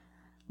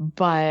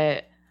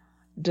 but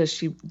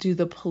do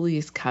the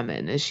police come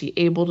in? Is she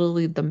able to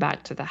lead them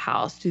back to the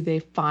house? Do they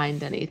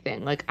find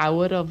anything? Like, I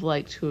would have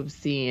liked to have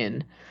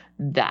seen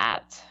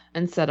that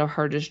instead of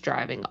her just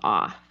driving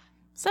off.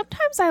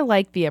 Sometimes I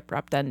like the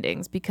abrupt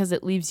endings because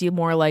it leaves you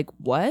more like,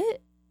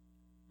 what?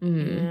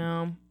 Mm. You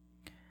know?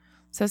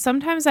 So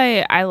sometimes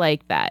I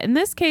like that. In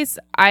this case,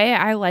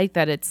 I like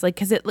that it's like,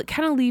 because it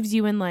kind of leaves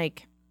you in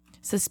like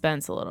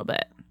suspense a little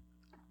bit.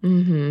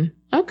 Mm-hmm.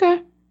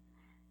 Okay.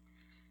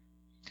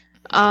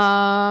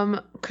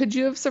 Could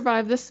you have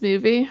survived this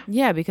movie?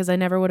 Yeah, because I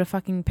never would have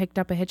fucking picked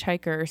up a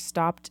hitchhiker or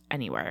stopped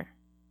anywhere.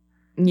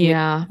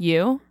 Yeah.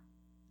 You?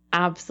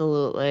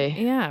 Absolutely.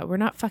 Yeah, we're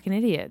not fucking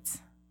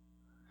idiots.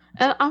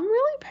 And I'm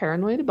really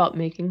paranoid about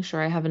making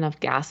sure I have enough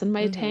gas in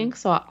my tank,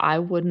 so I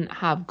wouldn't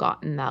have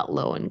gotten that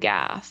low in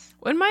gas.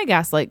 When my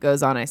gas light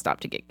goes on, I stop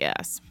to get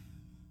gas.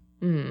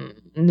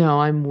 No,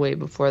 I'm way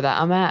before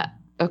that. I'm at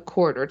a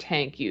quarter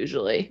tank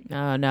usually.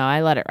 Oh, no,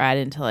 I let it ride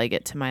until I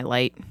get to my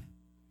light.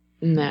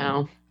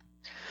 No.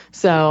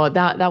 So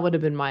that would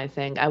have been my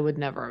thing. I would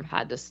never have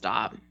had to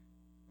stop.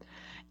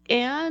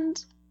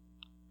 And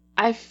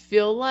I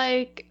feel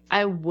like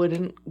I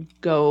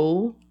wouldn't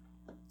go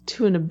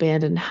to an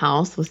abandoned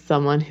house with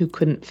someone who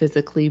couldn't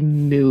physically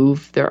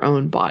move their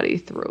own body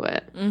through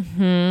it.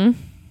 Mm-hmm.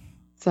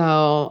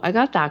 So I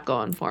got that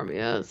going for me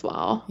as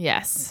well.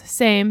 Yes,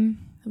 same.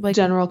 Like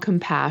general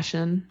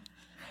compassion.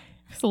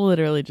 It's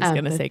literally just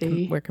going to say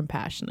Empathy. we're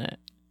compassionate.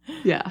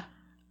 Yeah.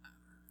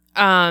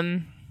 How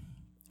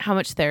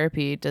much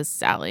therapy does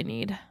Sally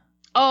need?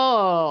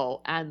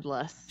 Oh,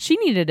 endless. She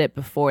needed it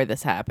before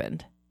this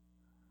happened.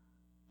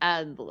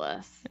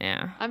 Endless.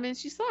 Yeah. I mean,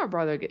 she saw her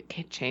brother get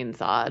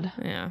chainsawed.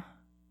 Yeah.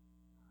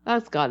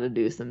 That's got to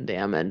do some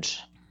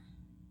damage.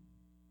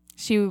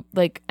 She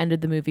like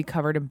ended the movie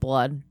covered in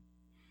blood.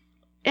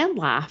 And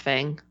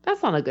laughing.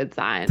 That's not a good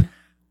sign.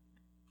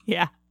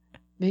 Yeah.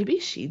 Maybe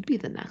she'd be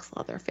the next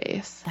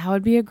Leatherface. That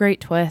would be a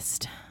great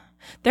twist.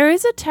 There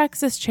is a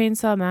Texas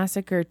Chainsaw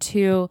Massacre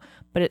too,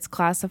 but it's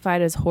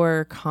classified as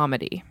horror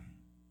comedy.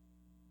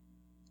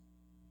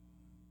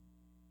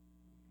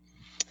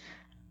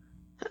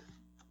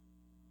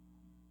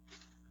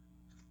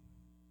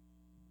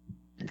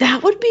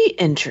 That would be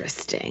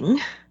interesting.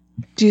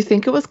 Do you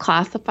think it was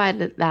classified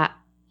as that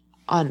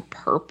on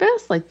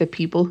purpose? Like the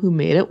people who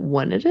made it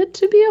wanted it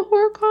to be a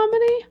horror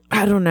comedy?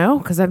 I don't know,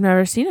 because I've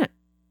never seen it.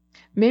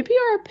 Maybe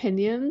our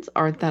opinions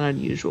aren't that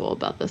unusual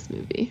about this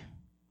movie.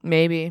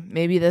 Maybe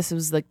this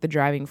was like the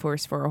driving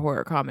force for a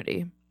horror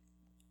comedy.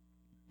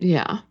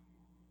 Yeah.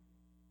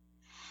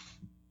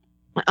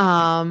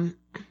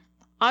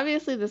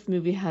 Obviously this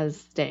movie has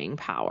staying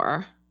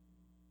power.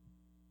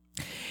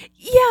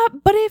 Yeah,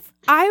 but if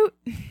I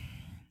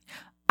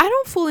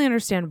don't fully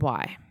understand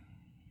why.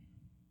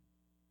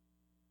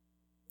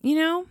 You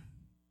know?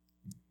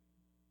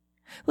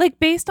 Like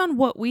based on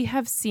what we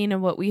have seen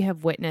and what we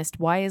have witnessed,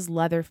 why is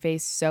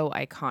Leatherface so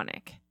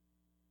iconic?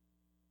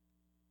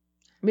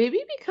 Maybe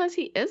because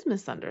he is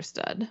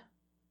misunderstood.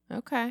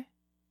 Okay.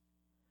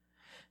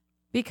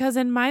 Because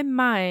in my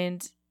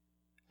mind,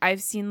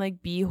 I've seen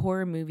like B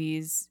horror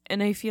movies,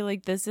 and I feel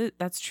like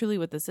that's truly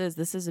what this is.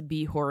 This is a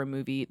B horror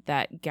movie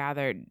that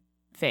gathered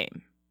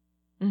fame.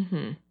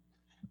 Mm-hmm.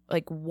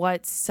 Like,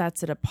 what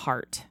sets it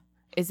apart?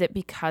 Is it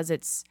because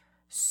it's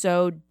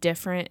so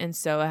different and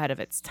so ahead of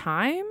its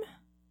time?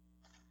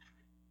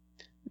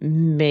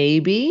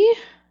 Maybe.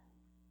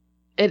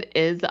 It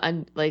is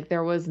like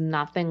there was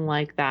nothing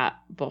like that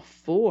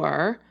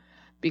before,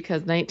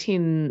 because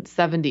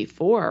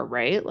 1974,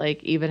 right?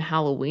 Like even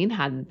Halloween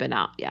hadn't been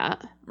out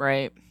yet.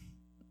 Right.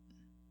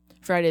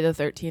 Friday the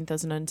 13th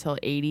wasn't until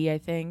 80, I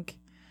think.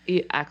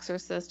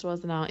 Exorcist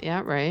wasn't out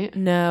yet, right?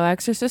 No,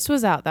 Exorcist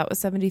was out. That was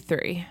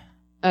 73.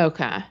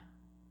 Okay.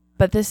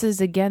 But this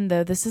is, again,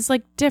 though, this is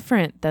like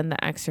different than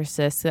The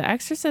Exorcist. The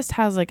Exorcist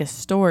has like a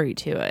story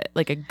to it,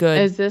 like a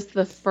good... Is this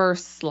the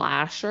first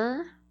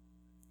slasher?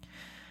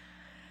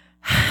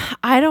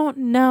 I don't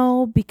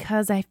know,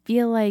 because I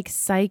feel like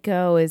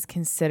Psycho is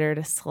considered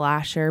a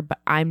slasher, but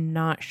I'm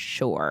not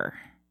sure.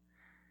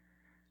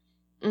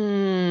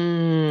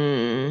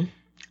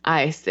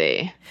 I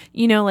see.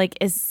 You know, like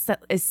is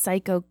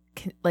Psycho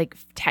like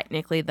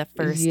technically the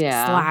first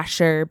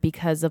slasher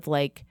because of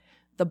like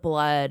the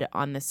blood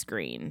on the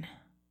screen?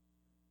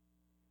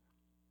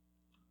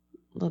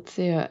 Let's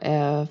see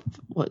if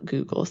what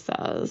Google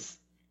says.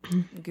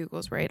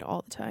 Google's right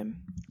all the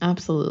time.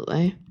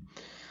 Absolutely.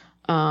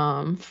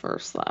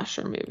 First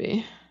slasher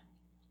movie.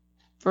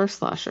 First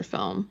slasher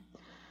film.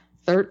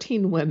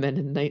 13 women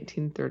in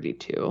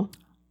 1932.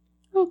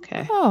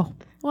 Okay. Oh,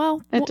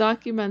 well. It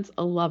documents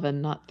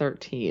 11, not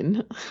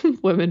 13,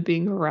 women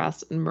being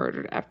harassed and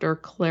murdered after a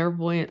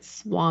clairvoyant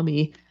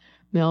Swami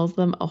mails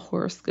them a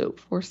horoscope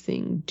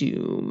foreseeing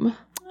doom.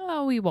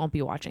 Oh, we won't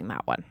be watching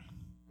that one.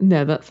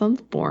 No, that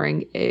sounds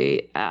boring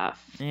AF.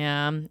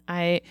 Yeah,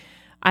 I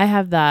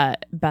have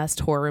that best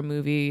horror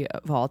movie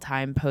of all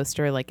time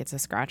poster, like it's a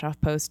scratch off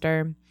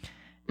poster.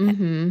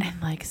 Mm-hmm.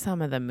 And like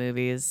some of the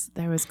movies,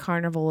 there was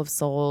Carnival of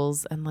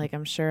Souls, and like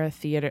I'm sure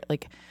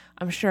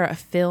a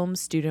film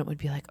student would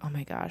be like, oh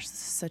my gosh, this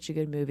is such a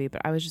good movie,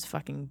 but I was just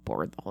fucking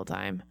bored the whole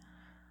time.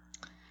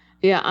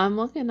 Yeah, I'm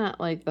looking at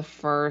like the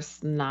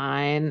first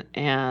 9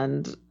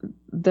 and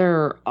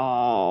they're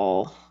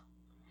all...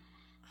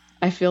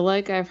 I feel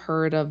like I've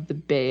heard of The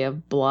Bay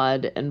of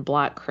Blood and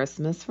Black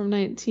Christmas from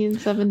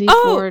 1974.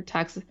 Oh,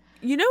 Texas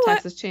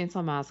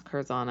Chainsaw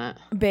Massacre's on it.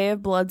 Bay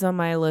of Blood's on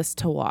my list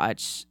to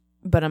watch,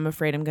 but I'm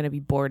afraid I'm going to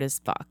be bored as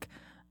fuck.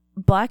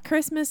 Black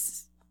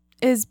Christmas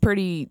is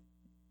pretty...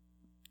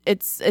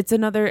 It's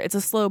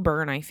a slow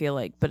burn, I feel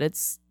like, but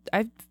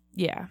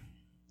yeah.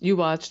 You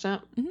watched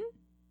it?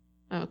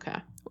 Mm-hmm. Okay.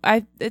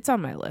 It's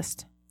on my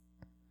list.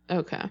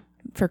 Okay.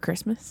 For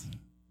Christmas.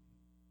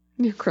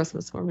 Your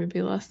Christmas horror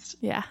movie list.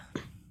 Yeah.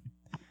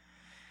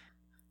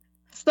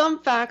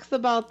 Some facts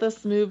about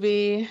this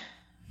movie.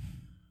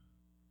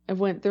 I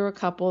went through a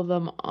couple of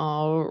them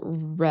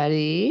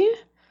already.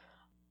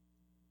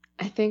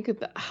 I think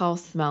how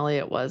smelly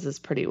it was is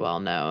pretty well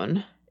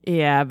known.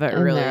 Yeah, but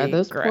And really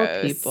those gross.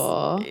 poor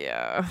people.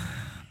 Yeah.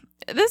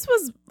 This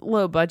was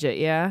low budget,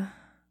 yeah.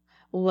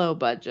 Low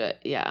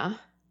budget, yeah.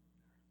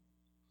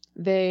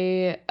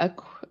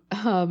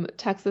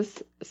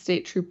 Texas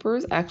state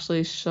troopers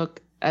actually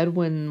shook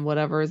Edwin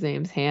whatever his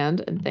name's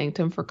hand and thanked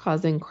him for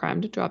causing crime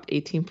to drop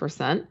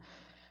 18%,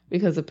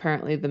 because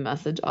apparently the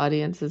message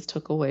audiences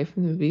took away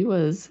from the movie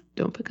was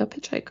don't pick up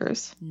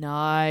hitchhikers.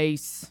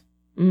 Nice.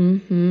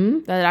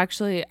 Mm-hmm. That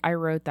actually, I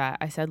wrote that.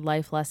 I said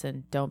life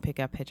lesson, don't pick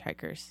up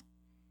hitchhikers.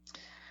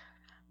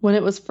 When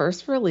it was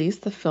first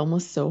released, the film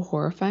was so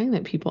horrifying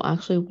that people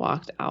actually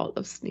walked out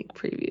of sneak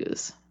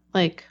previews.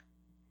 Like,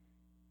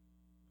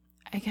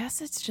 I guess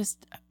it's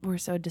just we're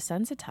so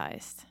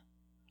desensitized.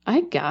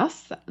 I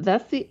guess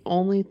that's the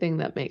only thing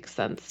that makes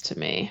sense to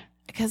me.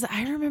 Because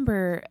I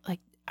remember like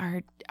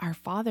our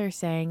father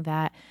saying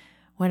that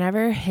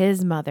whenever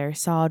his mother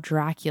saw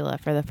Dracula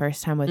for the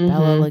first time with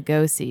Bela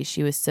Lugosi,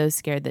 she was so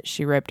scared that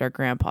she ripped our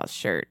grandpa's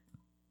shirt.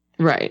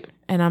 Right.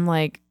 And I'm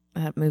like,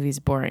 that movie's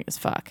boring as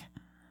fuck.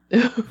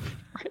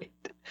 Right.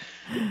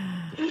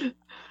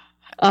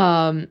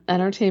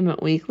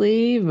 Entertainment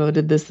Weekly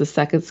voted this the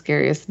second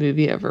scariest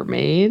movie ever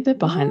made,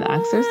 behind The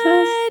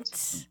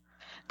Exorcist.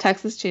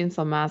 Texas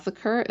Chainsaw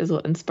Massacre is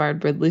what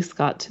inspired Ridley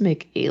Scott to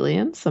make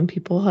Alien. Some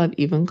people have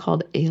even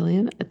called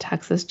Alien a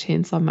Texas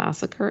Chainsaw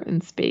Massacre in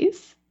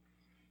space.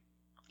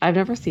 I've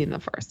never seen the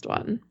first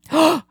one.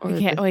 I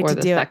can't wait to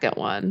do the second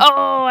one.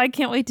 Oh, I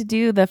can't wait to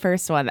do the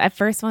first one. That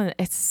first one,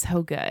 it's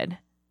so good.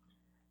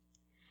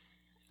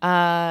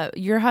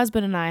 Your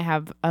husband and I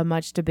have a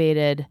much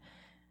debated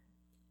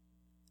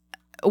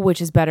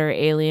which is better,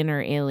 Alien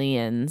or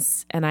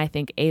Aliens, and I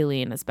think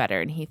Alien is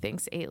better, and he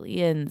thinks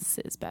Aliens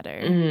is better.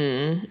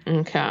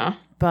 Okay.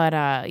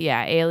 But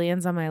yeah,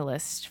 Aliens on my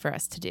list for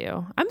us to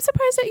do. I'm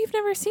surprised that you've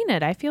never seen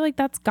it. I feel like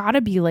that's got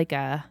to be like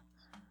a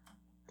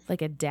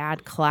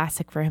dad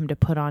classic for him to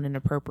put on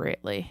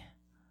inappropriately.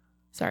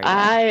 Sorry.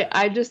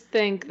 I just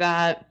think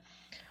that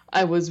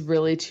I was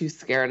really too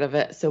scared of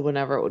it, so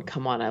whenever it would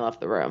come on, I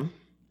left the room.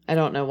 I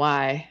don't know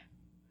why.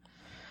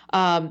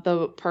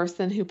 The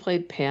person who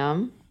played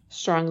Pam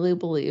strongly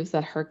believes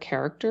that her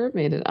character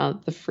made it out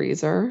of the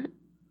freezer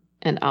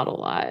and out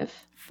alive.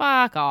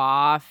 Fuck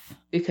off.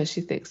 Because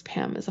she thinks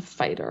Pam is a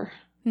fighter.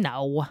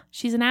 No,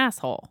 she's an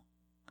asshole.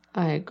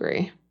 I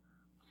agree.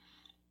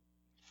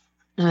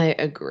 What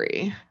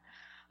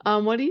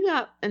do you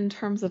got in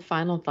terms of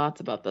final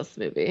thoughts about this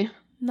movie?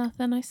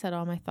 Nothing. I said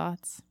all my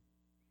thoughts.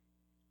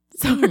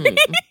 Sorry.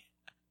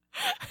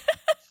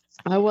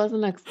 I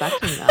wasn't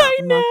expecting that.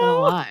 I'm not going to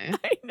lie.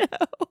 I know.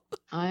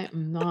 I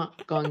am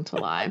not going to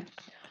lie.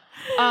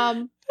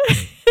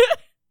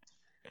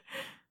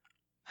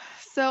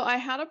 So I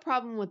had a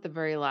problem with the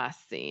very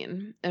last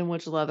scene in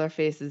which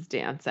Leatherface is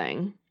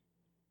dancing.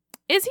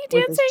 Is he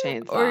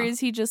dancing or is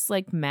he just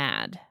like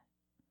mad?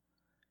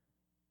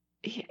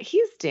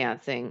 He's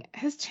dancing.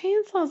 His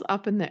chainsaw's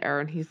up in the air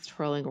and he's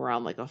twirling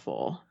around like a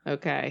fool.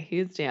 Okay,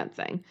 he's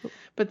dancing.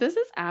 But this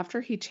is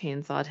after he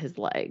chainsawed his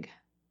leg.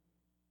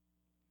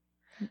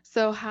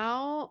 So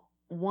how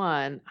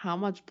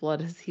much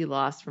blood has he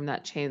lost from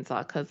that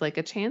chainsaw? Because like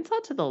a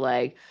chainsaw to the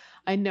leg,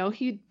 I know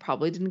he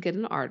probably didn't get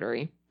an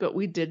artery, but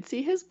we did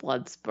see his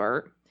blood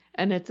spurt,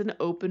 and it's an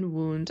open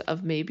wound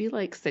of maybe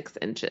like 6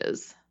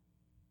 inches.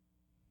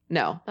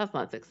 No, that's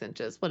not 6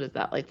 inches. What is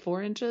that, like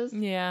 4 inches?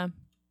 Yeah.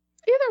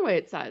 Either way,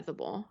 it's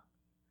sizable.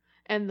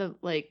 And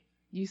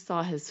you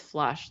saw his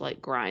flesh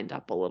like grind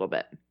up a little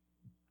bit.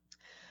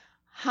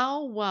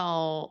 How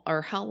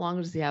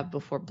long does he have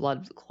before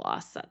blood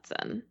loss sets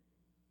in?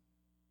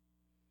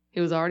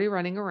 He was already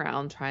running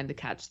around trying to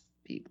catch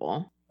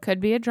people. Could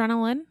be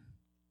adrenaline.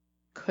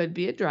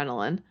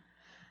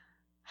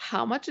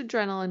 how much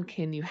adrenaline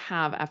can you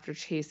have after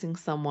chasing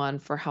someone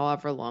for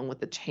however long with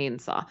a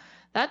chainsaw?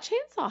 That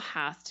chainsaw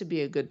has to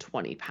be a good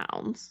 20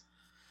 pounds.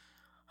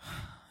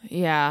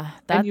 Yeah,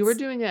 And you were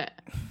doing it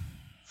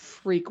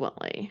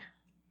frequently.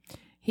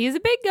 He's a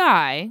big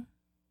guy.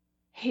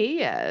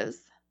 He is.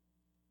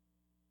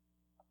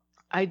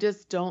 I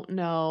just don't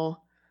know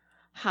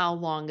how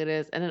long it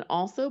is. And it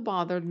also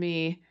bothered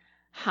me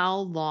how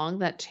long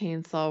that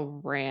chainsaw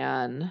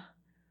ran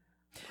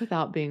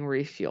without being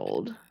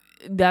refueled.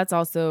 That's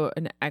also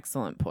an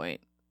excellent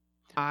point.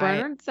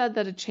 Bernard said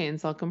that a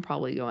chainsaw can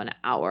probably go an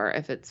hour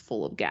if it's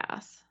full of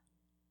gas.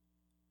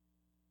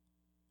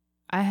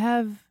 I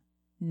have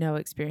no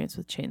experience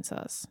with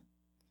chainsaws.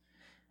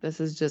 This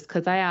is just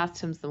because I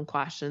asked him some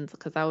questions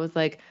because I was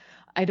like,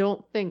 I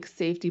don't think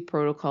safety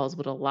protocols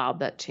would allow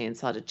that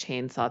chainsaw to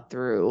chainsaw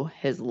through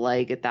his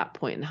leg at that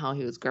point and how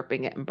he was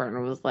gripping it. And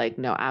Bernard was like,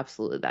 no,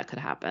 absolutely, that could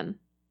happen.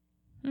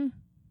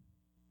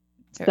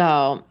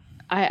 So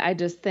I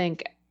just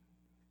think,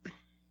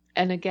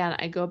 and again,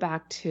 I go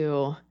back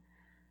to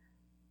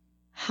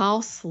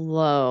how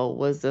slow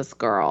was this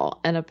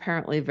girl? And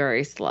apparently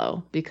very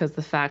slow, because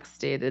the facts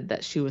stated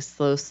that she was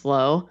so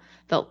slow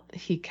that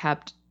he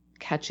kept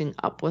catching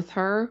up with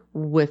her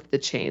with the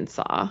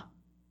chainsaw.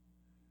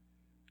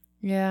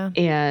 Yeah.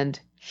 And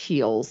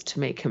heels to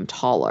make him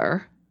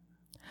taller.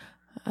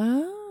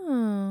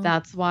 Oh.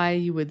 That's why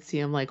you would see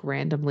him like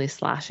randomly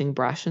slashing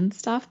brush and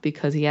stuff,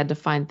 because he had to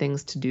find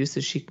things to do so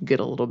she could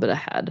get a little bit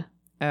ahead.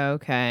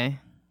 Okay.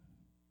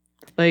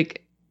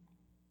 Like,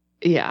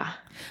 yeah.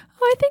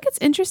 Oh, I think it's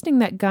interesting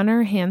that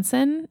Gunnar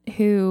Hansen,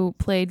 who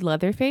played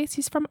Leatherface,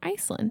 he's from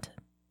Iceland.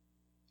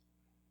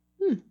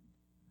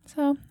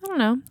 So, I don't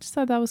know. Just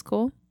thought that was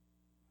cool.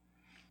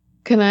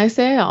 Can I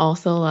say I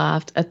also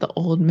laughed at the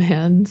old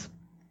man's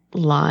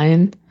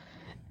line?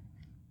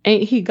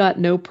 Ain't he got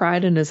no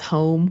pride in his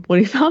home? When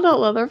he found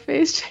out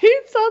Leatherface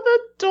chainsaw the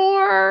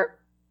door.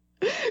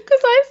 Because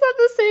I said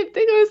the same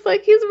thing. I was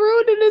like, he's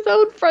ruining his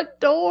own front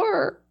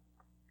door.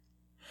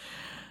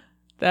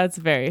 That's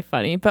very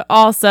funny. But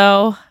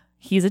also,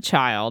 he's a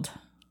child.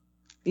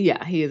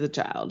 Yeah, he is a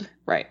child.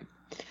 Right.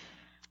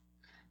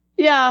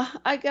 Yeah,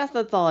 I guess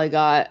that's all I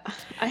got.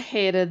 I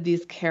hated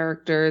these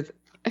characters,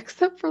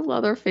 except for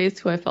Leatherface,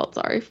 who I felt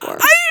sorry for.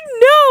 I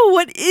know!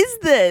 What is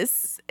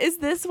this? Is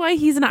this why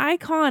he's an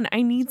icon?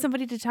 I need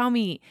somebody to tell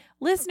me.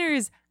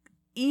 Listeners,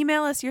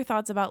 email us your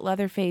thoughts about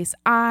Leatherface.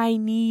 I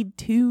need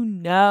to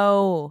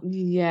know.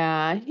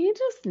 Yeah, he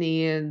just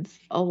needs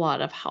a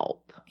lot of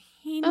help.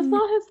 That's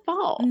not his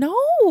fault.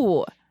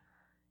 No.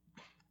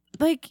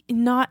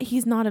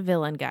 He's not a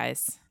villain,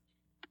 guys.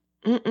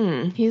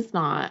 He's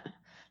not.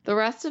 The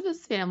rest of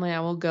his family, I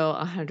will go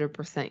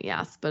 100%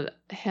 yes. But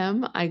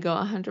him, I go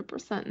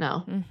 100%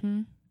 no.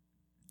 Mm-hmm.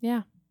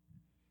 Yeah.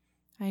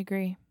 I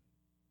agree.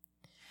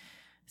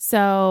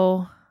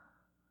 So,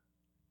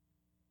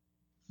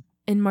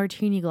 in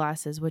martini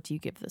glasses, what do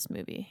you give this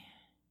movie?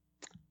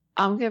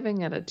 I'm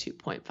giving it a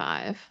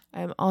 2.5.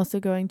 I'm also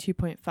going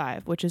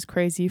 2.5, which is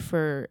crazy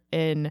for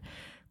an,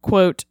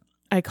 quote,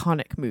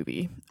 iconic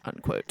movie,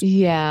 unquote.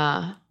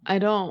 Yeah. I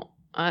don't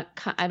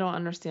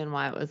understand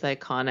why it was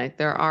iconic.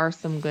 There are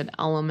some good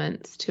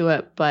elements to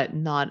it, but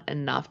not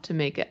enough to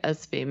make it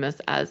as famous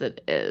as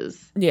it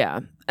is. Yeah.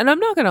 And I'm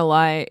not going to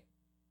lie.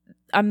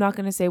 I'm not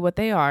going to say what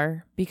they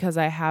are because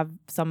I have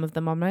some of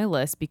them on my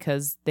list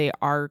because they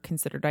are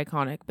considered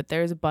iconic. But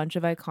there's a bunch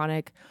of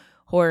iconic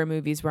horror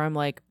movies where I'm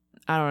like,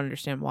 I don't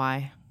understand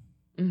why.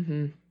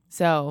 Mm-hmm.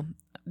 So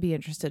be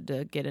interested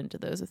to get into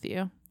those with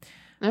you.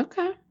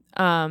 Okay.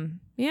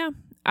 Yeah.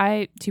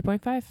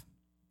 2.5.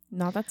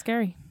 Not that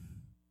scary.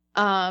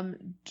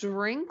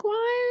 Drink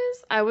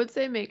wise, I would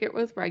say make it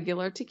with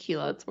regular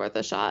tequila. It's worth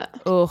a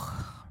shot.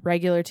 Ugh,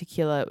 regular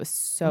tequila. It was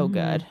so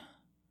good.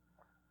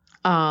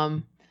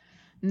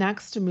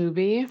 Next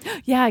movie.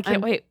 Yeah, I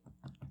can't wait.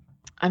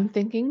 I'm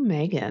thinking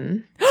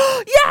Megan.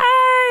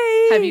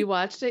 Yay! Have you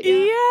watched it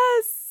yet?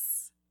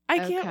 Yes. I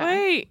can't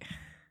wait.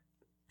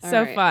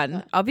 So right,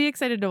 fun. I'll be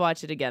excited to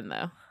watch it again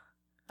though.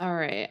 All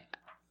right.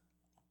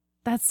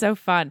 That's so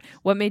fun.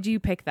 What made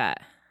you pick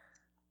that?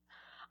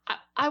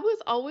 I was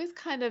always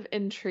kind of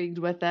intrigued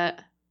with it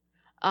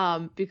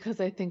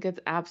because I think it's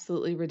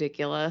absolutely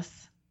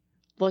ridiculous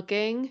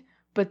looking.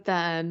 But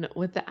then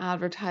with the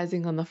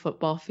advertising on the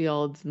football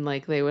fields and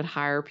like they would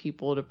hire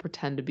people to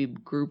pretend to be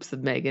groups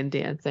of Megan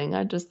dancing,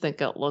 I just think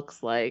it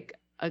looks like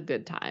a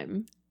good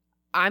time.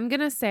 I'm going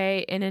to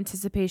say in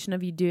anticipation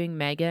of you doing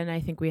Megan, I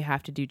think we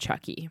have to do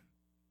Chucky.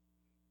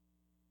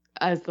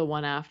 As the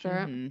one after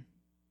Mm-hmm. it?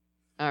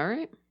 All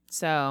right.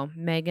 So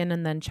Megan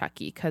and then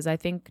Chucky, because I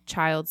think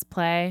Child's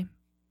Play,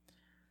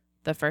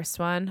 the first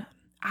one,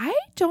 I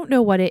don't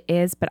know what it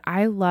is, but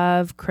I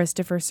love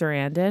Christopher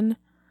Sarandon.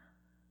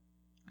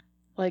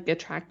 Like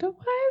attractive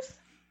wise?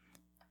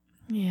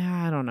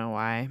 Yeah, I don't know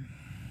why.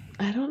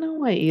 I don't know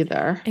why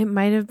either. It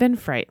might have been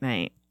Fright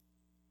Night.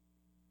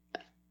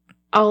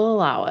 I'll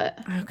allow it.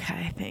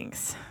 Okay,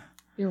 thanks.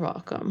 You're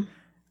welcome.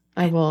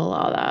 I will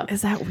allow that.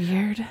 Is that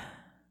weird?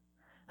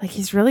 Like,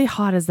 he's really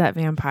hot as that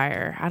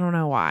vampire. I don't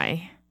know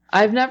why.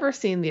 I've never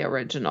seen the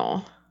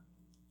original.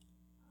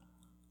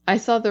 I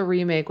saw the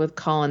remake with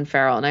Colin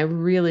Farrell, and I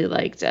really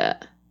liked it.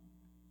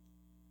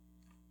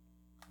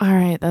 All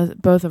right,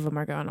 both of them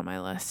are going on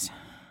my list.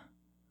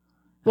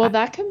 Well,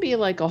 that can be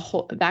like a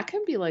whole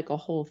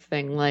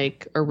thing,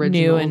 like New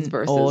originals and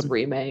versus old.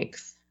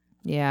 remakes.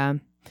 Yeah.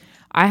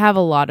 I have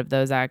a lot of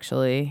those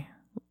actually.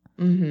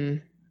 Mm-hmm.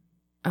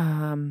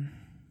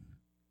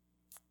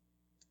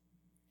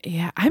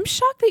 Yeah, I'm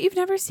shocked that you've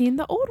never seen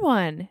the old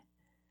one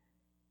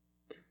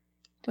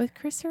with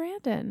Chris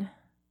Sarandon.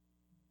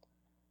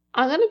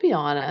 I'm gonna be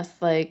honest,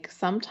 like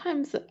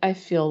sometimes I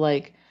feel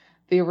like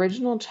the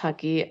original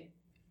Chucky,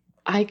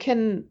 I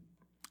can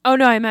Oh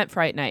no, I meant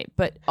Fright Night,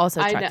 but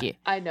also Chucky.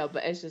 I know,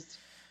 but it's just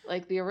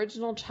like the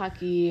original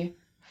Chucky,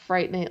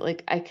 Fright Night,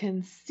 like I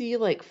can see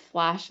like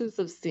flashes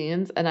of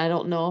scenes and I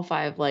don't know if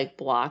I've like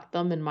blocked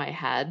them in my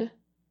head.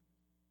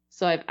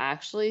 So I've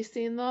actually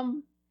seen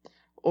them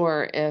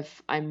or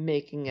if I'm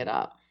making it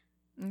up.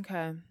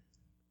 Okay.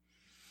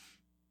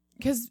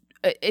 Because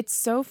it's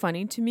so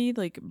funny to me,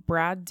 like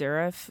Brad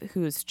Dourif,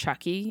 who's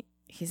Chucky,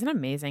 he's an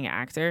amazing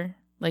actor.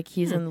 Like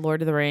he's in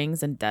Lord of the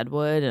Rings and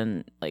Deadwood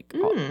and like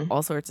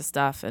all sorts of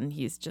stuff, and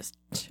he's just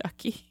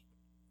Chucky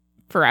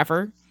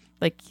forever.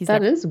 Like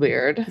That is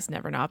weird. He's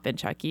never not been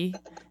Chucky,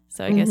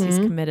 so I guess he's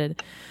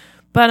committed.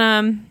 But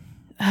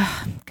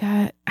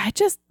God,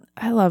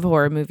 I love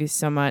horror movies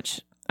so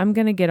much. I'm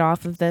gonna get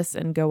off of this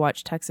and go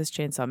watch Texas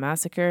Chainsaw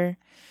Massacre.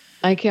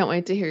 I can't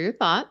wait to hear your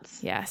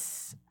thoughts.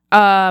 Yes.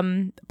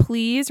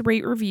 Please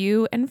rate,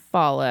 review, and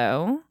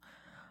follow.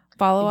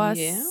 Follow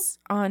us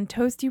on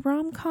Toasty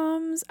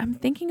Romcoms. I'm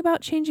thinking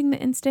about changing the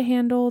Insta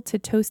handle to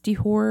Toasty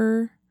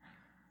Horror.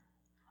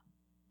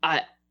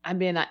 I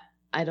mean,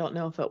 I don't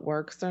know if it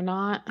works or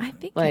not. I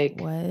think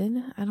it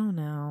would. I don't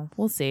know.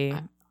 We'll see.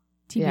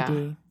 TBD.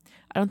 Yeah.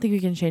 I don't think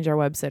we can change our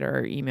website or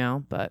our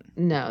email, but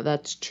no,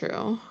 that's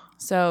true.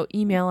 So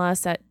email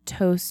us at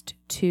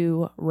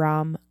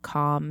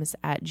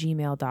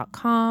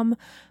toast2romcoms@gmail.com.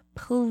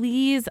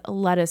 Please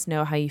let us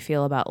know how you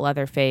feel about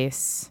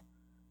Leatherface.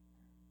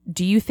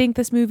 Do you think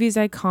this movie is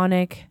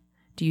iconic?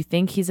 Do you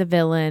think he's a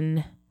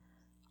villain?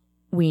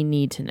 We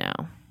need to know.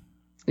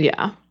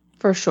 Yeah,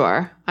 for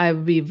sure. I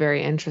would be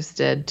very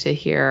interested to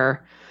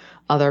hear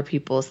other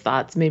people's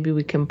thoughts. Maybe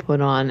we can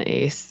put on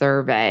a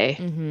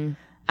survey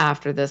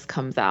after this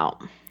comes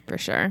out. For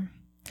sure.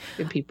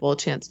 Give people a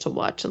chance to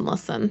watch and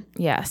listen.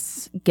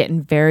 Yes.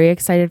 Getting very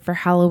excited for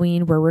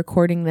Halloween. We're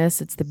recording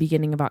this. It's the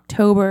beginning of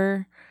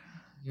October.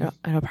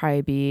 It'll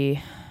probably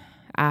be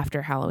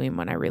after Halloween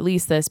when I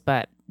release this,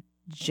 but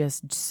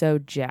just so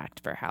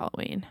jacked for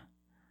Halloween.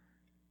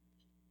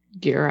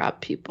 Gear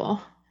up,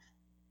 people.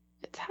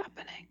 It's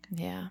happening.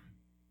 Yeah.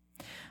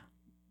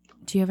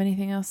 Do you have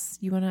anything else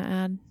you want to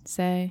add,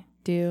 say,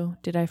 do?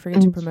 Did I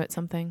forget to promote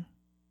something?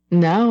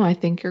 No, I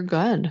think you're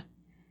good.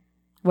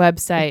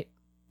 Website,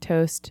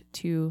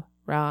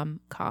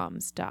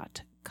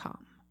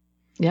 toast2romcoms.com.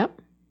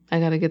 Yep. I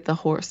got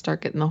to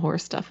start getting the horror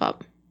stuff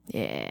up.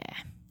 Yeah.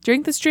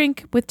 Drink this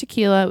drink with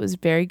tequila. It was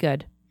very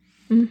good.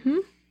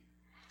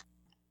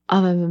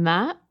 Other than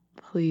that,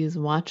 please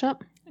watch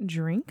up.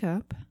 Drink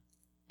up.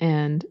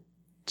 And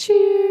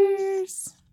cheers.